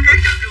 3 cái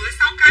 150,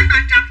 6 cái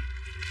 300.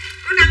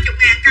 Cứ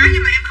 50.000 cái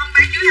nhưng mà em không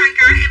bán dưới 2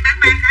 cái, em bán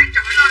 3 cái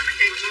trở lên mấy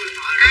chị.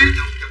 À,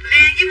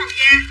 đen với màu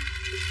da.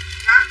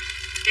 Đó.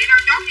 Chị nào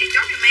chốt gì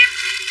chốt giùm em.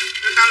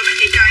 Từ từ mấy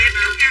chị chờ em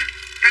trước nha.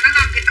 Cho nó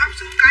nằm cái tóc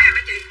xuống cái à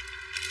mấy chị.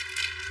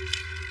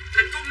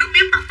 Định phun nước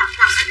biết bật bật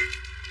hết chứ.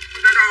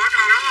 Đồ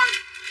đó không.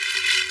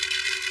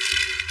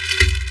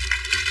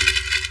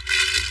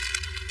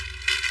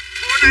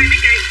 Bộ này mấy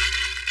chị.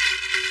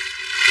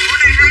 Bộ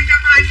này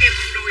 220 kèm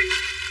quần đùi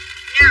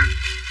nha.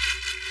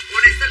 Bộ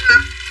này xinh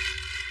lắm.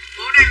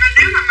 Bộ này mà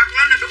nếu mà mặc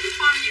lên là đúng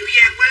form dịu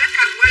dàng qua lá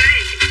cành qua lá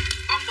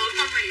bông bự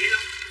bông hẹ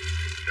luôn.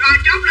 Rồi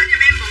chốt lên giùm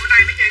em bộ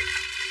này mấy chị.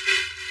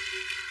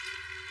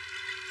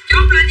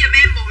 Chốt lên giùm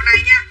em bộ này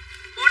nha.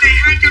 Bộ này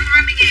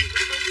 220.000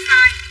 cũng 4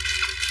 size.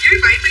 Dưới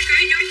 70kg,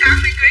 dưới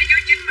 80kg,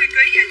 dưới 90kg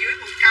và dưới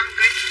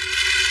 100kg.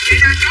 Chị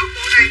ra chốt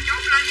bộ này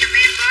chốt lên giùm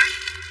em với.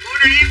 Bộ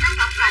này em có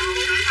tổng cộng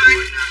 4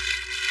 size.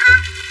 À,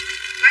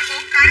 lấy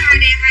 4 cái 2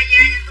 đen 2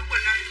 da nha Tú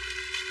Quỳnh ơi.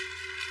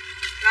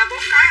 Là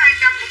 4 cái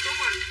 200 của Tú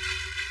Quỳnh.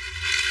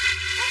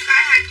 4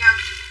 cái 200.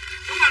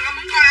 Tú Quỳnh có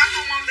muốn coi áo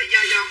thun không thì giờ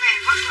dọn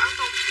hàng hết áo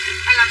thun.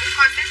 Hay là muốn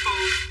coi xếp bộ.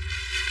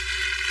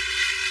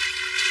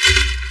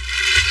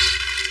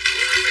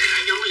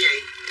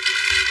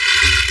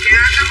 Dạ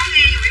đâu có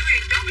nghe Nguyễn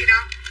Huyền chốt gì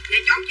đâu.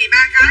 Vậy chốt chị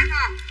 3 cái phải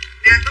không?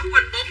 Nè Tú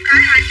Quỳnh 4 cái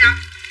 200.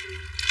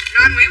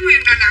 Rồi Nguyễn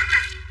Huyền Đà Nẵng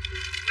nè.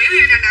 Nguyễn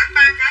Huyền Đà Nẵng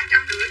 3 cái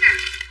 150 nè.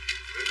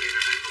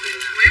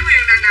 Nguyễn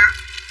Huyền Đà Nẵng.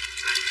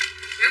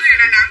 Nguyễn Huyền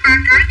Đà Nẵng 3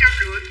 cái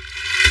 150.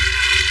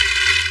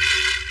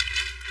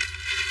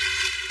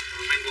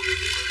 Mang quần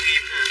của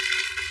em hả?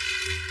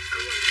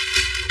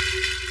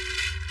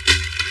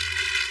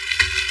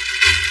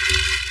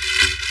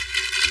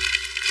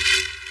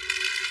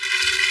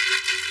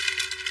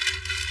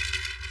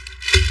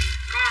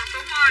 Con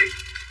Tú ơi.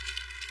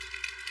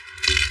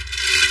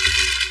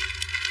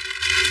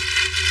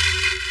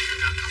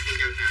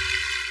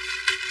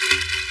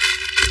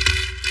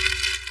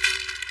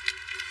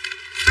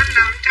 Anh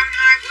đậm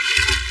 120 của chị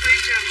Ngọc Phi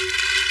Trần.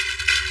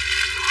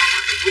 Đó mà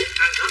cái thuốc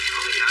ăn rớt đó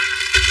bây giờ nè.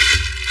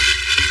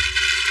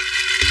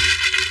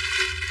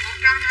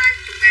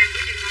 120.000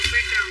 của chị Ngọc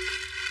Phi Trần.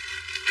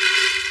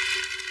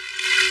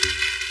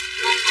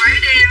 Quần váy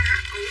đen hả?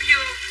 Củ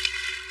dương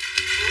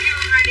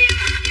 2 đen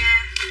 1 da.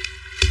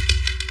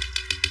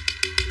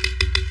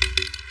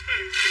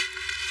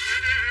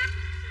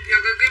 Giờ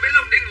cái bé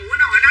Lùng đi ngủ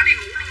nó hỏi nó đi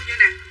ngủ luôn chưa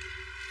nè.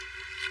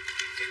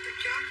 Chết tôi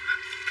chết.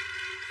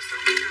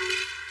 Sống đi đâu.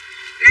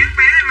 Ráng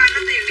bán ai mai có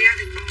tiền đi ăn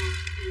thịt bò.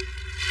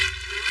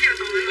 Giờ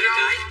tôi mấy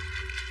cái.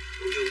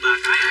 Cũng dùng 3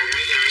 cái à.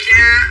 Dạ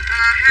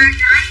 2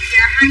 cái.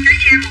 Dạ 2 cái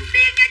da 1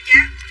 đen nha cha.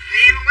 Thì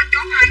em không có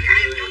chốt 2 cái,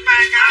 em chốt 3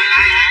 cái.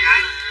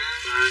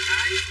 3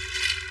 cái.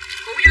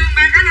 Cụ Dương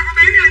 3 cái đâu có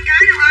bán 2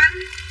 cái đâu anh.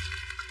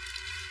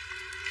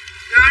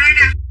 Rồi đây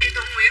nè, chị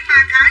Thuận Nguyễn 3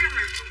 cái luôn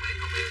nè.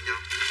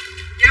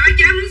 Dạ mấy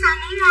chế muốn sao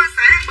muốn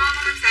xả hàng bơm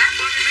không em xả hàng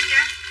bơm cho mấy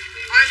chế.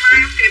 Thôi mai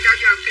không kịp đâu,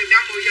 giờ kịp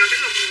đâu 10 giờ tới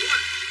Lùng ngủ rồi.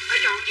 Phải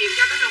dọn dẹp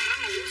cho tới Lùng nó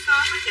ngủ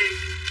sớm á chị.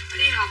 Phải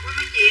đi học với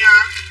mấy chị à.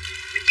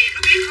 Mấy chị có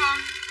biết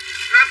không?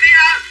 Rồi Phi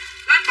ơi,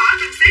 lên bỏ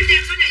từng xếp đi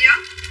em xuống nhà dưới.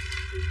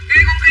 Ghi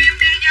con Ghi em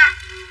đi nha.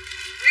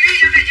 Ghi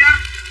vô này chưa?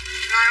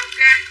 Rồi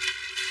ok.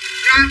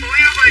 Rồi bộ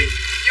eo bì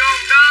dồn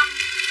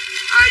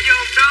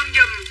đơn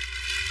dùm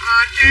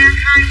Trang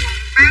 2 quần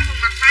 3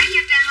 quần mặc váy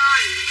nha Trang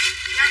ơi.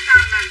 Trang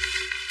Cần nè.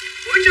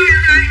 Buổi trưa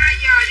em lên 2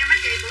 giờ nha mấy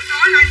chị. Buổi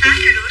tối 28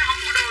 giờ rưỡi không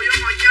mua đồ vô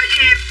ngồi chơi với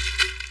em.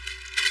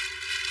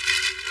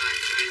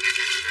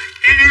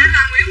 Nè nè anh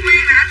là Nguyễn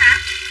Nguyên nè anh hả?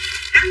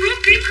 Anh rút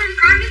kiếm không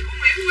có nick của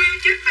Nguyễn Nguyên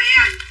chết mẹ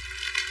rồi.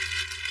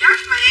 Chết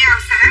mẹ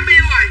xả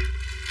bill rồi.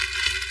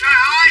 Trời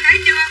ơi thấy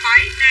chưa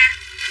bậy nè.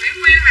 Nguyễn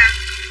Nguyên nè.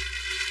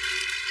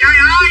 Trời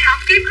ơi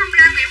ông kiếm không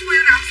ra Nguyễn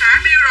Nguyên là ông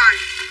xả bill rồi.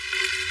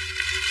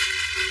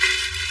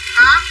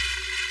 Đó.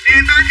 Nè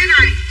 3 cái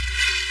này.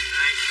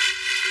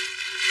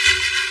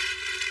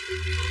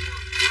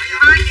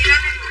 Thôi chị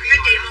lên em tặng cho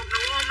chị một nụ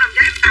hôn nằm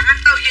cho em tặng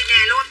anh Tư về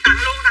nhà luôn.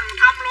 Tặng luôn thằng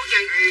Thông luôn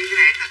chị.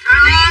 Trời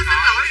ơi xin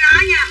lỗi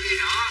gái nha.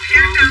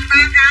 Trang Trần 3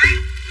 cái.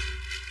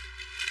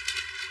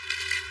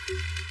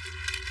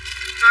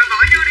 Rồi bỏ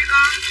vô đi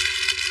con.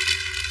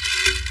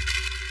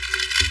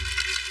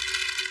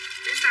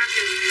 Cái sao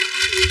giờ hả?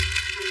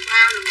 Một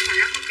bao là cái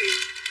thẻ không kịp.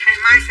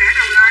 Hàng mai xả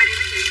đầu like đi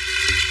mấy chị.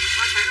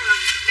 Mai xả đầu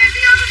like. Nè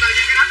đi từ từ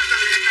nha, cái đó từ từ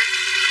là đây.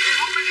 Đi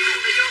hút mấy cái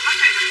quần này vô hết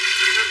này nè.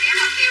 Rồi kéo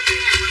con keo đi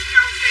hàng Quảng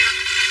Châu xem.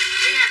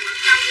 Đi hàng Quảng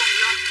Châu quần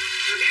vô.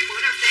 Rồi biết bữa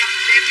nào xem.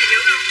 Đem thì giữ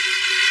luôn.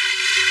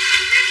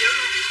 Đem giữ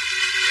luôn.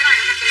 Cái này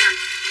nó tiền.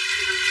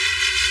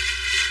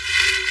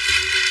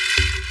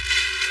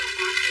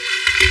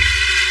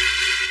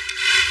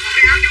 Một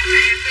cái áo chú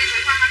này em đi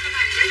phải qua hết cái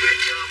này để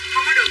chưa.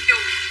 Không có được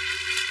chùm.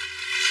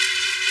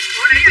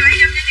 Ủa nãy giờ lấy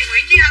giùm cho chị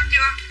Nguyễn Chí Anh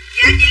chưa?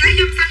 Dạ chị lấy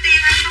giùm xanh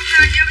đen anh không ra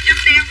giùm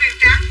đen viền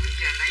trắng.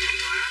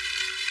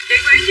 Chị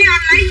Nguyễn Chí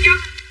Anh lấy giùm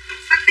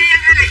xanh đen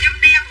hay là giùm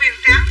đen viền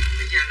trắng?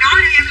 Nói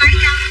đi em lấy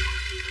nhau.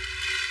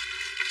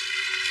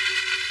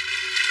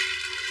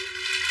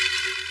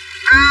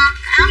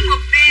 Áo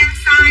ngực đen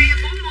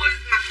size 40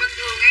 mặc bình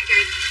thường nghe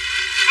chị.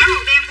 Áo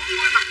ngực đen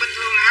 40 mặc bình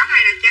thường là áo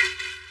này nè chứ.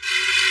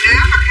 Là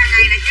áo mặc hàng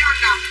ngày nè chứ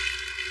anh đồng.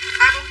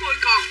 Size 40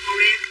 còn màu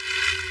đen.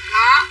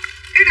 Đó,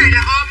 cái này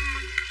là ôm.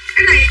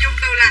 Cái này dùng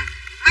từ là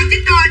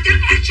Manchester chất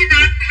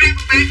Arsenal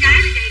 2/3 trái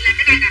như vậy là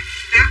cái này nè.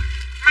 Đó.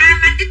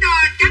 Manchester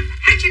chất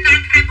Arsenal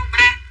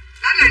 2/3.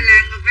 Đó là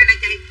ngược đây nè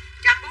chị.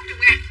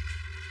 140.000.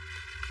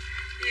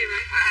 Gì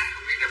vậy?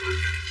 Không biết đâu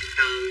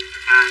Manchester.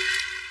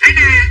 Đây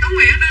nè, Tú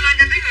Nguyễn đưa lên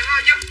cho Tú Nguyễn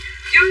coi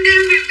Zoom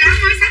đen viền trắng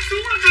mới sắp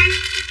xuống đó thôi.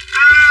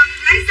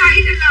 Lấy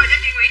size XL cho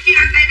chị Nguyễn Chí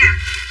Anh đây nè.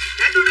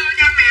 Để tôi đưa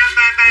cho mẹ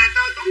bà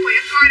tôi Tú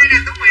Nguyễn coi đây nè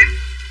Tú Nguyễn.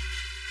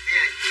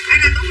 Đây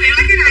là Tú Nguyễn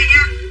lấy cái này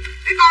nha.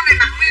 Cái con này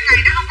mặc nguyên ngày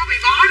nó không có bị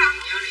bó đâu.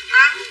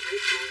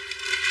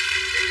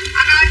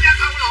 Anh ơi cho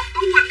câu lộn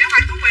Tú Quỳnh chứ không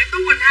phải Tú Nguyễn, Tú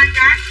Quỳnh 2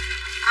 cái.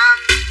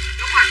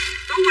 Đúng rồi,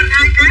 Tú Quỳnh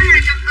 2 cái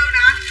 240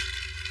 nè.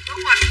 Tú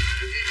Quỳnh.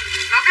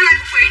 Rồi cái này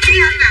của Nguyễn Chí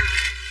Anh nè.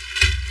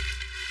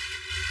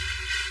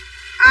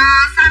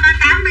 Size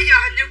 38 bây giờ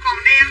hình như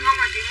còn đen không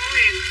mà chị Ngô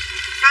Hiền.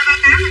 Size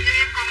 38 hình như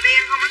em còn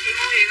đen không á chị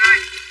Ngô Hiền ơi.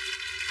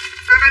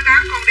 Size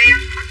 38 còn đen,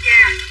 mất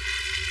da.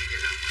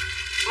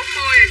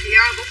 40 à chị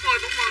ơi, 40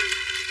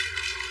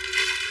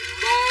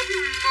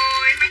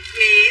 40 mấy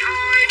chị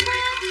ơi,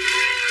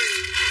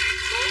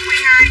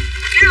 42.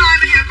 Cái ơi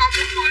bây giờ còn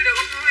 40 được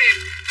không Ngô Hiền?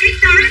 Cái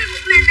trái nó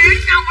cũng lên đá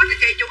nhau á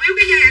chị, chủ yếu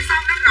cái dây ở sau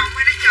nó rộng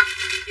hay nó chật.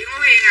 Chị Ngô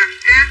Hiền à,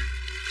 ha.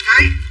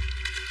 Đấy.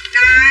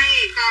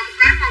 Đây, còn một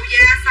cái màu da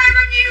size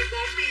bao nhiêu?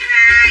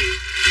 42.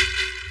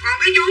 Còn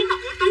cái vú mà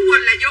của Tú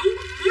Quỳnh là vú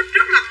mút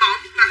rất là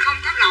mỏng mà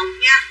không có rộng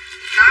nha.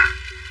 Đó.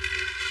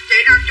 Chị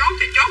nào chốt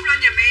thì chốt lên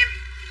giùm em.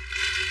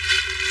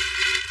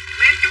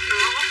 Mấy chút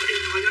nữa hút cái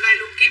điện thoại vô đây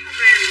luôn kiếm không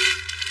ra.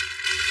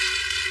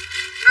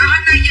 Rồi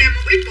hôm nay về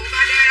một ít bộ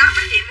 3D đó,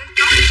 mấy chị muốn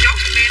chốt thì chốt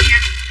giùm em nha.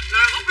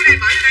 Rồi hút cái đây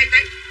bỏ vô đây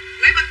tí.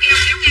 Lấy băng keo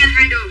kéo ngang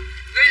 2 đường.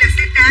 Ghi là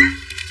set đá,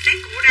 set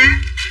củ đá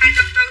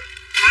 240.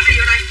 Bỏ đây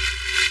vô đây.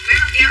 Lấy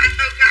băng keo anh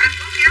Tư cho anh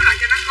Phước kéo lại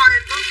cho nó coi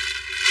anh Phước.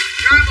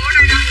 Rồi bộ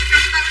này là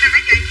 140 nè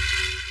mấy chị.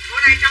 Bộ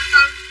này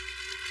 140.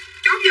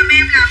 Chốt giùm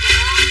em là bộ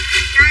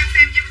cho em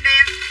xem giùm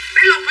đen.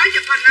 Bé luôn mới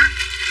chụp hình đó.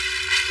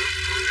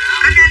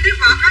 Anh em biết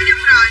vợ có giùm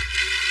rồi.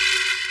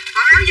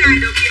 Họ áo dài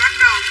được gì anh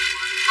đồ.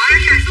 Họ áo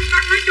dài xúc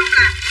cắt nói chung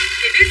là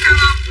chị biết sao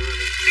không?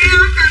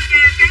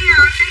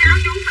 Cái áo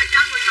chú mà cho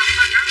người mặc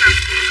mình đó là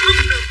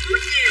không được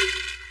mút nhiều.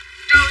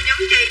 Trừ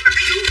những chị mà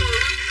cái vú bự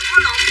có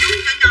lộn vú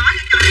nhỏ nhỏ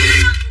như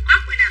một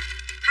ốc vậy nè.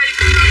 Thì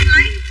có nên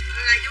lấy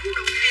là vú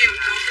đủ nhiều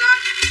trộn lên.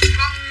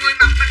 Còn người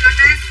mặc mình là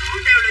đa số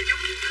đều là vú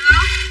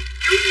lớn,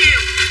 vú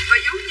nhiều và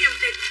vú nhiều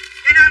thịt.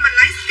 Cho nên mình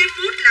lấy cái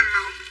mút làm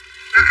mỏng.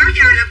 Và áo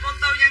dài là cô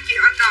tô nha chị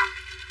anh đồ.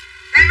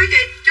 Đây mấy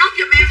chị chốt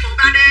giùm em bộ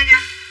 3D nha.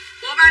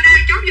 Bộ 3D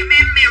chốt giùm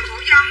em mèo thổ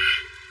dông.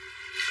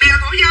 Mèo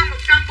thổ dông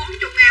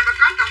 140.000 và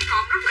có tổng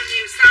cộng rất là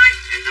nhiều size.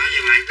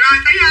 Rồi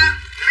tới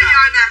bây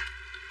giờ nè.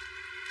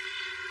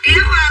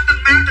 Kéo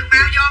từng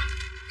bao vô.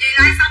 Vì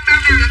like xong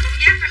bao nào là con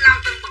dắt trên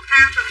lau từng bậc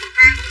thang con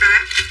để.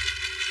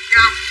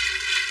 Rồi.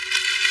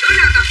 Đứa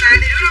nào tập tài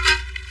thì đứa đó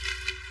bưng.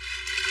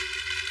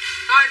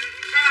 Rồi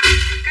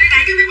cái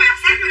này cái miếng quạt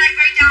sát vô đây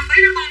cây cho tí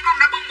nó bưng không,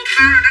 nó bưng một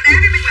bao rồi nó đá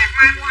cái miếng quạt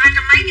mai mua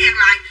 200 mấy ngàn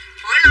lại.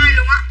 Khỏi like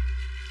luôn á.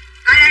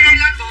 Đây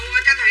lên bộ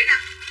cho Thủy nè.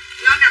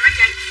 Lên nè mấy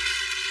chị.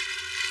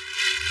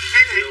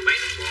 Đây Thủy. Mấy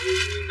bộ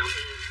nguyên đóng.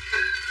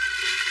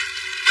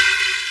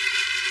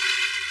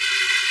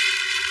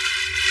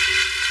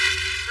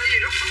 Tại vì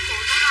rút xuống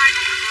bộ số 2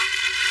 không mà con.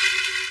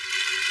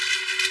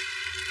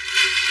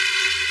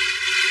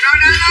 Rồi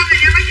lên rồi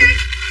nha mấy chị.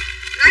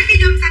 Lấy cái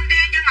zoom xanh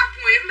đen cho Ngọc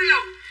Nguyễn mới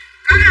luôn.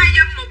 Có 2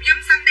 zoom, một zoom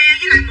xanh đen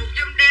với lại một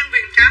zoom đen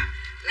viền trắng.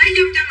 Lấy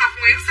zoom cho Ngọc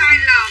Nguyễn size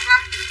L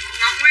không?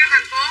 Ngọc Nguyên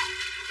thành phố.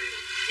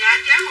 Dạ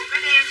chế một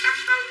cái đen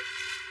 140.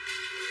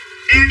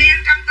 Đen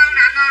 140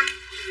 nè anh ơi.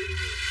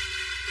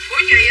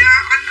 Của chị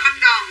anh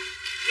Đòn.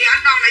 Thì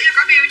anh Đòn nãy giờ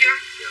có bill chưa?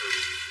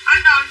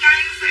 Anh Đòn cho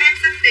em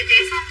xin địa chỉ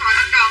số điện thoại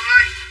anh Đòn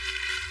ơi.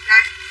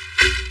 Đây.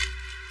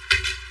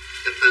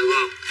 140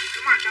 không?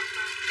 Đúng rồi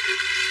 140.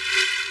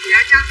 Dạ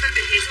cho anh xin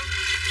địa chỉ số.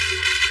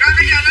 Rồi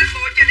bây giờ lên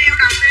bộ cho đeo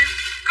đầu tiên.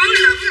 Cứ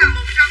lửng là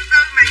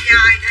 140 mà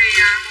dài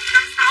thì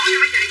 160 nha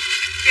mấy chị.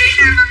 Chị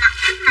nào mà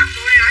thích mặc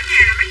bộ này ở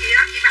nhà là mấy chị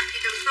đó chị mặc chị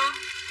tự tướng.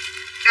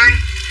 Đây.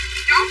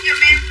 Chốt giùm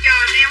em chờ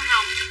neo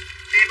hồng.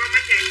 Đẹp không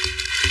mấy chị?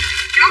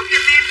 Chốt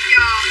giùm em chờ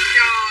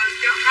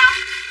không?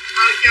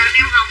 chờ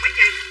neo hồng mấy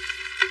chị.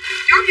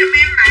 Chốt giùm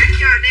em mã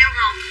chờ neo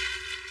hồng.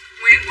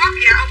 Nguyễn Quốc,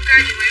 dạ ok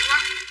chị Nguyễn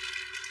Quốc.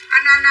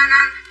 Anh.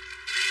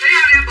 Tí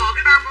ra bỏ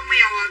cái bao con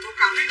mèo thổ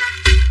cẩm đi con.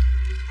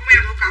 Con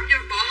mèo thổ cẩm vô,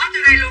 bỏ hết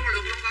vô đây luôn,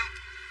 lượt luôn con.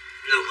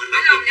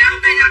 Mấy lùng nha,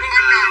 đây nha con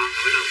anh rồi.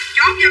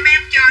 Chốt giùm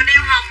em chờ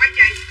neo hồng mấy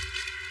chị.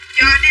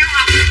 Chờ neo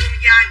hồng là quần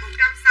dài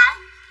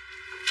 160.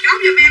 Chốt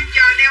giùm em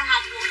chờ neo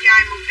hồng quần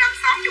dài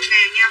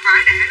 160.000 nha,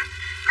 vải đã lắm.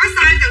 Có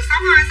size từ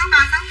 62,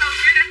 63, 64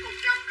 cho đến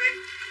 100kg.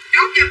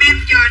 Chốt giùm em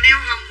chờ neo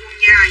hồng quần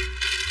dài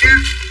nha.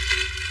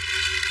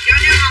 Chờ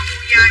neo hồng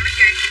quần dài mấy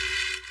chị.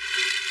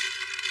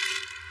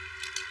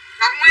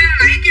 Ngọc Nguyên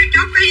nãy kêu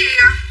chốt cái gì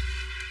à?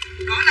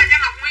 Đó là cho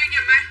Ngọc Nguyên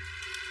giùm em.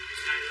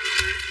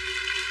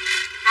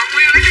 Ngọc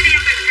Nguyên lấy cái đen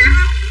viền trắng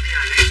á.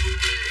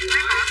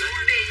 Lấy bỏ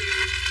xuống đi.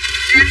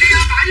 Đèn đi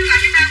bỏ đi lại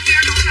cái bao kia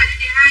đổ lại cho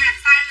chị hai à.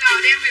 Size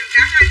L đen viền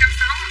trắng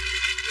 260 á.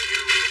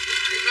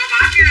 Rồi bỏ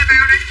cái này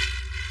bao đây.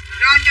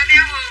 Rồi cho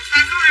neo hường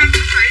size số 2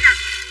 bánh thủy nè.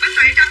 Bánh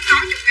thủy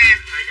 160.000.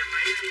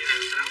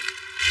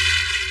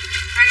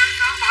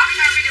 260 bỏ cái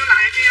bao cái vô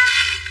lại đi.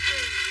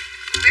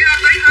 Tí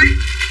thấy.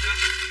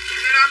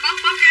 Rồi bớt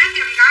cái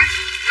giùm cái.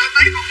 Rồi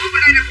tí con bớt ở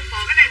đây là con bỏ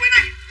cái này qua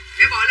này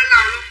để bỏ lên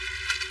lầu luôn.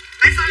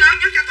 Lấy số lớn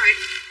nhất cho Thủy.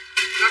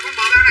 Rồi con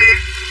bỏ bao này.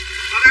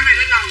 Bỏ bao này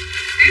lên lầu.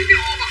 Kiếm cái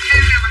ô bật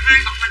heo nào mà hai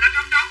bật mà nó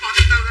trống trống bỏ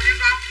từ từ thôi nha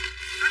con.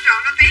 Nó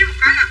trộn nó tí một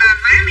cái là bà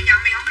má mày nhận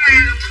mày không ra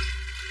luôn á.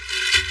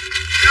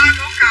 Rồi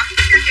thổ cẩm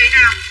cho chị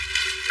nào.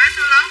 Lấy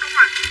số lớn đúng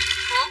rồi.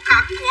 Thổ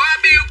cẩm của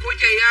bill của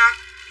chị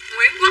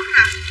Nguyễn Quốc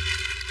nè.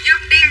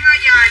 Dâm đen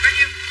dài bao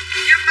nhiêu.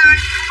 Dâm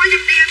không có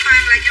dâm đen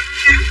toàn là dâm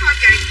ngắn thôi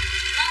chị.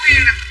 Ngô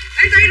Huyền nè.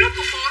 Thấy rút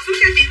một bộ xuống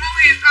cho chị Ngô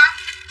Huyền con.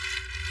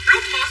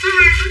 Rút bộ số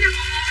 2 xuống cho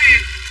cô Ngô Huyền.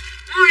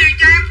 Ngô Huyền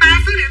cho em 3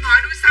 số điện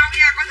thoại đuôi sau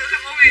nha. Coi thử là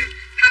Ngô Huyền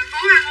thành phố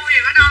hay Ngô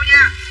Huyền ở đâu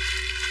nha.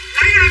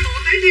 Lấy 2 bộ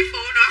tới thêm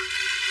bộ nữa.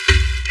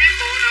 Thêm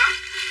bộ nữa.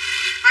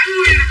 Phải Ngô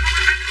Huyền là không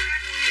có anh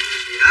Ngô Huyền.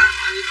 Gì đó,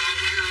 hỏi đi con,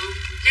 phải không?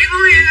 Chị Ngô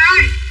Huyền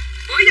ơi.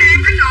 Bữa giờ em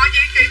khách nọ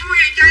chị Ngô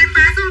Huyền cho em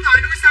 3 số điện thoại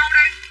đuôi sau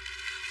đây.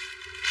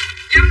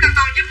 Dâm là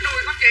toàn dâm đùi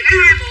không chị. Lấy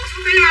 2 bộ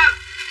xuống tí hơn.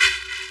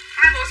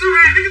 2 bộ số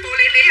 2. Mấy cái bộ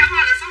lỉ ở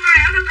ngoài là số 2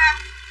 hết đó con.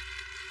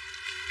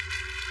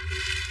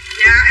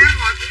 Dạ em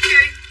hỏi cũng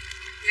chi.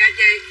 Dạ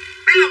chị.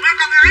 Mấy lúc đó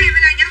con gái em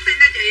mới đang nhắn tin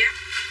cho chị á.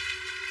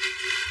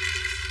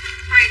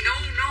 Mày no.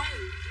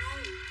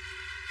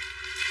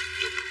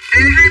 À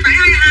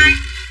 2722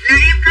 là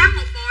em có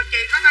một bộ chị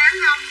có bán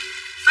không?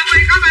 Xong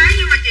rồi có bán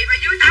nhưng mà chị phải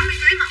dưới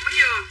 80kg mặc mới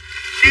vừa.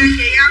 Nè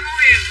chị Ngô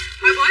Huyền.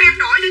 Hồi bữa em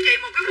đổi cho chị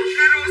một cái bộ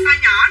caro size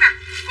nhỏ nè.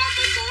 Còn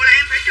một bộ là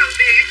em phải trừ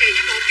tiền cho chị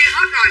với bộ kia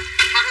hết rồi.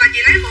 Hoặc là chị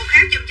lấy bộ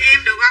khác giùm cho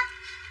em được không?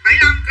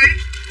 75kg.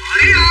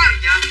 Lấy thôi.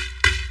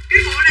 Cái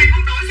bộ này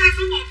con đổi size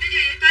số 1 cái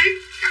gì vậy tí?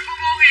 Các con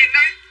Ngô Huyền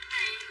đi.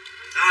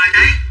 Rồi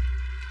đấy.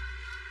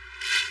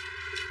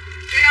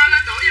 Cái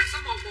lên đổi giùm số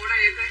 1 bộ này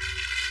vậy tí.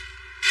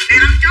 Để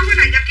anh chốt cái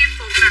này cho Kim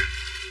Phụng nè.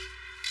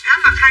 Áo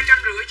mặc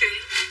 250 chị.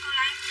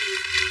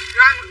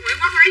 Rồi Nguyễn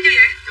Quốc lấy chưa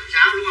vậy?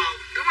 160 đúng không?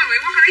 Đúng rồi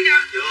Nguyễn Quốc lấy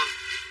chưa? Chưa.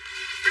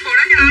 Cái bộ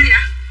đó cho ai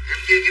vậy? Em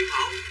kêu Kim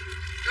Phụng.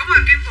 Đúng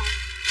rồi Kim Phụng.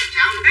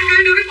 160 đúng Cái không?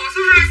 cây đưa cái bộ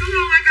số 2 xuống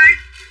luôn hả cây?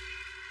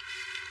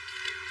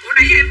 Bộ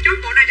nãy giờ em chốt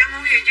bộ này cho Ngô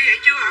Huyền chưa vậy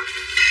chưa hả?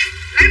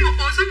 Lấy một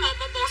bộ số 1,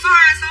 một bộ số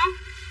 2 xuống.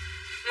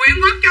 Nguyễn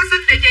Quốc cho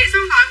xin địa chỉ số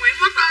điện thoại Nguyễn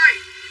Quốc ơi.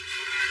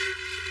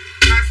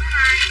 Là số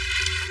 2.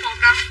 Số 1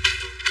 đâu?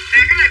 Nè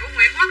cái này của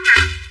Nguyễn Quốc nè.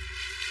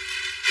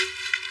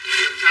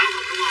 160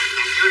 không đúng không?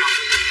 Đọc nhớ đọc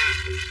bây giờ nha.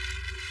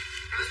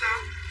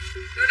 6.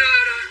 Đưa.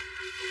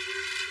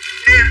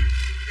 Nè,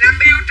 làm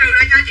bill trừ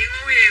lại cho chị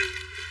Ngô Huyền.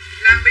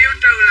 Làm bill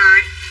trừ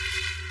lại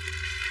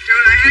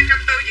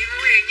 240 chị Ngô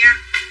Huyền nha.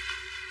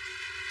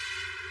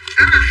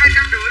 Áo mặc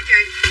 250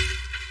 chị.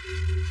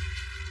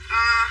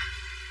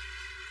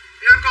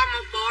 Rồi còn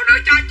một bộ nữa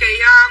cho chị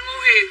Ngô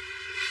Huyền.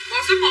 Bộ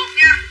số 1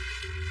 nha.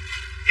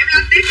 Em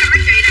lên tiếp cho mấy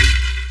chị nè.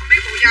 Không biết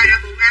bộ dài hay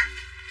bộ ngắn.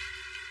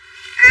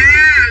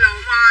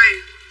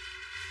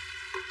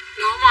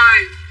 Lộn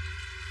rồi.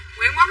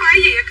 Nguyễn Quốc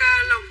lấy gì vậy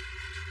cơ lùng?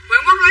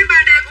 Nguyễn Quốc lấy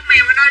 3D của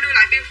mèo anh ơi, đưa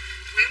lại bill.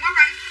 Nguyễn Quốc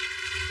ơi.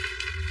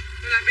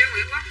 Đưa lại bill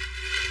Nguyễn Quốc.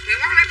 Nguyễn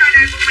Quốc lấy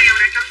 3D của mèo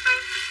này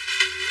 140.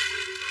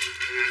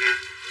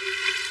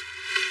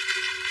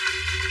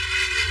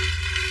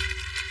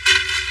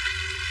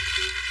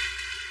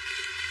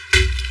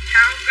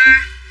 Ok.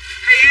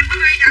 Thì em cứ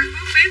ghi cho anh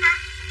Phước biết á.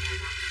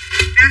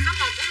 Nè số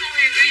 1 của Ngô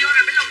Huyền ghi vô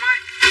này mấy lùng ơi.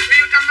 Ghi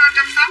vô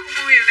 160 của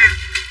Ngô Huyền nè.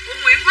 Của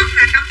Nguyễn Quốc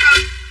là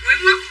 140. Nguyễn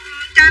Quốc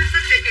cho anh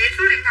xin địa chỉ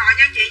số điện thoại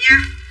nha chị nha.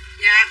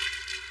 Dạ.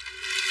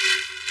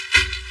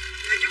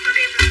 Rồi chút nữa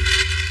đem lên.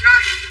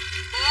 Rồi.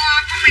 Bộ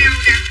con mèo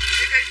nè.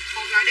 Đi.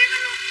 Một lại đem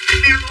lên luôn.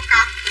 Mèo thổ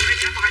cẩm. Bộ này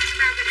nó bỏ cho cái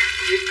bao cho nha.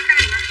 Bắt cái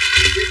này qua.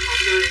 Kim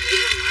Phụng cho địa chỉ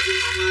số điện thoại Kim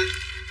Phụng ơi.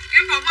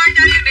 Kim Phụng ơi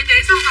cho địa chỉ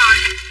số điện thoại.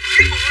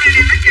 Cái bộ này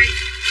nè mấy chị.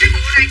 Cái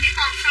bộ này chỉ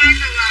còn size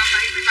từ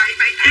 77,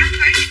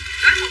 78kg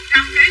đến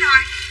 100kg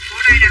thôi. Bộ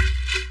này nè.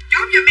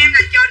 Chốt giùm em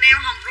là chờ neo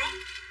hồng rút.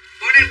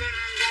 Bộ này quần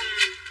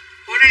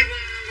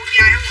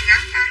dài hay quần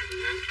ngắn ta?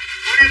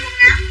 Bộ này quần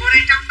ngắn, bộ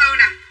này 140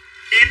 nè.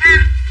 Đẹp ha.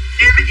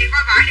 Đẹp mấy chị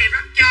coi vải đẹp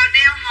lắm. Chờ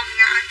neo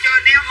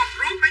hồng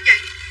rút mấy chị.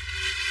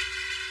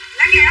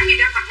 Lá ghé gì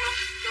đang mặc luôn.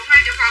 Chỗ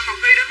ngay chỗ cò cọc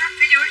đi đứng hết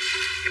phía dưới.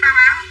 cái bao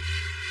áo.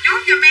 Chốt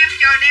giùm em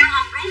chờ neo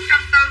hồng rút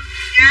 140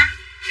 nha.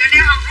 Chờ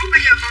neo hồng rút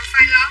bây giờ còn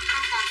size lớn,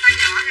 không còn size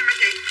nhỏ nha mấy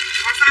chị.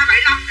 Còn size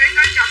 75 kg tới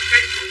 100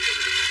 kg.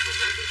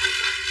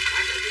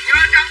 Vô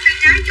trong tin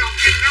nhắn chọn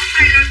kìm ngón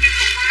tay lên trên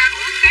cùng con ăn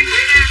uống tiếp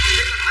đi ra.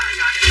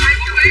 Mày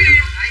cũng ý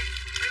yên.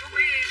 Mày cũng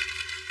ý yên.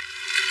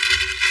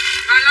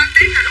 Rồi lên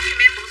tiếp là đúng giùm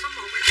em bộ số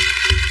 1 đi.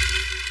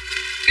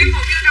 Kiếm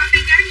một vô trong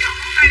tin nhắn chọn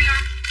ngón tay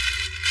lên.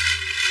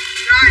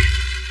 Rồi,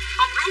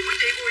 hồng rút của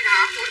chị Bùi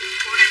Thảo, bộ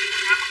này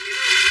Bùi Thảo mặc dễ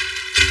thương.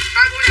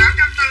 Rồi Bùi Thảo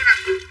 140 nè.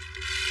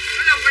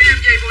 Nói luôn bây giờ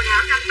gì Bùi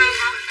Thảo 140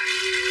 không?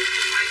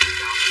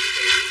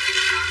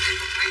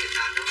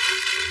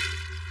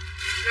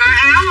 Rồi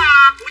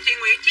áo của chị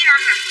Nguyễn Chí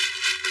Anh nè.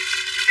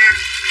 Nè.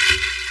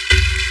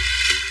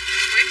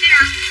 Nguyễn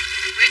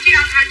Chí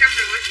Anh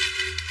 250.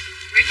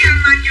 Nguyễn Chí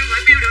Anh mai chưa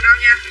gửi bill được đâu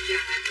nha.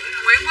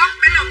 Nguyễn Quốc,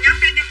 bé Lùng nhắn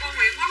tin cho cô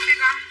Nguyễn Quốc đi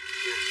con.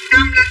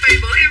 Đầm là tùy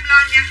bữa em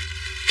lên nha.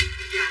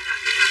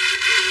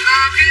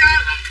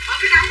 Ở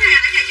cái đống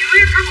hàng ở nhà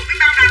dưới có một cái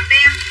bao đầm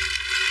đen.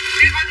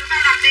 Đi coi thử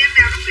bao đầm đen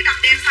nào, đúng cái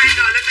đầm đen size L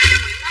lên đây cho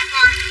Nguyễn Quốc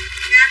coi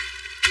nha.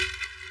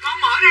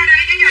 Con mở ra đây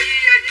chứ giờ gì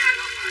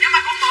nhưng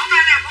mà con mở ba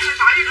nào con phải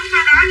bỏ vô đúng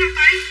bao đó nha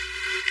Tí.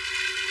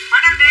 Mở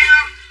đầm đen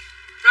không?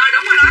 Rồi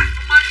đúng rồi đó,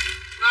 thông minh.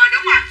 Rồi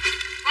đúng rồi.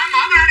 Con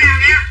mở ba nào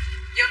nha.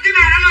 Dựng cái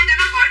ba đó lên cho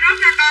nó khỏi rớt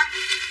nha con.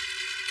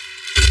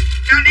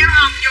 Cho đeo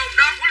hồng dùng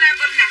đơn của Lê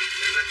Vinh nè.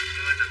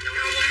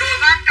 Quần đùi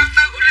có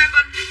 140 của Lê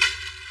Vinh.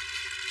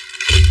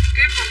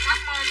 Kim Phụng Pháp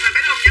Môn là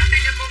bé Lùng nhắn tin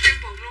cho cô Kim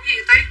Phụng luôn gì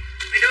Tí.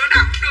 Mày đưa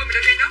đầm cũng đưa mày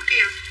đưa cây nước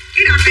kìa.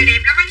 Cái đầm này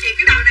đẹp lắm mấy chị.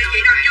 Cái đầm này chị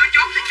đầm chưa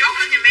chốt thì chốt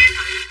lên giùm em.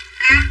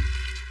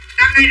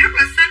 Đầm này rất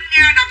là xinh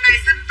nha. Đầm này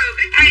xinh từ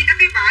cái tay tới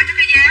cái vỏ tới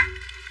cái dáng.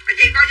 Mấy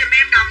chị coi giùm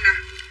em đầm nè.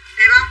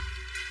 Đẹp không?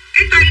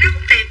 Cái tay nó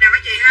cũng đẹp nè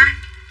mấy chị ha.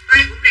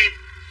 Tay cũng đẹp.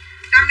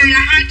 Đầm này là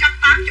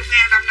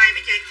 280.000 đầm này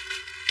mấy chị.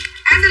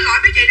 Xin lỗi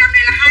mấy chị, đầm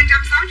này là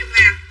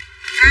 260.000.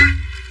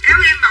 Áo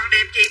em bận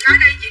đẹp chị, cái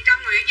đây chị Trâm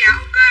Nguyễn. Dạ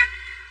ok.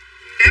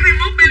 Để mai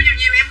mốt bill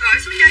nhiều em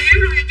gửi xuống cho Hiếu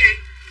luôn nha chị.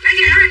 Lấy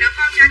cái áo này nữa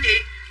con cho chị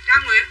Trâm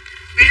Nguyễn.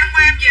 Ngày hôm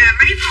qua em về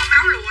mấy form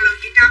áo lụa lần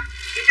chị Trâm.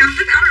 Chị Trâm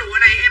thích áo lụa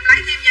này em lấy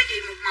thêm cho chị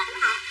một mẫu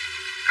nữa.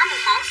 Có một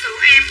mẫu sữa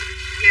em.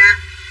 Dạ.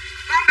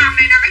 Con đầm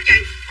này nè mấy chị.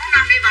 Con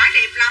đầm này vải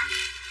đẹp lắm.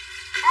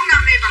 Con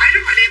đầm này vải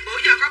rất là đẹp. Bữa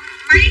giờ có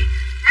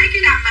mấy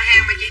cái đầm mà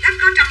hàng mà chị thích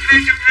có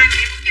 120 mà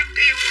em không dám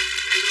kêu luôn.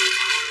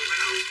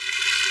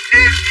 Nè.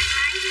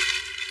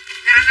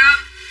 Nè anh ơi.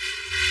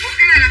 Ủa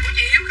cái này là của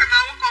chị Hiếu Cà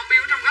Mau, còn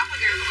bill trong góc rồi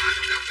kìa.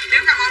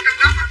 Hiếu Cà Mau trong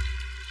góc á.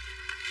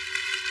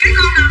 Cái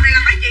con đầm này là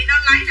mấy chị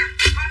nên lấy nè.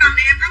 Con đầm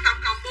này em có tổng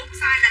cộng 4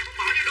 size này, con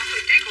bỏ vô đúng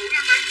vị trí cũ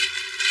nha Tí.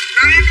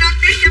 Rồi em lên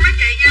tiếp cho mấy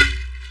chị nha.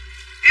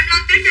 Em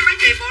lên tiếp cho mấy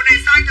chị, bộ này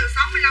size từ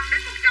 65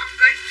 đến 100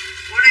 kg.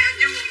 Bộ này hình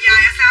như quần dài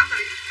hay sao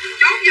thì.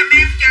 Chốt giùm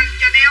em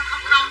chờ neo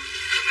không.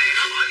 Cái này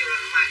nó bỏ vô là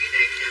nó mang cái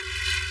tiền nha.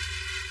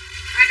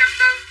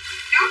 240.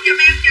 Chốt giùm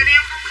em chờ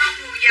neo không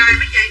quần dài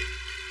mấy chị.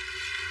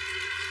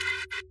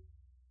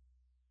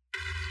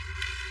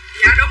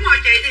 Dạ đúng rồi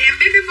chị, thì em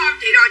biết cái form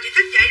chị rồi. Chị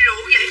thích dãy rũ,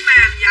 dãy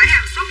mềm, dãy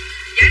hàng xúc,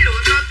 dãy lụa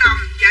tơ tằm,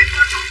 dãy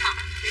phên mỏng.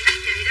 Chị thích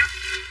vậy đó.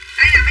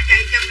 Đây là mấy chị,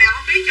 chừng nào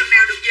không biết chừng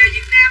nào được về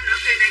Việt Nam nữa.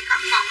 Kỳ này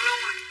cấm bận luôn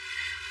rồi.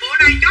 Bộ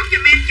này chốt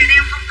giùm em chờ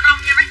neo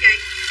không nha mấy chị.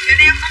 Chờ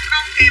neo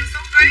không kèm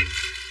số ký.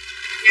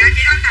 Dạ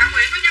chị Thanh Thảo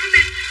Nguyễn có nhắn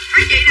tin.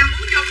 Mấy chị nào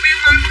muốn dùng bill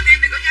mai mua thêm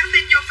thì có nhắn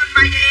tin vô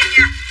fanpage cho em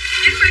nha.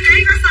 90kg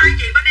có size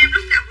chị bên em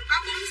lúc nào cũng có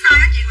 4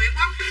 size á chị Nguyễn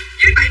Quốc.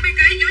 Dưới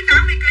 70kg, dưới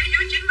 80kg,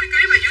 dưới 90kg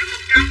và dưới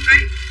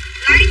 100kg.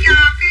 Lấy cho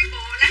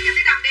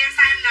cái đầm đen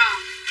size L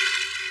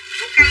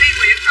của Cali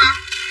Nguyễn con.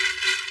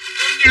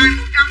 Quần dài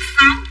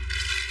 160.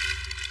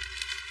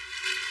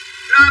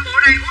 Rồi bộ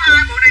này của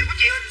ai? Bộ này của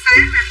chị Huỳnh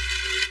Sáng nè.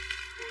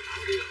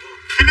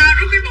 Anh ơi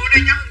rút cái bộ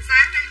này cho Huỳnh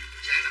Sáng đi.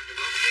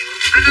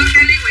 Anh ơi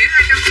Cali Nguyễn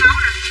 260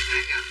 nè.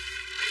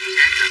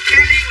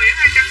 Cali Nguyễn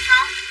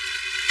 260.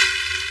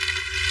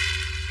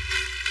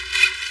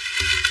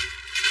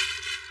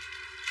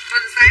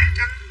 Huỳnh Sáng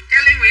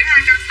Cali Nguyễn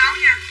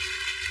 260 nha.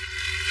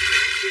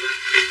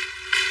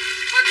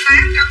 Huỳnh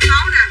Sáng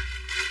 160 nè.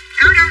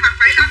 Áo đang mặc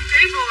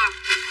 75kg vừa.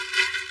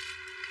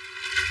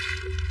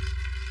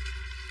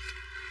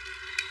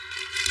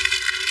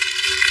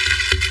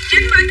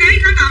 Kg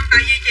có tầm, tại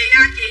vì chị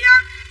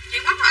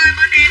Quốc ơi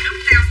bên em lúc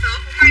nào sữa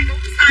cũng may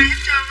 4 size hết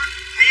trơn á.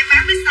 Tại em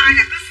bán cái size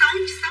là cứ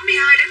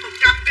 62 đến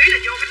 100kg là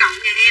vô cái động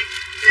nhà em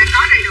là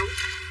có đầy đủ.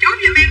 Chốt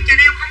giùm em chà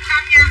neo không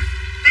nha.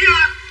 Thấy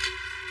không?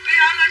 Bây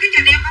giờ lên cái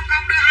chà neo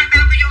không đưa 2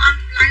 bao vô anh.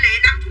 Lại lệ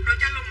 5 phút nữa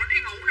cho Lùng nó đi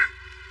ngủ nè.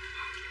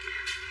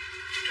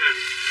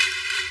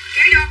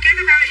 Kéo vô, kéo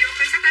cái bao này vô,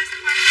 cây sắp đây sắp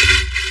qua.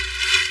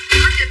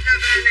 Có dịch là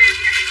về liền,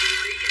 dạ em không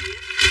nghĩ vậy.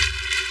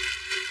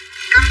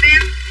 Đầm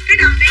đen, cái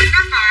đầm đen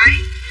nó phải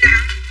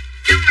nặng,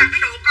 nhưng mà cái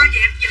độ co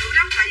giãn dữ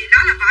lắm, tại vì nó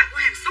là vải của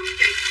hàng xúc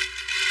chị.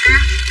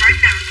 Vải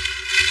nặng,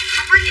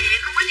 không có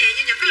nhẹ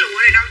như những cái lụa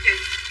này đâu chị.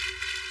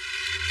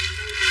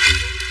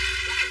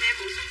 Ủa kìa em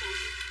bộ số 1.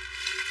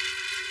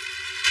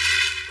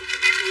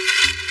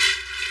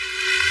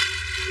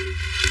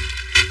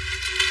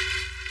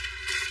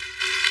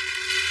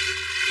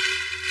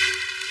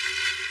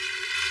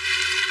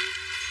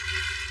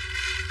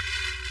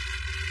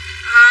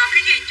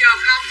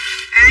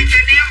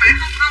 Chanel mã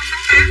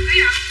 0068 tí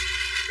ạ.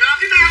 Rồi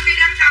cái bao khi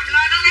đang cầm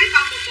lên nó lấy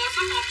còn một bộ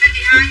số 1 cho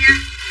chị hai nha.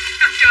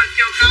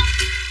 Chờ không.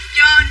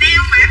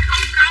 Chanel mã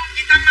 00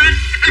 chị Tâm Anh.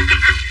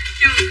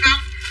 Chờ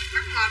không.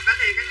 Mắc mệt cả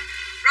thiệt.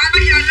 Rồi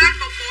bây giờ lên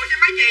một bộ cho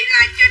mấy chị là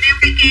Chanel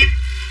cây kem.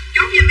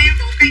 Chốt giùm em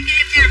bộ cây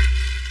kem nha.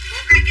 Bộ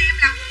cây kem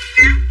là quần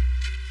ngắn.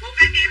 Bộ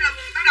cây kem là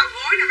quần tới đầu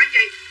gối nè mấy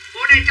chị.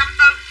 Bộ này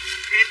 140.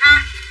 Đẹp ha.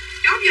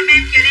 Chốt giùm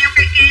em Chanel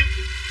cây kem.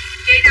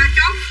 Chị nào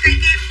chốt cây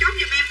kem chốt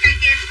giùm em cây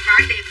kem.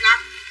 Vải đẹp lắm.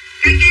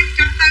 Cây kem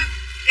 140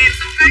 kèm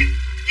xúc tí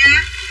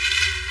nha.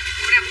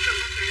 Bộ này cũng được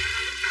không kệ nó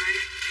rút lại.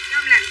 Chứ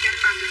không làm tranh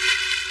bằng.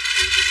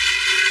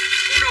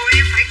 Bộ đồ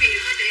em phải nghiện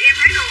thôi chị. Em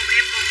thấy đồ mà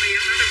em còn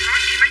nghiện nữa đừng nói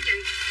chi mấy chị.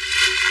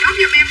 Chốt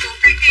giùm em bộ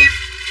cây kem.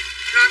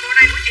 Rồi bộ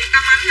này của chị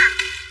Tâm Ánh nè.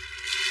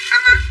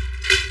 Tâm Ánh.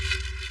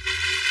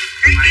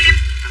 Cây kem.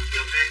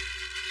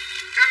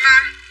 Tâm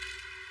Ánh.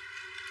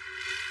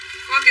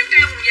 Coi kiểm tra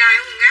quần dài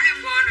quần ngắn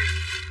em quên rồi.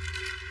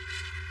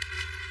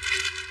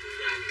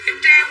 Kiểm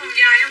tra quần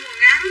dài hay quần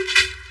ngắn?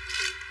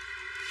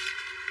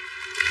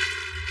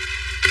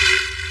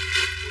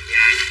 Quần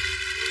dài.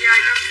 Quần dài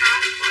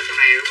 160. Ở trong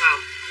này đúng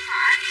không? Không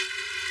phải.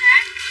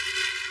 Khác.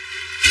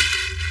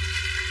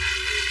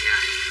 Quần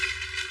dài.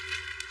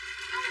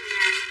 Nó quần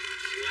dài.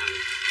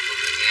 Quần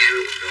nhẹ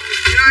luôn rồi.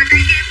 Rồi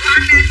cây kem của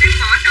anh đang tiếp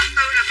vỏ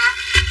 140 nè con.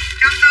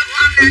 140 của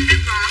anh đang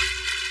tiếp vỏ.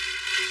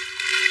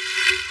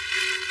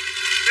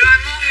 Rồi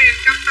Ngô Huyền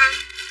 140.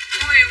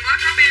 Ngô Huyền mới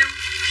có bill.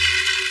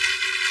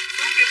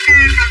 Muốn kiểm tra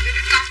cầm thì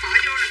biết con bỏ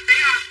vô là tí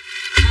không.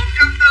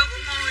 140 của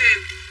Ngô Huyền.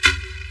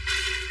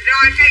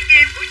 Rồi cây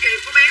kem của chị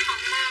của bé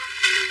Mộng Mơ.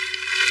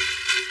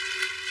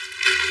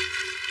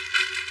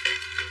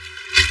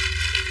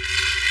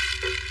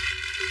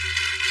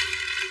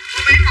 Cô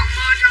bé Mộng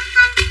Mơ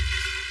 140.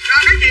 Rồi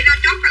các chị nào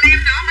chốt cà lem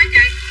nữa mấy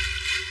chị.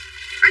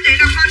 Các chị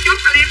nào có chốt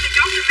cà lem thì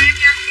chốt giùm em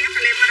nha. Kéo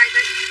cà lem vào đây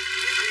đi.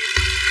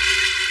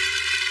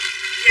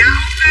 Dạ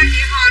ok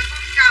chị Hồi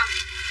Phương Trần.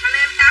 Cà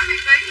lem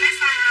 80kg lấy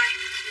size 2.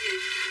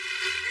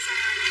 Lấy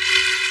size 2.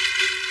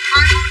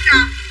 Hồi Phương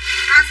Trần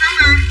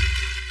 362.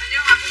 Hình như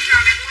Hồi Phương Trần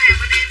này mua hàng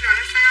bên em rồi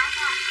hay sao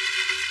phải không?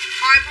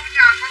 Hồi Phương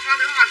Trần con coi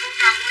thử Hồi Phương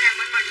Trần mua hàng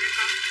bên mình nha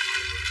con. Hồi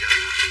Phương Trần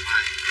hả?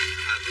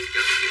 Hồi Phương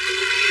Trần thì có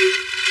bao nhiêu?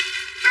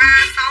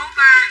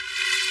 363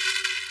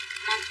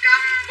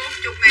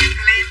 140.000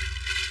 cà lem.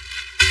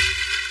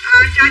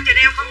 Cho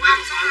Chanel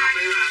 00 số 2.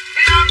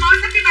 Cái đó mới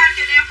xách cái ba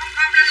Chanel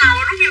 00 lên lầu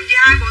rút giùm chị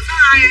hai bộ số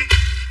 2 ấy.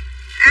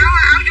 Áo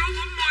vú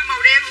 40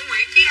 màu đen của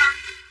Nguyễn Chí Anh.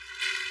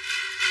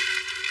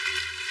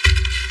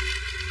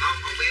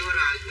 Không biết đó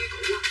là người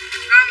cũ á.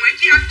 Rồi Nguyễn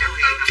Chí Anh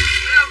 140.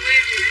 Cái là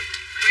nguyên gì vậy?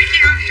 Nguyễn Chí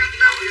Anh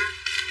 140.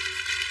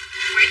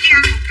 Nguyễn Chí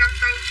Anh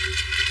 140.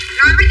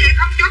 Rồi mấy chị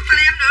không chốt cà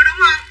lem nữa đúng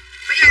không?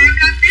 Bây giờ em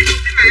lên tiếp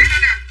một cái mã nữa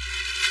nè.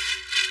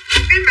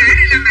 Một cái mã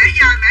này là mã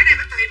dài, mã này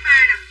với Thủy Mê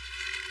nè.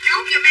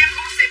 Chốt giùm em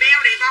con xì beo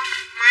đẹp không?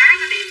 Má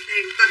nó đẹp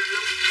thiệt tình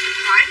luôn.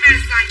 Khỏi mê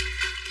xanh.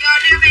 Giờ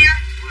đeo beo.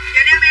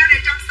 Giờ đeo beo này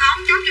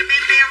 160. Chốt giùm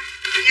em beo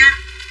nha.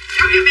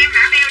 Chốt giùm em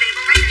mã beo đẹp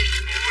không mấy chị?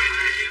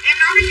 Em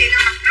nói với chị là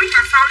mặt trước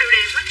mặt sau đều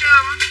đẹp hết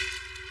trơn á.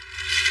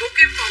 Của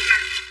Kim Phụng nè.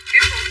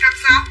 Kim Phụng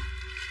 160.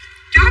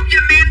 Chốt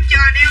giùm em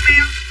chờ đeo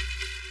beo.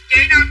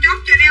 Chị nào chốt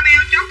chờ đeo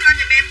beo chốt lên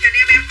giùm em chờ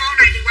đeo beo. Con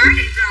này thì quá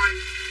đẹp rồi.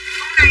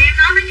 Con này em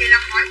nói với chị là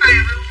khỏi bàn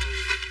luôn.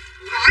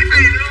 Khỏi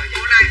bàn luôn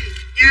bộ này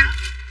nha.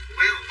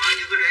 Mấy hồn mơ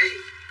như cái đây.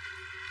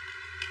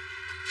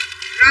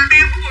 Rồi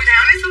beo của Bùi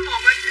Thảo lấy số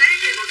 1 ấy. Lấy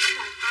gì bộ số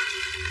 1 thôi.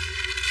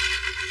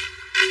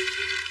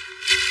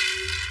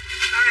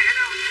 Đâu này ở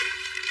đâu?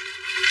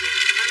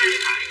 Ở đây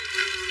phải.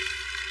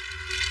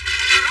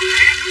 Nó rút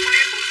nãy em rút của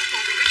em bộ số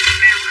 1 là cái chùm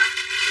nào hả?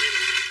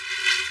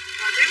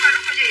 Rồi tiếp qua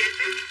rút cái gì vậy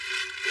tiếp?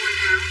 Bùi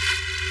Thảo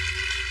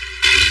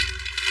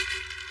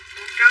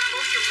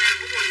 140.000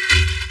 của Bùi Thảo.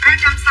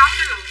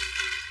 260 luôn.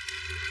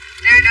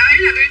 Nè đợi ý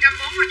là ghi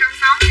 140 và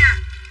 160 nha.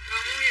 Rồi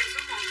mua hàng số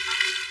 1 thôi.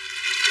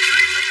 Ở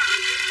dưới tí là ở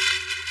dưới.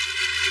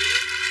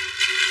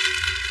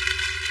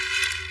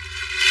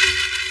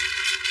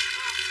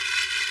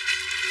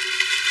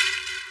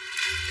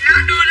 Nó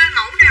đưa lên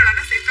mẫu nào là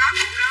nó sẽ có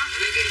mẫu đó.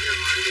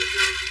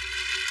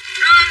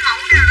 Đưa lên mẫu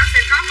nào nó sẽ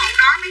có mẫu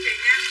đó mấy chị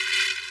nha.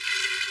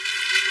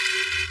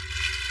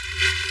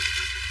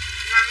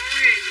 Và mua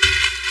hàng.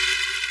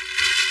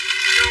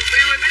 Dồn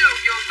bill ơi mấy lượt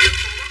dồn bill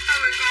của bất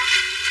tươi con.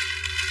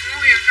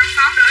 Mua hàng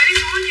 160 đợi ý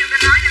số nhiêu trên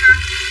đó nha ha.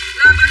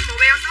 Lên bên bộ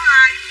beo số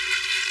 2.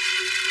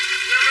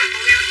 Lên bên bộ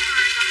beo số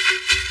 2 con.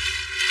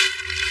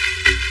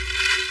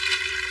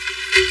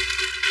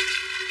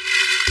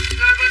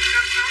 Lên bên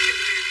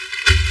 160.000.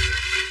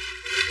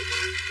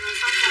 Rồi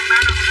xong còn 3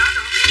 đồng ở đó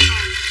nữa.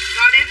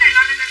 Rồi đến này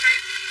lên đây đây.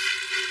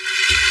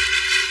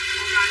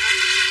 Còn lại đây.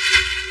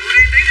 Bộ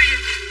đây tí cái gì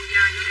buồn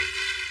dài cho đi.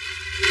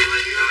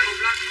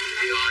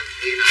 Rồi,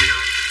 ghi nãy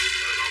rồi.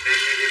 Rồi, còn đây.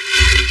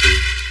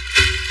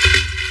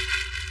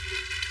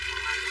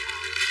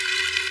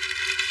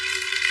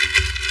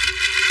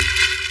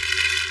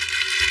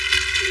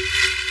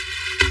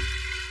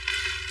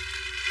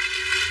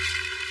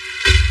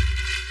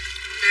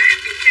 Để em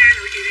kiểm tra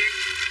thử gì đi.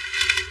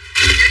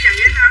 Như vậy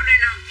với tao đây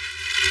nào.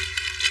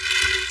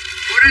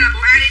 Bộ đây là bộ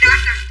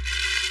Adidas nè.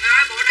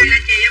 Rồi bộ này là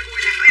chị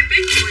Bùi Thảo em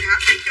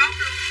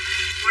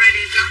Bộ này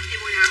đẹp lắm chị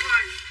Bùi Thảo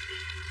ơi.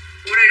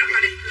 Bộ này rất là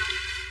đẹp luôn.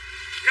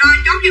 Rồi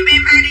chốt giùm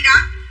em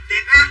Adidas.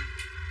 Đẹp ha.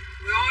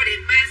 Trời ơi đẹp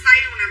mê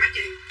say luôn nè mấy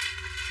chị.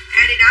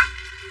 Adidas.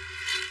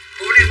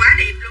 Bộ này quá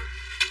đẹp luôn.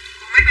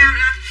 Còn mấy bao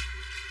nữa anh?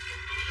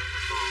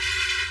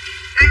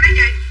 Đây mấy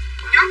chị.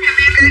 Chốt giùm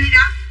em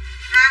Adidas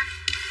ha.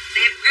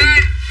 Đẹp ghê.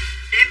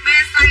 Đẹp mê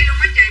say luôn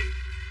mấy chị.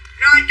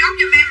 Rồi chốt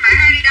giùm em mã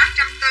Adidas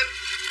 140.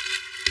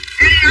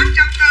 Adidas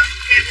 140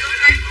 kèm túi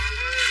đi.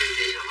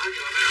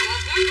 Bộ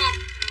cuối cùng.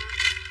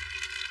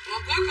 Bộ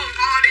cuối cùng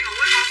con đi ngủ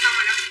với con xong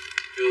rồi đó.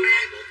 Chưa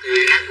còn một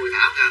Đây cái. là Bùi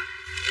Thảo kìa.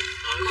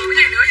 Còn cái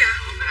gì nữa vậy?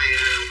 Cái này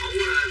là mẫu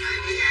này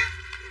cái nha.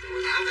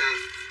 Bùi Thảo kìa.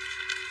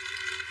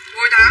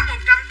 Bùi Thảo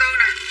 140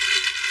 nè.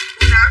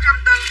 Bùi Thảo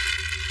 140.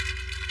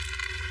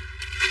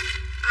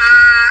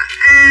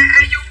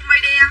 Aju mây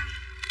đen.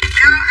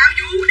 Áo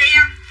vú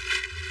đen.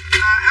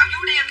 Áo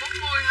vú đen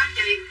 40 hả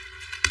chị?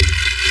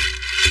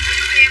 Áo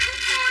vú đen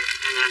 40.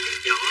 Hàng là tiền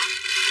giỏ.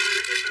 Rồi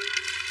để từ từ.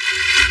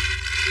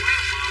 Quá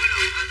mơ cái đồ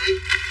ta thấy.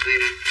 Đây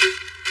nè.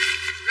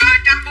 Rồi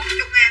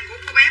 140.000 của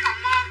cô bé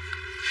Hồng Mơ.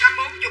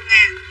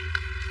 140.000.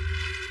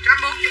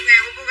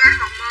 140.000 của cô gái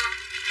Hồng Mơ.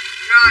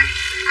 Rồi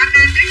anh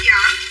đang tuyết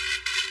giỏ.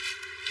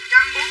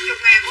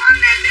 140.000 của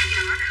anh đang tuyết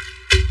giỏ nè.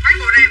 Mấy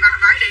bộ này bạn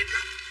bãi đẹp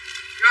lắm.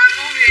 Rồi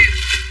Ngô Hiền.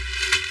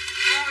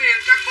 Ngô Hiền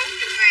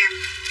 140.000.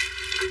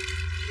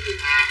 Gì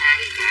A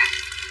đi cả.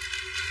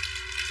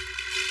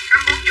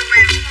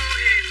 140.000 của Ngô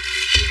Hiền.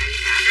 A đi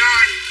cả.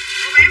 Rồi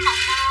cô bé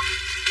Hồng Mơ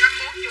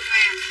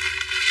 140.000.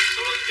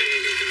 Số lần cái gì?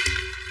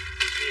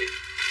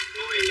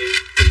 Ngồi gì?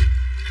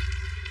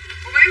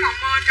 Cô bé Hồng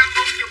Mơ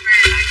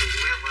 140.000. Đây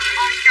cùng mấy ông ơi.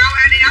 Hòn Châu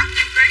Adidas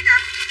nhiêu ký nha?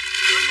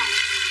 Số 1.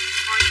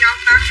 Hòn Châu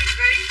 80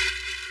 ký.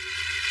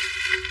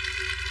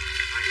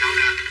 Rồi đâu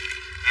nè.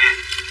 Nè.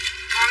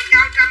 Hòn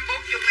Châu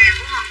 140.000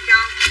 của Hòn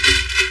Châu.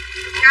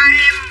 Cho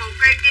em một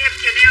cây kem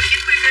Chanel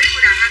 90 kg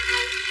của Đặng Anh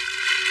Thu.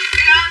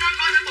 Cái đó nó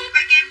có cái bộ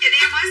cây kem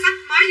Chanel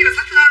mới vừa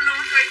xách lên luôn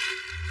á.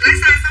 Lấy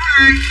size số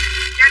 2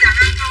 cho Đặng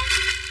Anh Thu.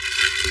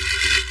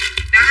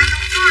 Đặng Anh Thu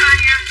số 2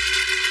 nha.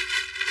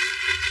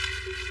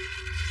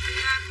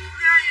 Là cô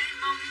gái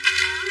mong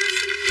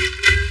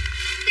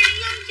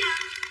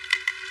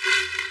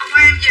ông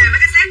ơi em về mấy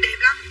cái set đẹp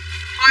lắm.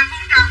 Hồi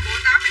Phương Trần bộ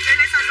 80 kg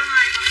lấy size số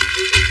 2 mà.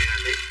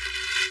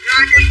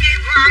 Rồi cây kem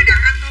của ai?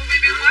 Đặng Anh Thu,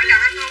 review mới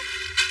Đặng Anh Thu.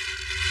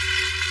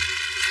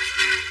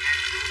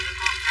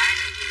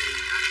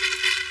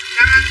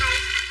 Đặng Anh Thu.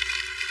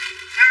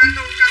 Đặng Anh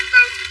Thu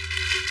 140.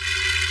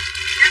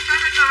 Nhắc tới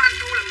cái tên anh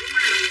Thu là muốn nó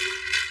lừa.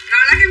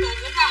 Rồi lấy cái bộ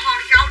của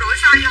Hòn Châu đổi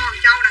size cho Hòn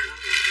Châu nè.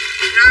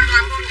 Rồi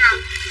Hồi Phương Trần.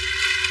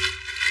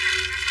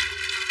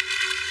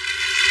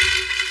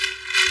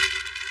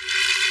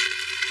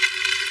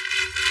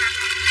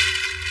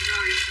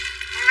 Rồi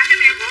con lấy cái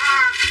bill của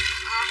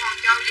Hòn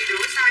Châu gì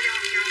đổi size cho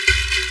Hòn Châu.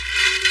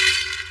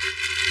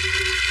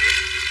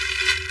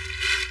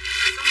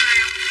 Số 2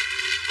 không?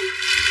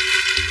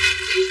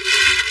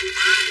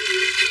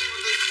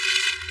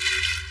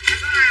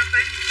 Số 2 không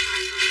tí?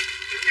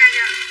 Kiểm tra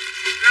chưa?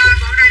 Rồi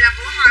bộ này là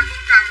của Hồi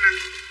Phương Trần nè.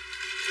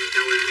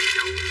 Châu là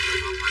Châu.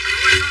 Đổi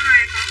qua số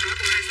 2 con, đổi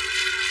bộ này số 2.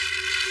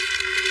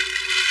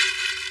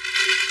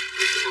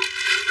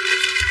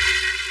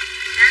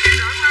 Nè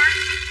đổi qua,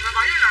 rồi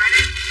bỏ vô lại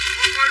đi.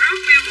 Con coi rước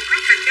bill của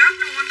khách là chết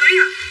luôn anh tí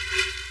à.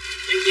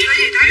 Tại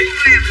vì thấy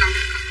con làm lộng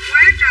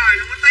quá trời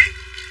luôn anh tí.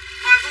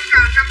 Hồi Phương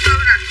Trần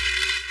 140 nè.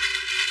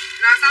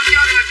 Rồi xong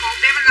vô rồi cột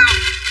đem bên lòng.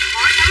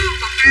 Mỗi thứ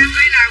bật ra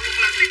ghi là quần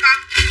lửng đi con.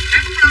 Để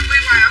Phúc Lâm ghi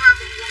hoài ở ngoài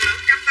quần lửng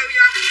 140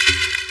 vô.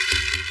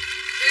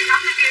 Ghi khắp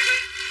cái kia ghi.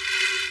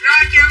 Rồi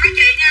chào mấy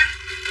chị nha.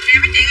 Nè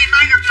mấy chị ngày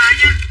mai gặp lại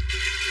nha.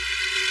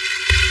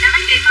 Nè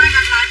mấy chị mai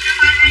gặp lại chứ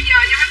mai 2 giờ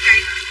nha mấy chị.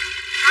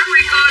 Có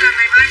nguy cơ là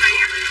ngày mai nghỉ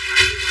á.